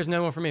 Yeah. All right, here's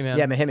another one for me, man.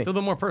 Yeah, hit me. It's a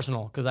little bit more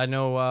personal because I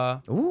know.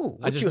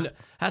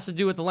 Has to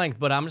do with the length,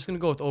 but I'm just gonna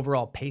go with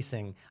overall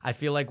pacing. I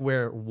feel like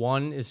where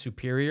 1 is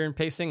superior in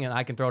pacing, and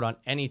I can throw it on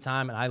any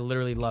time, and I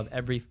literally love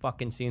every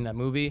fucking scene in that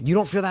movie. You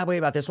don't feel that way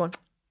about this one?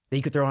 That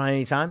you could throw it on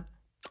any time?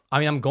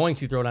 I'm going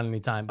to throw it on any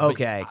time.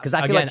 Okay, because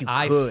I feel like you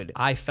could.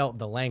 I felt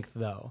the length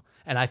though.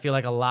 And I feel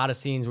like a lot of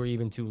scenes were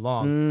even too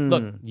long.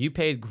 Look, you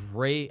paid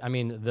great.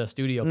 The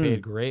studio paid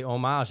great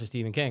homage to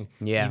Stephen King.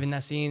 Yeah. Even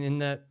that scene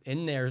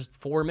in there's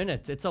 4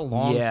 minutes. It's a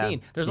long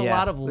scene. There's a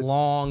lot of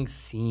long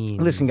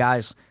scenes. Listen,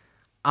 guys,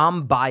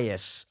 I'm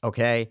biased,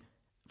 okay?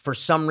 For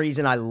some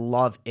reason, I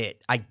love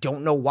it. I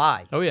don't know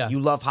why. Oh, yeah. You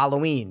love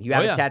Halloween. You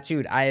have it yeah.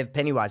 tattooed. I have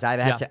Pennywise. I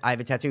have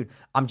it tattooed.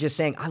 I'm just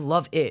saying, I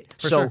love it.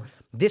 For so sure.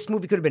 this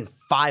movie could have been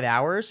 5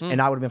 hours,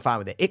 and I would have been fine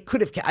with it. It could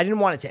have. I didn't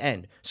want it to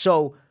end.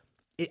 So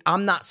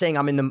I'm not saying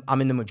I'm in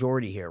the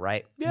majority here,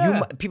 right?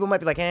 Yeah. People might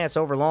be like, it's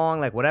over long,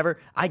 like whatever.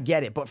 I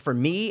get it. But for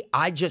me,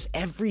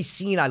 every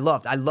scene I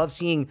loved. I love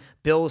seeing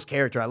Bill's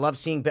character.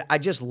 I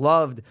just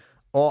loved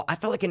I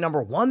felt like in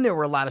number one, there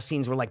were a lot of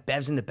scenes where like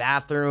Bev's in the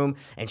bathroom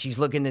and she's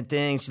looking at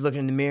things, she's looking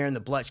in the mirror and the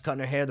blood's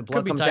cutting her hair, the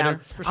blood comes down.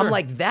 For sure. I'm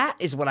like, that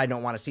is what I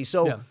don't want to see.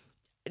 So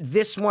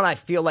this one I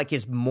feel like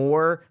is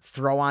more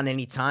throw on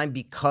any time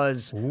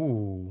because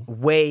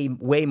way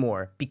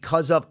more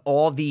because of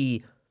all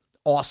the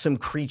awesome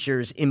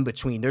creatures in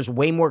between. There's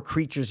way more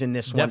creatures in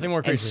this Definitely one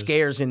more creatures. and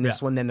scares in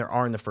this one than there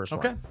are in the first one.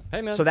 Okay.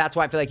 Hey, man. So that's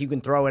why I feel like you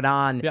can throw it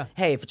on. Yeah.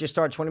 Hey, if it just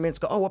started 20 minutes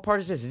ago, what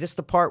part is this? Is this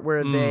the part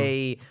where did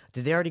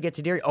they already get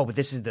to Derry? Oh, but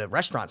this is the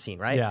restaurant scene,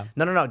 right? Yeah.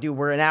 No, dude,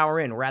 we're an hour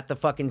in. We're at the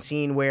fucking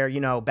scene where,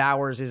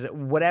 Bowers is,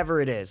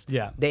 whatever it is.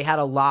 Yeah. They had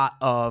a lot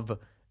of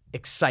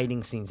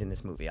exciting scenes in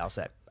this movie, I'll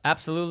say.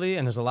 Absolutely,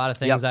 and there's a lot of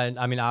things.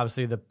 I mean,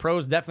 obviously, the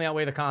pros definitely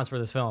outweigh the cons for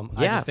this film.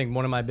 I Yeah. just think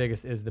one of my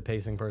biggest is the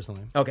pacing,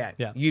 personally. Okay.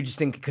 Yeah. You just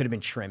think it could have been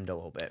trimmed a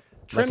little bit.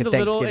 Trimmed like a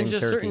little, and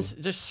Thanksgiving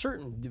just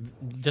turkey.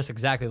 just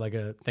exactly like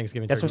a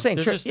Thanksgiving. That's turkey. what I'm saying.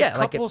 There's just Yeah, a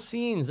like couple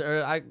scenes,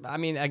 or I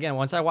mean, again,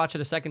 once I watch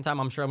it a second time,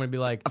 I'm sure I'm going to be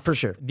like, For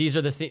sure. These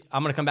are the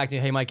I'm going to come back to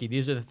you. Hey, Mikey,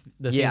 these are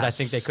the scenes I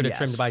think they could have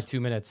trimmed by 2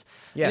 minutes.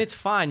 Yeah. And it's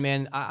fine,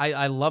 man.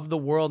 I love the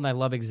world, and I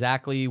love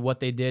exactly what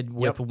they did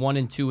with 1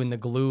 and 2 and the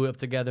glue of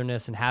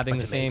togetherness and having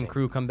the same amazing.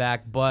 crew come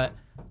back, but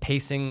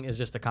pacing is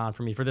just a con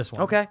for me for this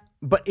one. Okay.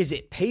 But is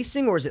it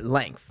pacing or is it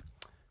length?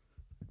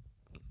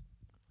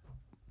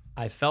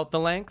 I felt the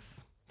length.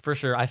 For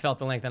sure, I felt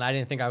the length, and I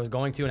didn't think I was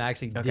going to, and I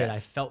actually did. I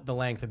felt the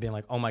length of being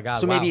like, oh my God,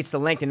 So wow. maybe it's the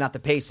length and not the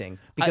pacing.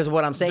 Because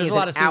what I'm saying There's is a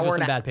lot of scenes with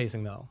some an bad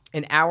pacing, though.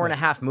 hour and a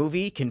half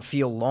movie can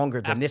feel longer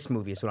than this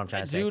movie is what I'm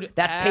trying to say. Dude,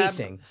 That's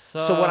pacing.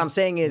 So what I'm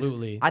saying is,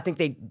 absolutely. I think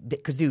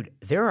because dude,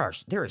 there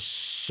is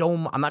so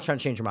much, I'm not trying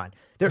to change your mind.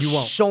 There's You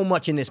won't. so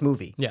much in this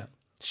movie. Yeah.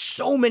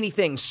 So many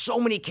things, so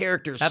many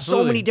characters,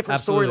 Absolutely. so many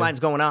different Absolutely. storylines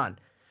going on.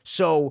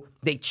 So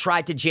they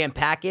tried to jam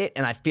pack it,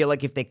 and I feel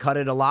like if they cut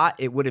it a lot,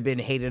 it would have been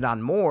hated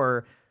on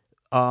more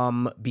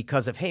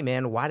because of, hey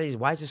man, why is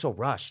this so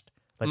rushed?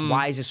 Like,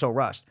 why is it so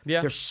rushed?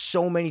 Yeah. There's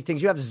so many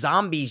things. You have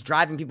zombies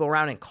driving people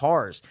around in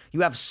cars.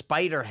 You have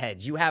spider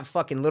heads. You have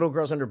fucking little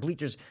girls under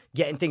bleachers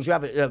getting things. You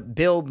have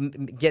Bill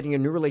getting a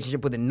new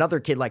relationship with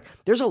another kid. Like,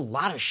 there's a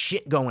lot of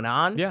shit going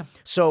on. Yeah.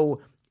 So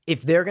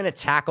if they're going to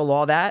tackle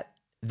all that,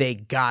 they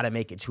got to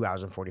make it 2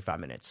 hours and 45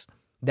 minutes.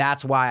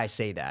 That's why I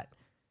say that.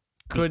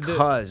 Could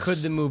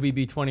the movie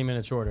be 20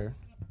 minutes shorter?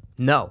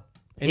 No.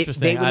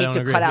 Interesting. They would I need don't to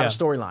agree. cut out Yeah. a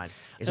storyline,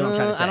 is what I'm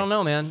trying to say. I don't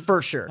know, man.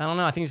 For sure. I don't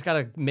know. I think he's got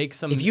to make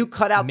some. If you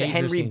cut out the major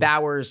Henry scenes.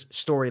 Bowers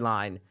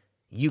storyline,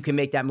 you can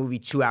make that movie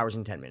 2 hours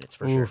and 10 minutes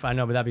for sure. Oof, I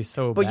know, but that'd be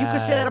so But bad. you could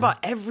say that about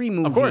every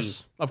movie.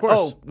 Of course.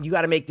 Oh, you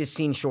got to make this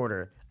scene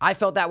shorter. I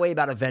felt that way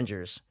about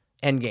Avengers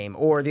Endgame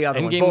or the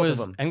other one. Both of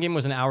them. Endgame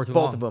was an hour too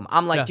long. Both of them.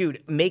 I'm like, Yeah.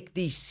 dude, make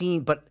these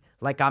scenes. But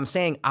like I'm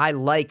saying, I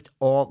liked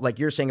all, like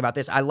you're saying about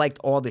this, I liked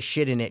all the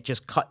shit in it.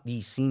 Just cut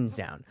these scenes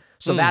down.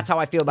 So that's how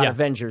I feel about Yeah.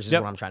 Avengers is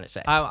Yep. what I'm trying to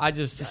say. I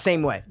just It's the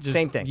same way.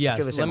 Same thing. I Yes.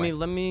 feel the same way.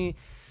 Let me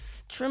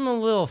trim a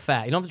little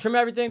fat. You don't have to trim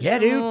everything. Yeah,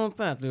 trim dude. A little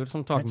fat, dude. That's what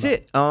I'm talking That's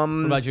about. it.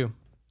 What about you?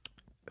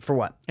 For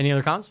what? Any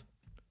other cons?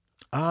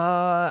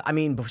 I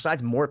mean,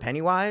 besides more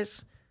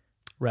Pennywise,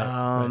 Right.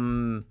 right.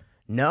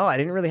 no, I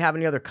didn't really have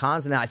any other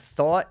cons than that. I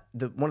thought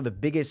one of the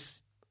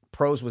biggest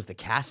pros was the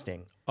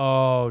casting.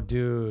 Oh,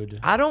 dude.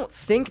 I don't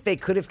think they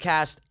could have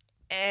cast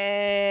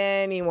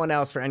anyone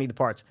else for any of the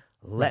parts.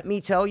 Let me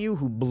tell you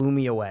who blew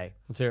me away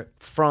Let's hear it.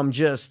 from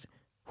just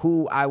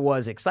who I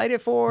was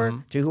excited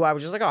for to who I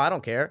was just like, oh, I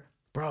don't care.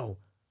 Bro,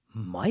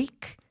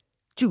 Mike?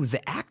 Dude,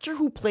 the actor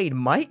who played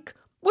Mike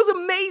was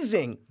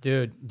amazing.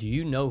 Dude, do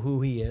you know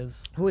who he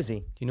is? Who is he?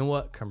 Do you know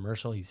what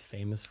commercial he's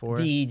famous for?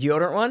 The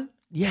deodorant one?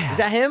 Yeah. Is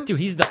that him? Dude,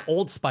 he's the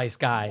Old Spice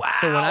guy.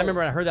 So when I remember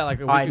when I heard that like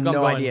a week I had ago, I'm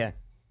no going, idea.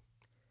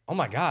 oh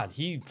my God,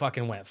 he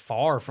fucking went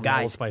far from the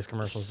Old Spice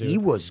commercials, dude. He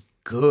was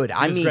good.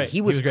 I mean, great.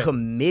 he was great.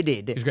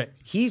 committed. He was great.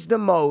 He's the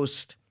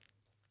most,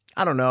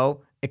 I don't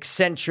know,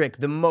 eccentric,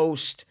 the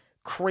most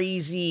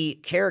crazy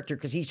character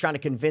because he's trying to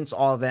convince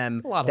all of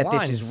them lot of that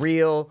this is lines.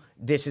 real.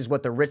 This is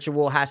what the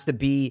ritual has to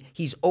be.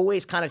 He's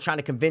always kind of trying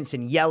to convince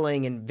and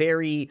yelling and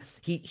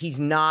he's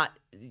not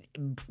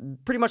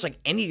pretty much like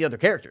any of the other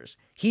characters.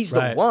 He's the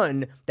Right.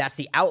 one that's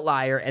the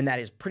outlier and that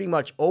is pretty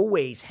much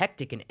always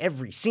hectic in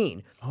every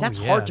scene. That's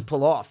yeah. hard to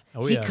pull off.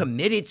 He yeah.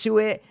 committed to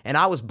it, and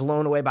I was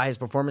blown away by his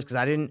performance because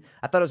I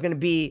thought it was going to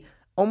be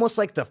almost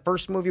like the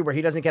first movie where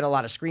he doesn't get a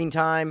lot of screen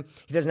time.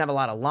 He doesn't have a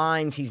lot of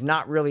lines. He's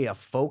not really a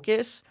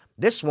focus.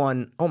 This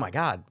one, oh my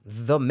God,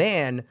 the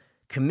man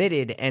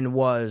committed and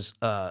was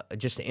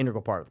just an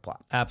integral part of the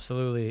plot.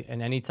 Absolutely.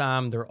 And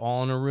anytime they're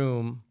all in a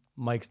room,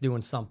 Mike's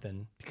doing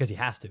something because he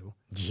has to.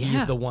 Yeah.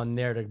 He's the one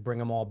there to bring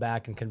them all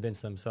back and convince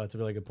them. So it's a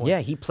really good point. Yeah,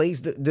 he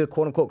plays the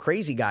quote unquote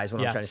crazy guys, what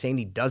I'm Yeah. trying to say, and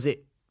he does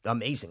it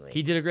amazingly.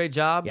 He did a great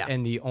job. Yeah.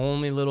 And the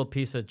only little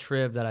piece of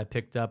triv that I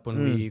picked up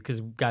when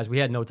because guys, we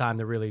had no time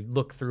to really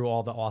look through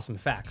all the awesome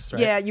facts,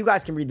 right? Yeah, you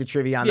guys can read the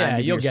trivia on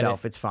that you'll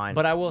yourself. get it. It's fine.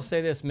 But I will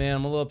say this, man,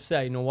 I'm a little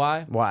upset. You know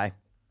why? Why?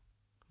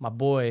 My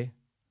boy,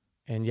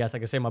 and yes, I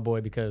can say my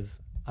boy because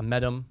I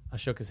met him, I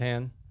shook his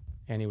hand,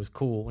 and he was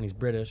cool, and he's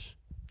British.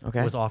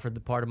 Okay. Was offered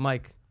the part of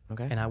Mike.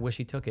 Okay. And I wish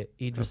he took it.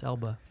 Idris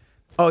Elba.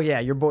 Oh yeah,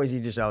 your boy's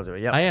Idris Elba.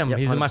 Yep. I am. Yep,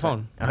 He's in my 100%.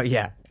 phone. Oh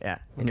yeah, yeah.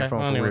 In your Okay, phone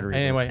well, for weird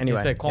reasons. Anyway,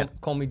 he said,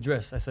 yep. call me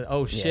Driss. I said,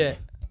 oh shit,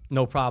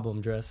 no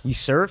problem, Driss. You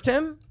served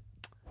him?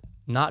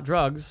 Not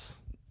drugs.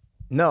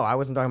 No, I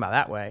wasn't talking about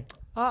that way.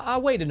 I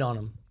waited on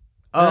him.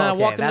 Oh, And I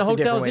okay. walked him That's to a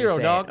different Hotel way to Zero,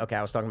 say dog. it. Okay,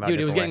 I was talking about. Dude,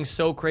 a it was different getting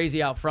so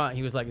crazy out front.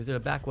 He was like, "Is there a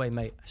back way,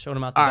 mate?" I showed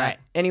him out the All back. right.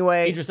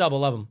 Anyway, Idris Elba,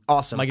 love him.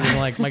 Awesome. Mikey doesn't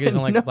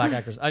like No. black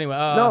actors. Anyway,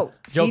 no.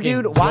 joking, See,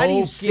 dude, why do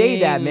you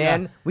say that, joking.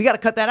 man? We got to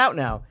cut that out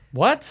now.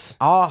 What?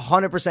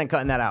 100%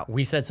 cutting that out.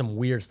 We said some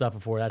weird stuff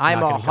before. That's I'm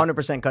not gonna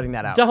 100% cutting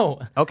that out.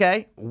 Don't.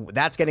 Okay,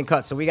 that's getting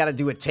cut. So we got to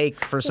do a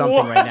take for something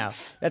right now.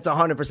 What? That's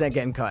 100%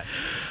 getting cut.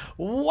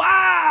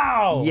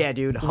 Wow. Yeah,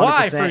 dude. 100%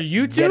 Why, for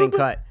YouTube? Getting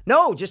cut.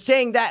 No, just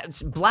saying that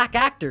it's black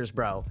actors,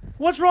 bro.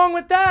 What's wrong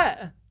with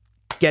that?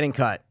 Getting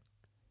cut.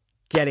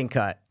 Getting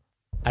cut.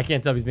 I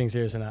can't tell if he's being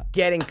serious or not.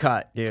 Getting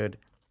cut, dude.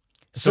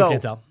 Still So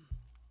can't tell.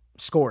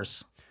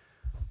 scores.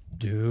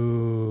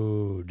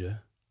 Dude,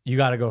 you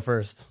got to go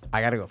first.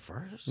 I got to go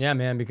first. Yeah,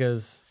 man,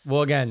 because,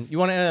 well, again, you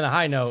want to end on a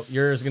high note.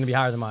 Yours is going to be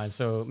higher than mine,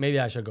 so maybe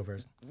I should go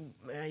first.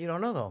 You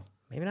don't know though.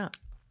 Maybe not.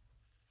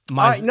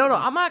 My, All right, no.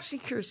 I'm actually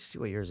curious to see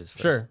what yours is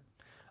first. Sure.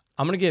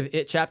 I'm going to give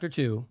it chapter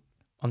 2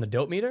 on the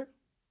dope meter.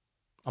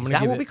 I'm Is gonna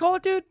that give what we call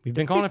it, dude? We've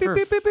been calling it for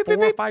Beep, beep, beep, beep,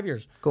 4 or beep. 5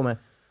 years. Cool, man.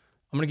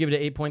 I'm going to give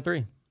it an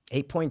 8.3.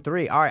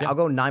 8.3. All right, I'll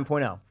go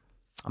 9.0.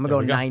 I'm going to go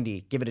we go.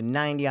 90. Give it a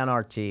 90 on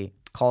RT.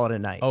 Call it a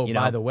night. Oh, you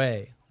by know? the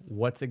way,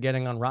 what's it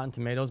getting on Rotten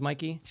Tomatoes,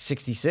 Mikey?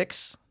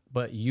 66.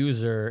 But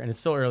user, and it's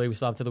still early, we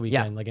still have to the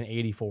weekend, like an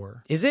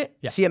 84. Is it?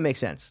 Yeah. See, it makes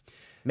sense.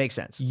 Makes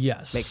sense.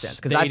 Yes. Makes sense.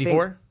 The I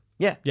 84? think,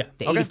 yeah. Yeah.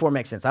 The Okay. 84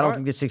 makes sense. I don't All right.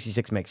 think the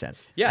 66 makes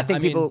sense. Yeah, I think I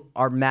mean- people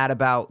are mad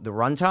about the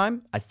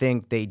runtime. I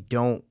think they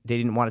didn't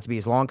want it to be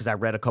as long because I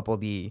read a couple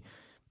of the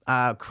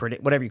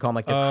critic, whatever you call them,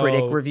 like the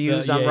critic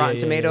reviews on Rotten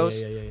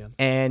Tomatoes. Yeah.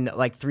 And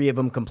like 3 of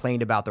them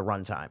complained about the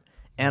runtime.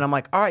 And I'm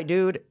like, all right,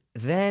 dude,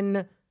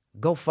 then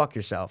go fuck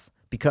yourself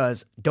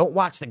because don't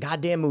watch the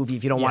goddamn movie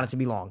if you don't want it to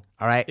be long.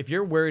 All right. If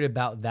you're worried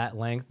about that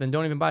length, then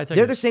don't even buy a ticket.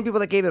 They're the same people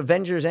that gave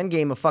Avengers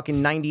Endgame a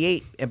fucking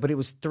 98, but it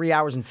was 3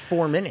 hours and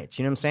 4 minutes.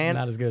 You know what I'm saying?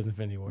 Not as good as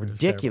Infinity War. It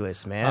was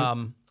Ridiculous, man.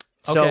 terrible.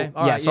 So, Okay,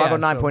 all yeah, right, so I'll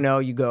go yeah,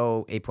 9.0, you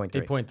go 8.3.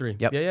 8.3.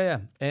 Yep. Yeah.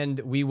 And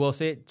we will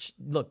say,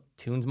 look,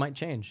 tunes might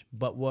change,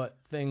 but what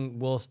thing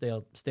will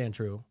stand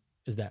true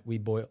is that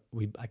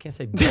I can't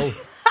say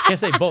both. I'm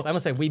going to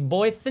say we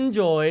both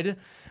enjoyed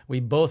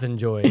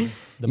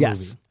the Yes,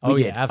 movie. we Oh,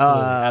 did. yeah,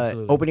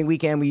 absolutely. Opening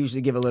weekend, we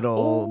usually give a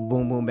little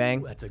boom, boom,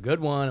 bang. That's a good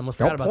one. I almost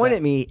forgot Don't about point that.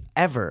 at me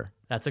ever.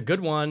 That's a good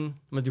one. I'm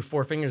going to do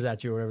 4 fingers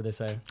at you or whatever they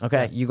say.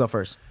 Okay, you go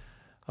first.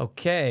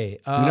 Okay.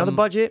 Do you know the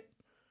budget?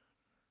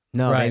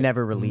 No, they right.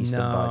 never released the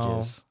No.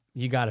 budgets.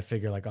 You got to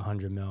figure like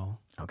 100 mil.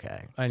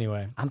 Okay.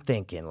 Anyway. I'm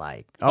thinking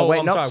like... Oh, wait,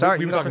 I'm no, sorry.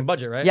 you We were go talking first.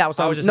 budget, right? Yeah, I was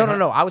I talking... was just no, saying-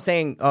 no, I was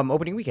saying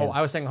opening weekend. Oh,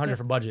 I was saying 100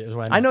 for budget is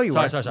what I meant. I know you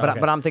sorry, were, sorry, but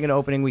okay. I'm thinking of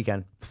opening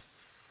weekend.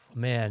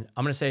 Man,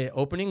 I'm going to say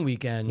opening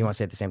weekend. You want to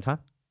say it at the same time?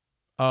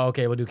 Oh,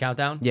 okay. We'll do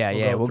countdown?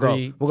 Yeah, we'll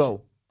three,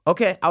 go.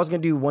 Okay, I was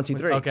gonna do 1, 2,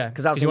 3. Okay.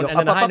 because I was 'Cause you gonna wanna go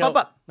end on a high up.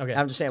 note? Okay.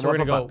 I'm just saying. So we're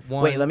up, gonna up. go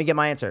one- Wait, let me get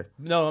my answer.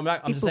 No, I'm not.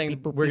 I'm just saying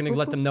Beep, boop, we're beep, going to boop,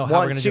 let them know how One,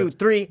 we're going to two, do it.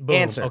 3, Boom.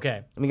 answer.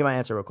 Okay. Let me get my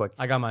answer real quick.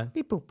 I got mine.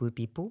 Beep boop boop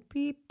beep boop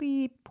beep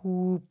beep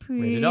boop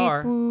beep. Rated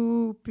R.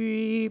 Boop,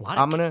 beep. A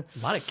I'm gonna.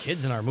 lot of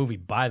kids in our movie,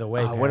 by the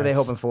way. What are they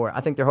parents. hoping for? I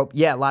think they're hoping.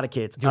 Yeah, a lot of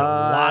kids. Dude, a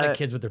lot of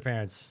kids with their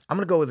parents. I'm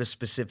gonna go with a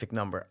specific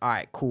number. All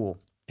right, cool.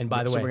 And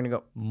by the So way, we're gonna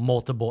go.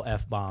 multiple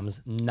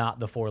F-bombs, not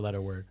the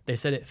 4-letter word. They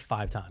said it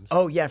 5 times.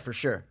 Oh yeah, for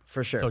sure.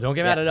 So don't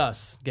get mad at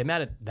us. Get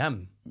mad at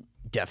them.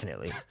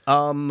 Definitely.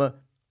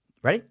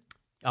 Ready?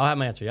 I'll have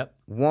my answer. Yep.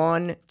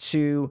 1,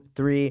 2,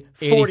 3,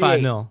 85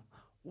 48. mil.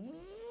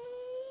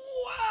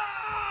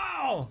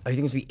 Wow. Oh, you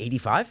think it's gonna be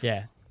 85?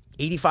 Yeah.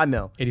 85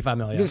 mil. 85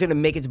 mil. You Yeah. think it's gonna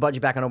make its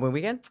budget back on opening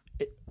weekend?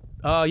 Yeah.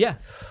 Oh yeah.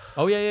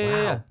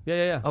 Wow.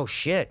 Yeah. Oh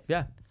shit.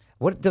 Yeah.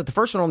 What the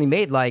first one only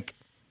made like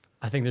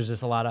I think there's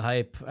just a lot of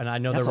hype, and I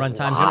know That's the a runtime's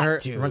lot, gonna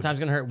hurt. dude. Runtime's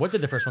gonna hurt. What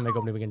did the first one make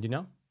opening weekend? Do you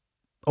know?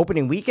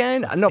 opening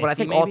weekend? No, but I 50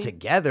 think maybe?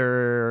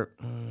 altogether.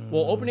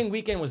 Well, opening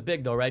weekend was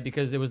big though, right?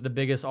 Because it was the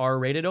biggest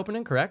R-rated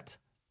opening, correct?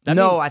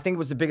 I think it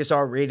was the biggest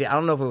R rated. I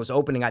don't know if it was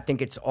opening. I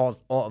think it's all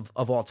of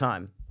all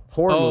time.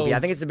 Horror movie. I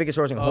think it's the biggest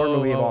horror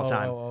movie of all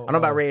time. I don't know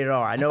about rated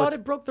R. I know thought it's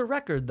it broke the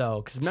record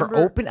though, because for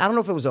open. I don't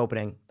know if it was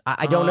opening.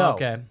 I don't know.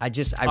 Okay. I All really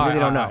right,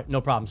 don't know. all right,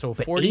 no problem. So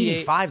But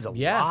 48 85's a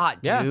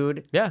lot,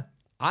 dude. Yeah.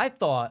 I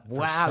thought. for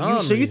Wow.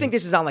 some So you reason- think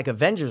this is on like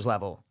Avengers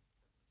level?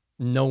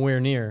 nowhere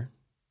near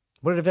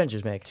What did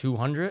Avengers make?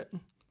 200,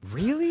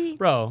 Really?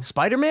 bro?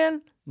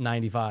 Spider-Man?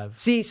 95.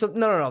 See, so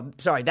no.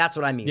 Sorry, that's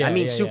what I mean. Yeah, I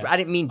mean yeah, super. yeah. I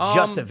didn't mean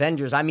just Um,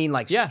 Avengers. I mean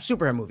like yeah.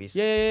 superhero movies.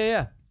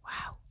 Yeah.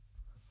 Wow.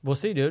 We'll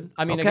see, dude.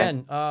 I mean, Okay.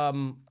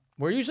 again,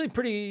 we're usually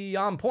pretty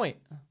on point.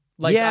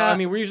 Like, Yeah. I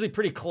mean, we're usually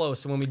pretty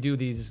close when we do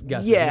these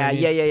guesses. you know what I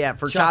Yeah. mean?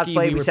 For Chucky, Child's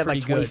Play, we were said like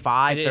pretty good.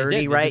 25, It 30,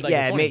 did. It right? did like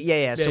Yeah,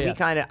 20. So Yeah. we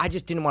kind of, I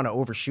just didn't want to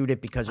overshoot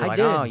it because you're I like,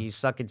 did. oh, you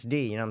suck, it's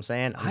D. You know what I'm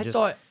saying? I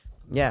thought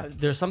yeah.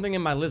 there's something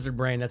in my lizard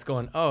brain that's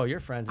going, oh, your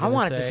friend's I going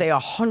wanted to say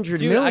 100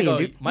 dude, million, I go,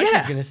 dude.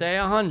 Mikey's going to say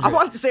 100. I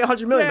wanted to say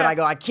 100 million, Yeah. but I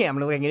go, I can't. I'm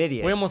going to look like an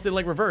idiot. We almost did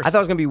like reverse. I thought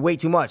it was going to be way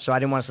too much, so I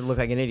didn't want us to look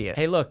like an idiot.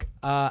 Hey, look,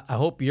 I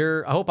hope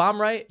I'm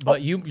right,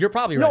 but you're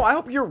probably right. No, I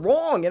hope you're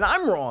wrong and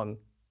I'm wrong.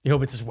 You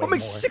hope it's just way I'll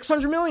make more.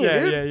 600 million,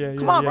 Yeah, dude. yeah.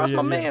 Come on, bro. That's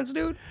yeah, my yeah. man's,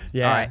 dude.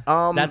 Yeah.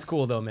 All right. That's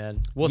cool though,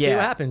 man. We'll see yeah.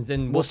 what happens,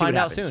 and we'll see find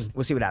what out happens. soon.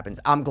 We'll see what happens.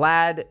 I'm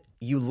glad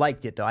you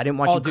liked it, though. I didn't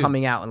want you dude,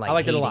 coming out and like I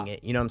liked it a hating lot.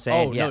 it. You know what I'm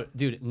saying? Oh yeah. no,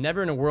 dude!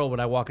 Never in a world would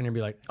I walk in here and be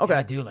like, Okay.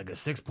 "Yeah, dude, like a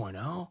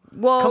 6.0."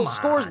 Well, Come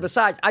scores on.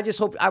 besides. I just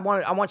hope I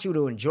want you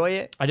to enjoy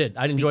it. I did.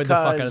 I enjoyed the fuck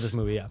out of because- this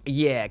movie. Yeah.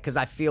 Yeah, because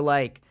I feel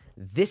like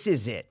this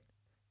is it.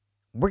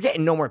 We're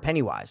getting no more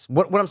Pennywise.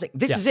 What I'm saying,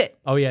 this is it.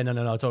 Oh yeah,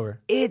 no, it's over.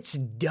 It's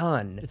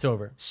done. It's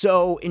over.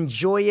 So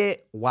enjoy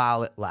it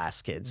while it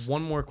lasts, kids.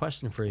 One more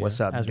question for you. What's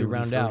up, as we Duty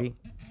round Fruity?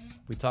 out?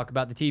 We talk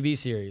about the TV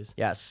series.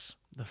 Yes.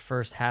 The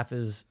first half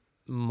is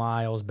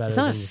miles better. It's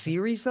not than a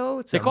series, though.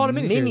 It's They call it a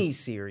miniseries.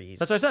 mini-series.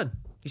 That's what I said.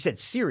 You said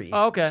series.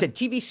 Oh, okay. You said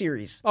TV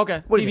series.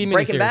 Okay. What is TV it,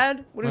 Breaking miniseries.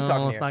 Bad? What are we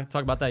talking Let's here? not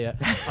talk about that yet.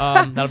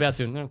 That'll be out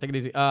soon. No, take it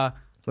easy.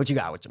 What you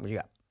got? What you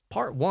got?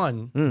 Part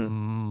 1, Hmm.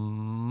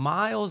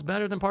 miles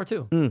better than part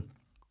 2.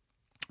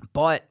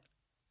 But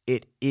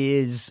it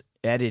is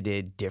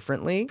edited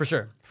differently. For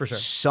sure.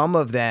 Some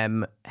of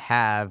them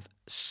have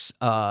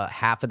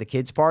half of the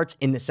kids' parts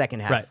in the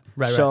second half.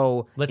 Right.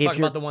 So Let's if talk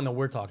you're- about the one that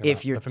we're talking about.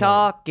 If you're the familiar.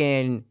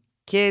 talking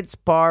kids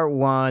part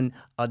 1,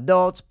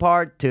 adults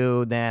part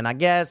 2, then I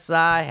guess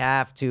I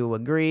have to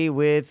agree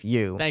with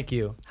you. Thank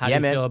you. How Yeah, do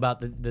you man. feel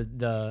about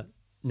the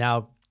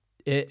now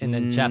it and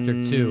then chapter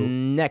 2?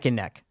 Neck and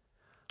neck.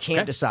 Can't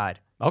Okay. decide.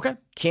 Okay.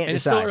 Can't and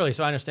it's decide. still early,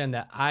 so I understand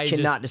that. I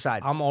Cannot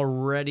decide. I'm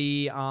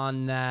already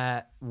on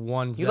that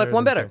one. You like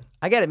one better.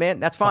 I get it, man.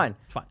 That's fine.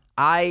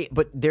 Fine.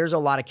 But there's a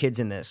lot of kids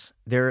in this.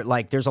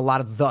 There's a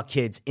lot of the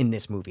kids in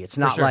this movie. It's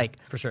not sure, like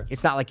for sure.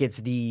 It's not like it's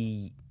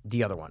the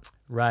other one.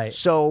 Right.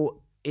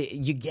 So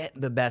you get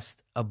the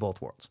best of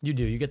both worlds. You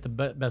do. You get the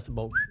best of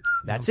both.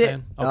 That's You it.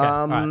 know what I'm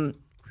saying? Okay. All right.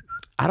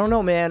 I don't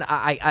know, man.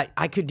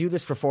 I could do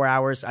this for 4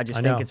 hours. I just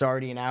I think know. it's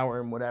already an hour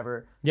and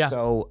whatever. Yeah.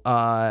 So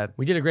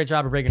We did a great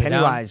job of breaking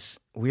Pennywise,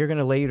 we're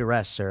gonna lay you to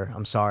rest, sir.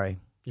 I'm sorry. it down.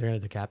 You're gonna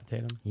decapitate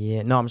him,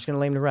 Yeah. No, I'm just gonna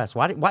lay him to rest.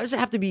 Why does it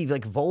have to be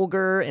like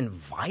vulgar and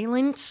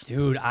violent?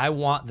 dude. I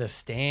want the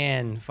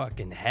Stan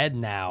fucking head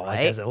now, like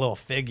Right? as a little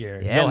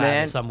figure. Yeah, You'll man.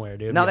 have it somewhere,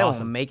 dude. No, It'd be they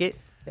awesome. won't make it.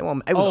 They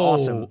won't. It was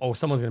awesome. Oh,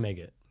 someone's gonna make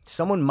it.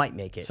 Someone might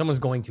make it. Someone's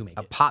going to make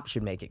it. Pop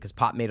should make it because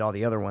Pop made all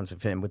the other ones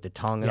of him with the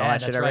tongue and all Yeah,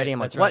 that shit that's already. right, I'm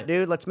like, that's what, right.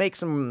 dude? Let's make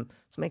some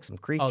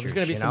creatures. Oh, there's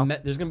gonna be you some. know?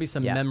 There's gonna be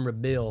some Yeah.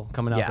 memorabilia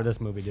coming out Yeah. for this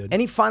movie, dude.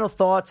 Any final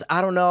thoughts? I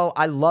don't know.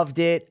 I loved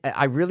it.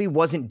 I really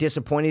wasn't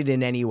disappointed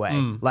in any way.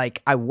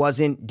 Like I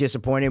wasn't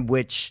disappointed,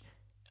 which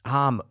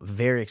I'm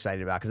very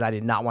excited about because I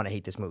did not want to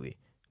hate this movie,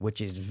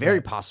 which is very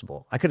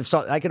possible. I could have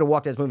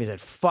walked out this movie and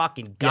said,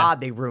 "Fucking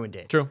God, they ruined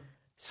it." True.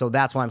 So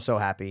that's why I'm so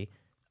happy.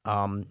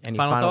 Any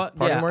Final thought?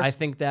 parting Yeah, words? I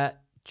think that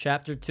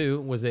chapter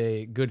 2 was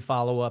a good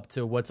follow up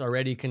to what's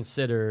already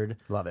considered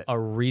Love it. a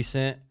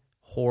recent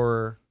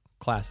horror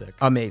classic.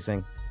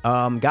 Amazing.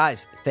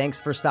 Guys, thanks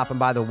for stopping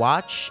by the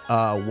watch.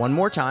 One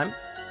more time.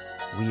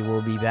 We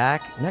will be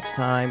back next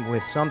time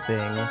with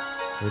something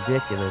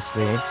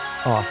ridiculously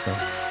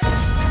awesome.